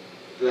something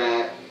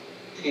that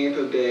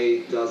Tampa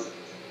Bay doesn't.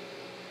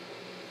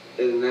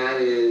 And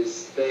that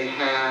is they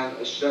have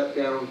a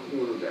shutdown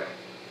cornerback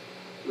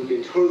who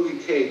can totally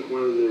take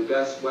one of their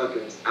best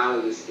weapons out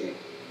of this game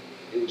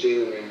in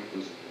Jalen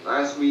Ramsey.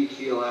 Last week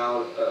he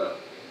allowed a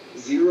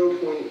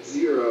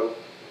 0.0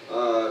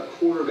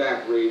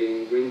 quarterback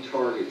rating when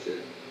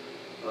targeted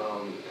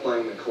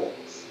playing the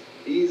Colts.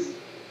 He's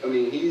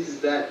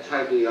that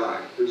type of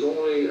guy. There's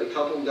only a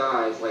couple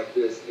guys like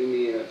this in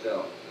the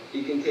NFL.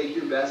 He can take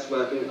your best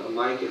weapon, a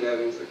Micah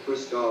Evans, a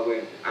Chris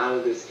Godwin, out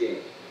of this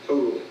game.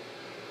 Totally.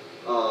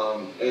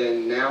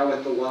 And now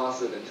with the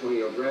loss of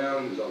Antonio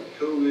Brown, who's on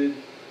COVID,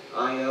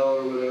 IL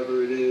or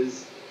whatever it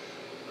is,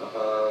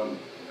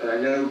 and I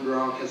know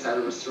Gronk has had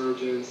a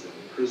resurgence, and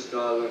Chris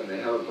Godwin, and they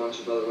have a bunch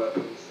of other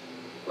weapons,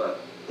 but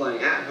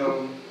playing at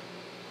home,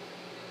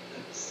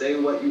 say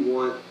what you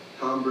want,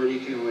 Tom Brady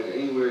can win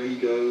anywhere he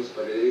goes,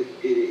 but it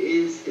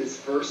is his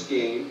first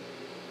game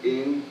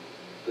in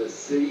the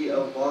city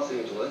of Los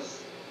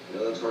Angeles. I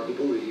know that's hard to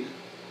believe.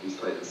 He's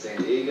played in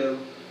San Diego,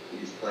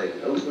 he's played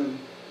in Oakland,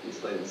 he's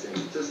played in San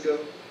Francisco,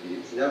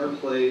 he's never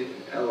played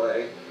in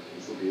LA.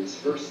 This will be his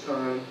first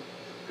time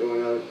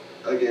going up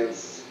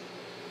against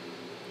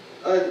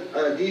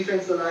a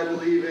defense that I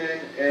believe in,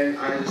 and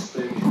I just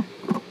think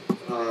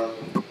the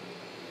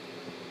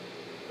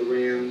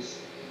Rams,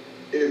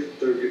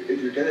 if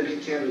you're going to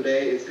beat Tampa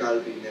Bay, it's got to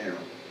be now.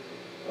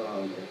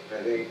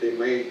 I think they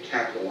may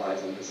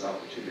capitalize on this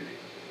opportunity.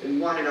 And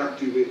why not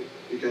do it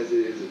because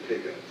it is a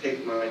pickup?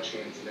 Take my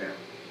chance now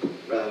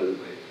rather than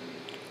later.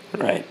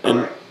 Right.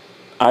 And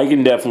I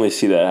can definitely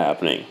see that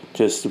happening,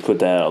 just to put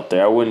that out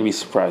there. I wouldn't be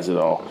surprised at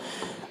all.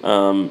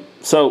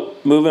 So,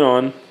 moving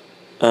on.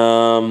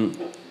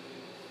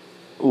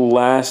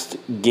 Last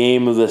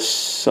game of the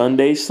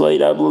Sunday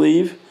slate, I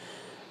believe.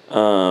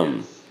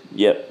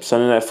 Yep,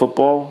 Sunday Night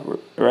Football,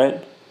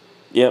 right?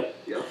 Yep.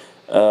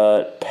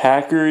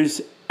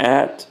 Packers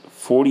at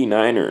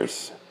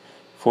 49ers.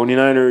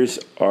 49ers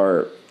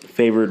are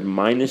favored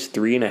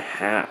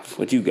 -3.5.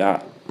 What you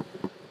got?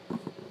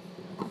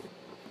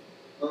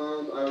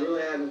 I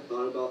really haven't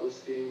thought about this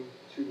game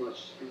too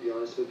much, to be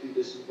honest with you.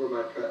 This is where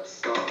my prep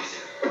stops.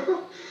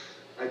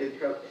 I did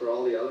prep for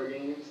all the other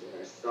games,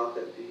 and I stopped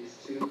at these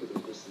two because I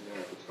was just in there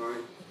at the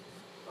time.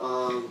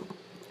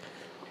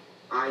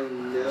 I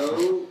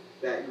know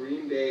that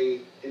Green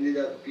Bay ended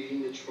up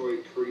beating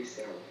Detroit pretty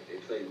soundly. They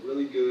played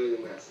really good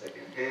in that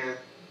second half.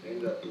 They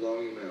ended up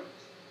blowing them out.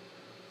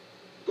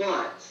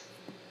 But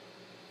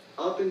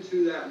up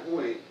until that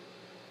point,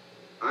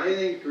 I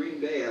think Green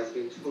Bay has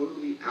been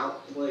totally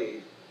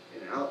outplayed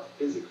and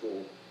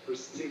out-physical for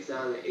 6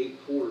 out of the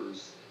 8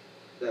 quarters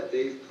that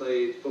they've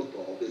played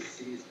football this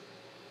season.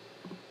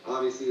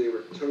 Obviously, they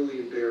were totally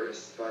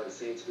embarrassed by the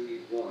Saints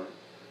Week 1.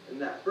 In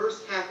that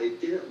first half, they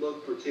didn't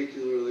look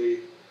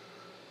particularly,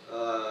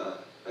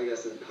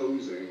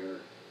 imposing or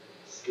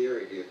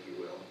scary, if you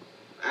will.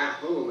 At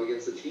home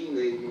against a team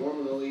they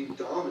normally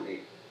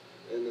dominate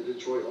in the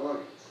Detroit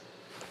Lions.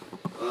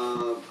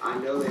 I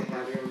know they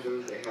have Aaron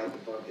Jones, they have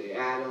Devontae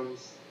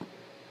Adams,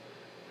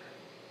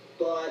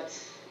 but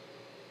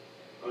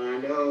I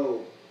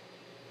know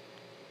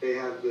they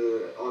have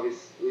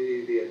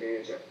obviously the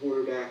advantage at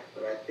quarterback,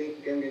 but I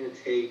think I'm going to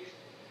take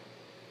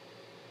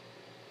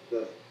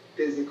the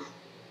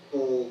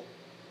physical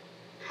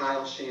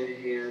Kyle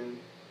Shanahan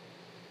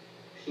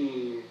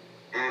team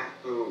at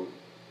home,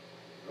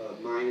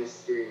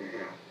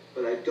 -3.5.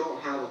 But I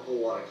don't have a whole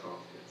lot of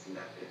confidence in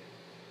that pick.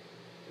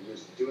 I'm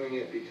just doing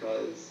it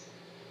because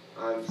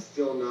I'm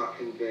still not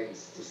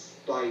convinced,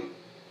 despite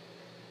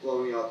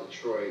blowing out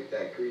Detroit,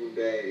 that Green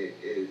Bay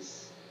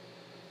is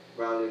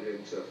rounded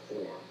into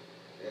form.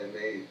 And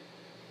they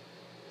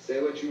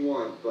say what you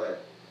want,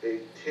 but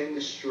they tend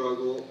to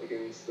struggle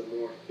against the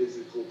more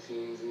physical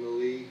teams in the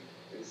league,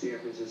 and San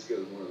Francisco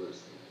is one of those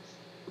teams.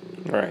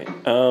 Right.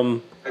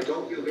 I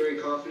don't feel very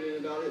confident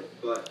about it,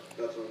 but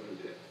that's what I'm going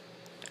to pick.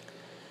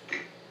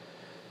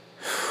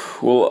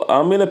 Well,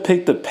 I'm going to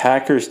pick the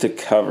Packers to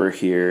cover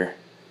here.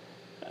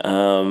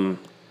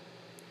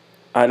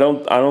 I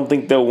don't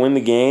think they'll win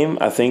the game.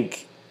 I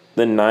think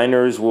the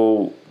Niners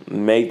will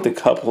make the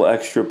couple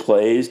extra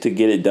plays to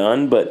get it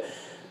done, but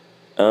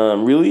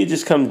really it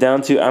just comes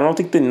down to I don't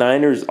think the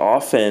Niners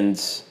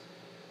offense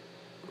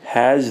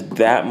has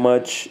that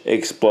much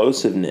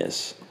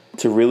explosiveness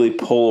to really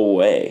pull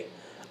away.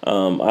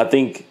 I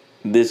think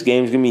this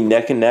game's going to be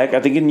neck and neck.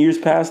 I think in years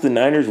past, the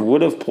Niners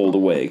would have pulled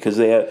away because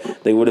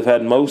they would have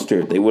had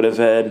Mostert. They would have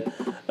had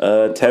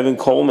Tevin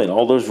Coleman,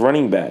 all those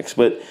running backs.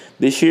 But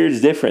this year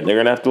is different. They're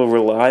going to have to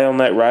rely on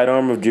that right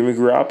arm of Jimmy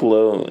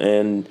Garoppolo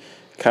and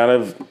kind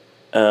of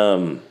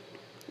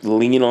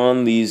lean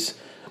on these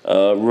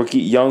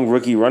young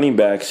rookie running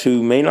backs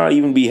who may not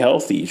even be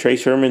healthy. Trey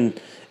Sermon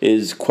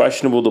is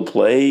questionable to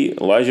play.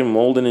 Elijah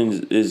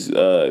Molden is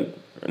no,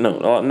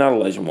 not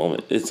Elijah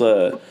Molden. It's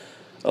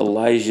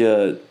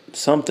Elijah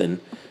something.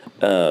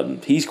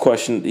 He's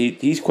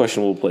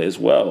questionable to play as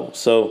well.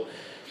 So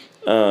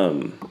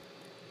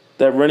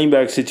that running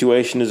back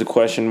situation is a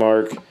question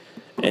mark,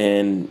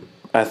 and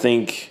I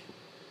think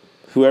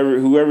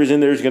whoever's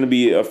in there is going to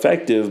be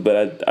effective,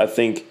 but I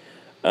think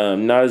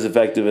not as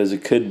effective as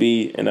it could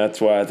be, and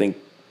that's why I think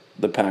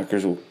the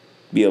Packers will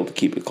be able to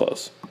keep it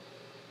close.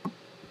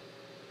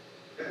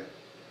 Okay.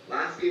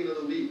 Last game of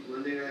the week,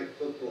 Monday Night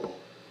Football.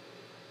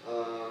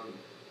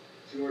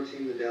 Your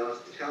team, the Dallas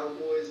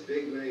Cowboys,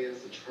 big win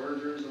against the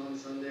Chargers on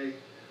Sunday,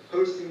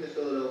 hosting the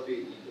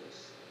Philadelphia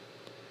Eagles.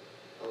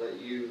 I'll let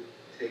you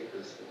take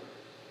this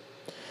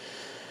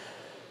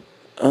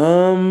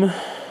one.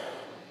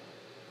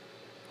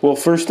 Well,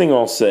 first thing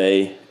I'll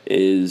say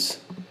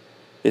is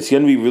it's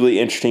going to be really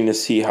interesting to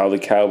see how the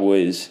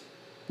Cowboys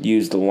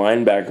use the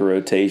linebacker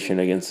rotation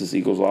against this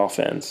Eagles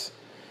offense.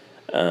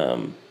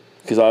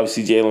 Because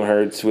obviously Jalen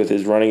Hurts, with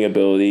his running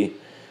ability,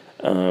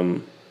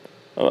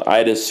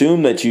 I'd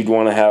assume that you'd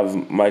want to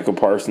have Michael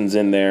Parsons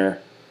in there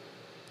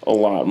a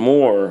lot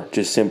more,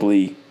 just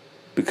simply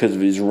because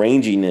of his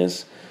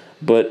ranginess.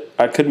 But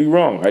I could be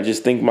wrong. I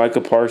just think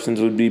Michael Parsons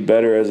would be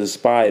better as a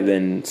spy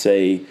than,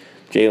 say,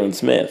 Jalen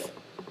Smith.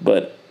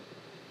 But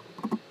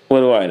what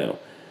do I know?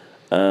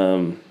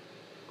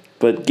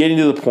 But getting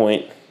to the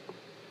point,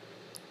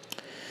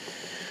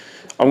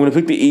 I'm going to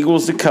pick the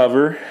Eagles to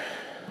cover,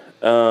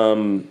 but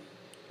I'm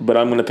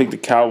going to pick the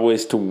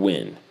Cowboys to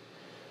win.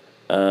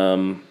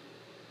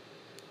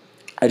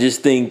 I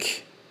just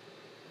think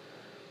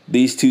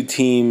these two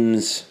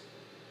teams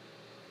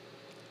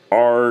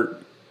are.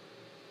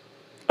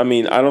 I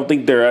mean, I don't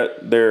think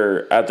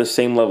they're at the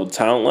same level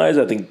talent-wise.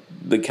 I think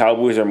the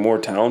Cowboys are more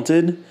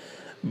talented,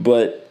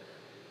 but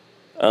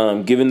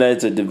given that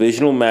it's a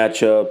divisional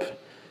matchup,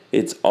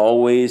 it's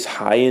always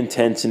high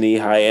intensity,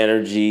 high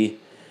energy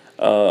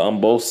on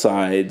both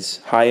sides,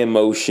 high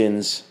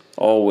emotions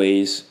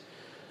always.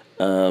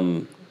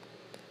 I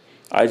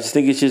just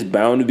think it's just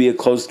bound to be a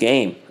close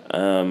game.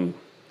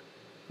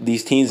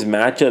 these teams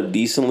match up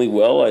decently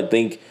well. I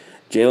think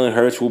Jalen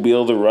Hurts will be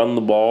able to run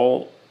the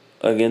ball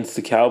against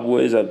the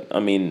Cowboys. I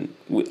mean,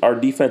 our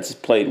defense has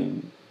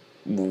played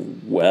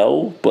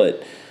well,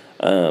 but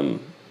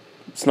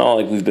it's not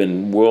like we've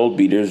been world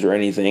beaters or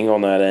anything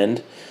on that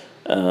end.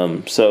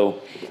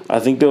 So I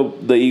think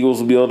the Eagles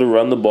will be able to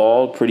run the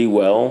ball pretty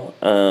well,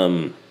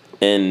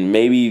 and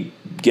maybe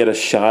get a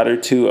shot or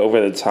two over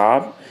the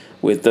top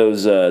with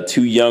those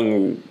two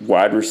young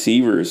wide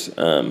receivers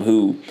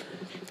who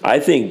I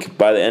think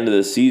by the end of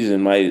the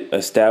season might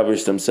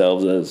establish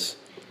themselves as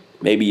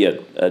maybe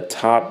a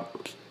top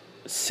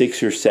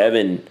 6 or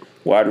 7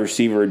 wide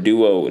receiver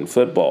duo in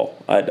football.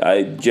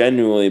 I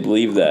genuinely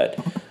believe that.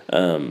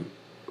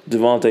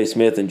 Devontae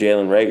Smith and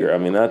Jalen Reagor. I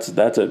mean,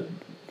 that's a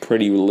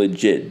pretty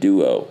legit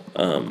duo.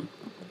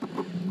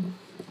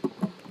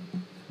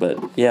 But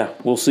yeah,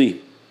 we'll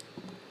see.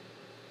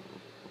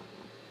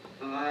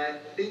 I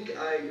think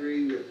I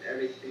agree with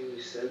everything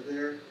you said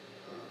there.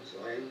 So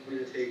I am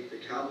going to take the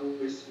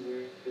Cowboys to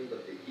win,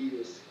 but the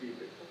Eagles to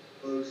keep it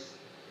close.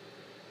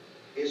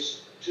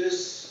 It's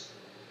just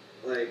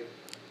like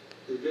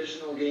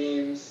divisional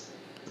games.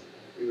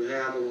 You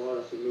have a lot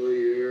of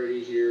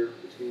familiarity here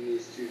between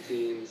these two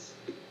teams.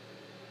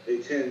 They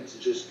tend to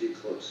just be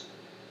close,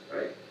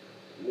 right?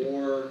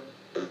 More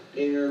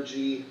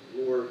energy,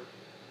 more,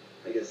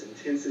 I guess,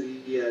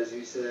 intensity, as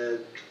you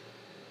said,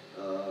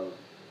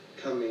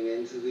 coming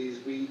into these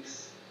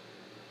weeks.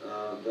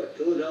 But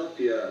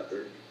Philadelphia,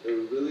 they're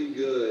really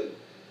good,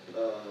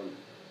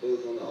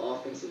 both on the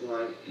offensive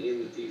line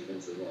and the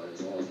defensive line,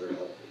 as long as they're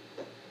healthy.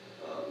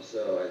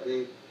 So I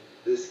think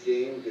this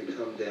game could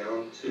come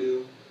down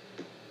to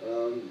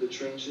the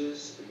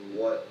trenches and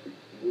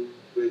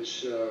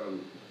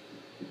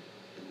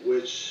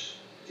which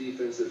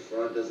defensive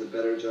front does a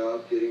better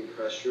job getting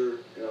pressure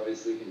and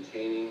obviously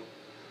containing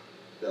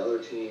the other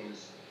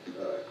team's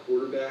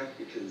quarterback,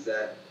 because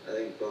I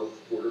think both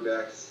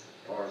quarterbacks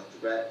are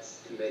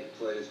threats to make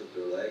plays with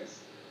their legs.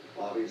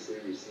 Obviously,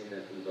 we've seen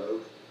it from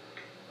both.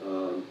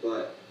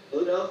 But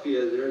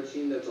Philadelphia, they're a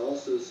team that's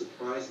also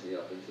surprised me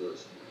up until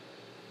this point.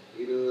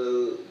 Even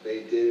though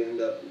they did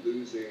end up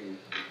losing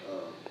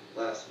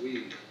last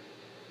week,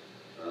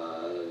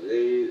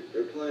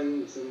 they're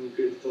playing some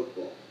good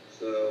football.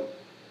 So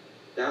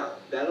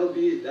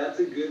that's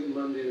a good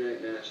Monday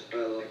night match. I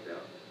like that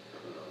one.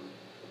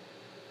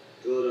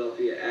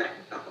 Philadelphia at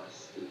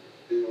Dallas, the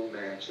dual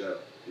matchup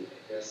in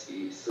the NFC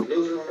East. So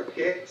those are our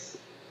picks.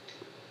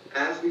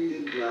 As we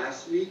did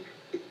last week,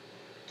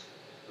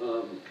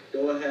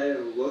 go ahead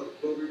and look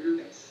over your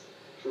picks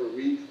for a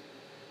week,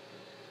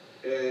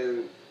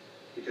 and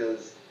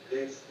because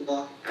it's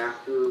block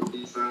after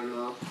we sign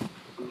off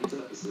on this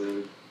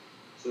episode.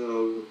 So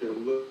you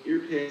can look at your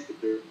picks if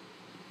there's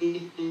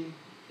anything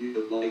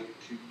you'd like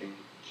to change.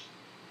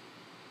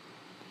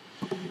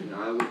 And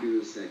I will do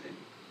the same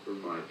for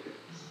my picks.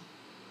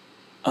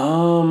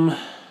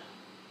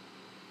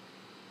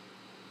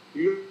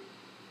 You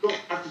don't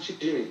have to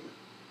change anything.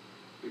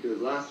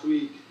 Because last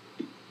week,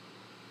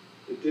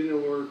 it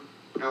didn't work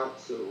out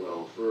so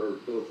well for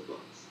both of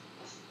us.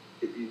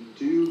 If you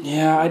do...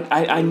 Yeah,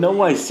 I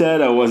know I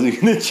said I wasn't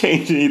going to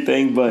change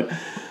anything, but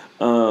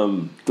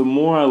the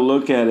more I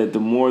look at it, the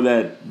more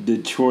that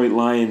Detroit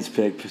Lions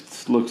pick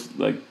looks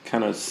like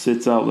kind of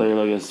sits out there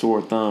like a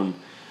sore thumb.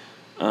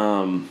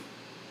 I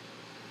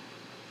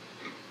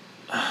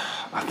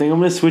think I'm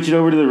going to switch it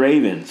over to the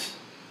Ravens.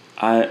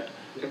 I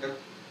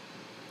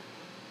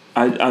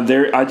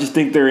just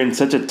think they're in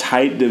such a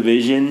tight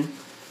division,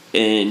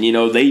 and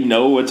they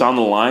know what's on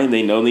the line.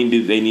 They know they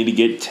need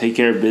to take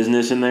care of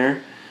business in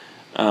there,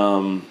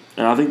 and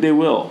I think they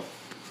will.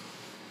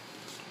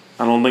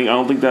 I don't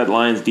think that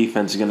Lions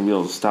defense is going to be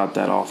able to stop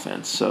that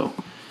offense. So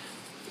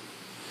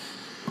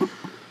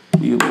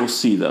we'll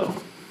see though.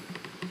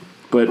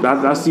 But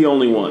that's the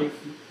only one.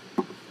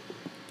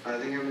 I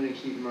think I'm going to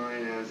keep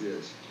mine as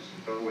is.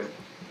 Just go with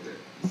it.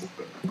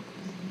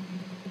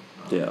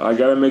 Yeah, I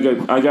gotta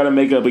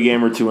make up a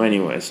game or two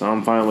anyway, so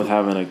I'm fine with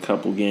having a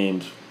couple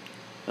games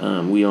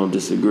we don't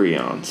disagree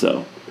on.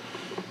 So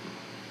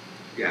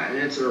yeah, and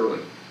it's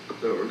early,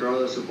 so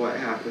regardless of what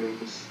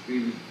happens,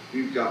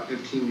 we've got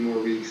 15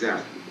 more weeks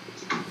after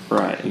this.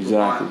 Right,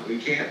 exactly.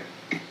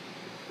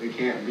 We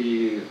can't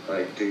be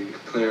like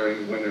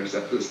declaring winners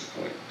at this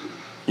point.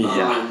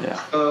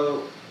 Yeah.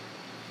 So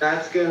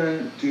that's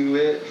gonna do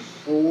it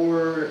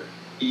for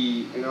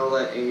and I'll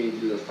let Amy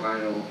do the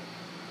final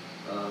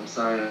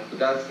sign up. But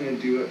that's going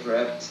to do it for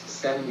episode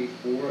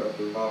 74 of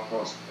the Raw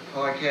Cross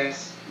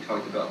podcast. We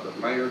talked about the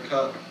Ryder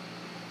Cup.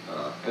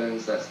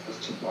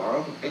 That's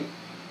tomorrow, right?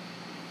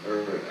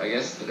 Or I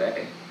guess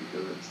today,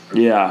 because it's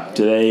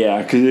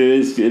today,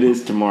 because it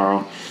is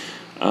tomorrow.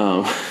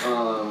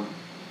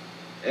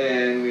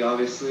 And we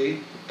obviously,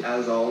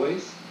 as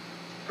always,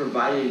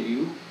 provided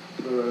you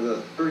for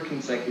the third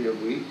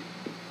consecutive week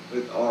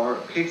with our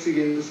picks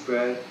against the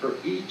spread for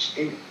each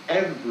and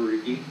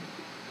every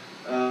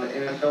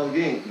NFL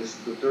game. This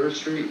is the third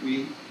straight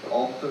week.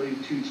 All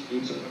 32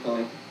 teams are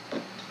playing.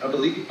 I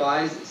believe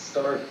buys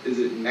start, is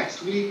it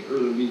next week or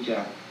the week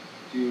after?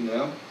 Do you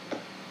know?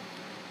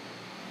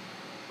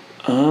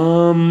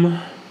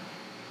 I'm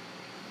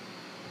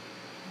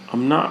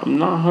not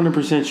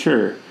 100%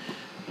 sure.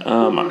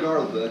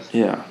 Regardless,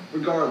 Yeah.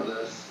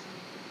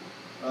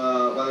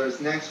 whether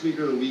it's next week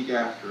or the week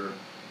after,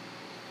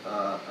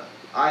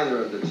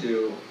 either of the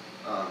two,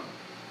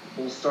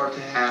 we'll start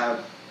to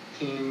have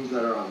teams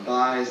that are on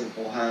byes, and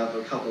we'll have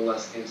a couple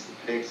less games to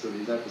pick, so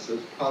these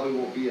episodes probably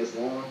won't be as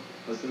long.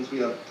 But since we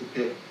have to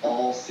pick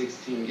all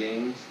 16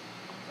 games,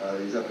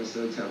 these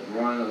episodes have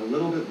run a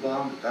little bit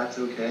long, but that's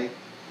okay.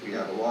 We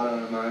have a lot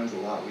on our minds, a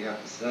lot we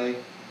have to say.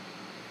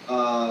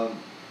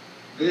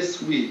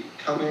 This week,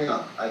 coming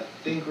up, I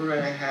think we're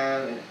going to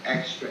have an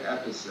extra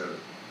episode.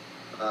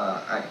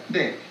 I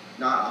think.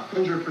 Not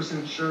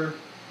 100% sure,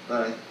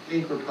 but I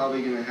think we're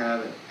probably going to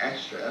have an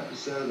extra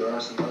episode. There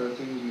are some other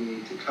things we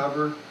need to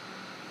cover.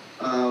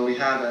 We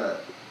have a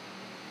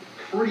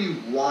pretty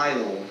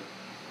wild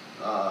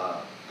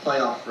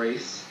playoff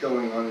race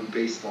going on in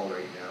baseball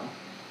right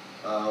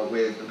now,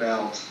 with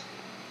about,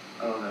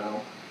 I don't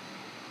know,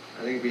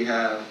 I think we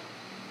have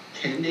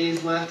 10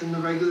 days left in the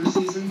regular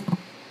season.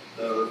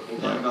 So we'll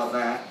talk about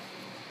that.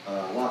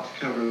 A lot to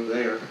cover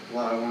there. A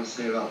lot I want to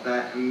say about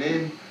that. And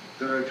then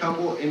there are a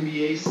couple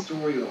NBA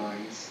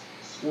storylines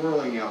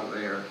swirling out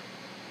there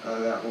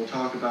that we'll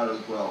talk about as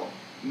well.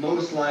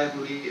 Most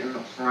likely in a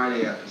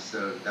Friday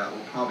episode that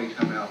will probably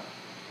come out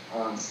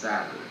on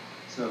Saturday.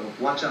 So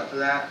watch out for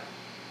that.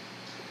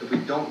 If we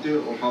don't do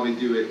it, we'll probably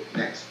do it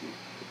next week.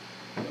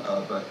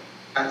 But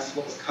that's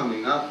what's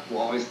coming up.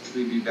 We'll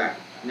obviously be back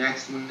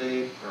next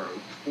Monday for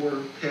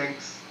 4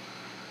 picks.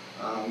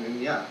 And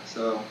yeah,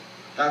 so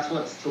that's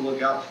what's to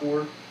look out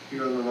for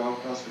here on the Raw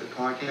CrossFit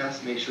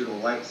Podcast. Make sure to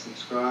like,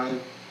 subscribe.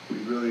 We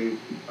really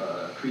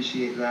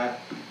appreciate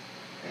that.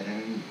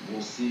 And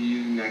we'll see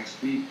you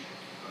next week.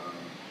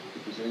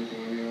 If there's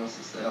anything anyone wants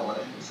to say, I'll let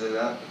him say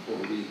that before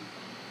we.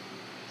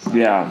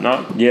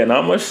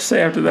 Not much to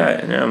say after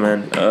that. Yeah,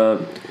 man.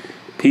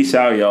 Peace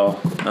out, y'all.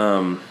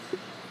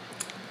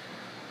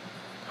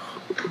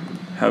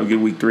 Have a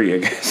good week 3, I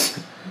guess.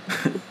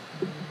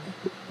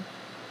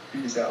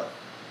 Peace out.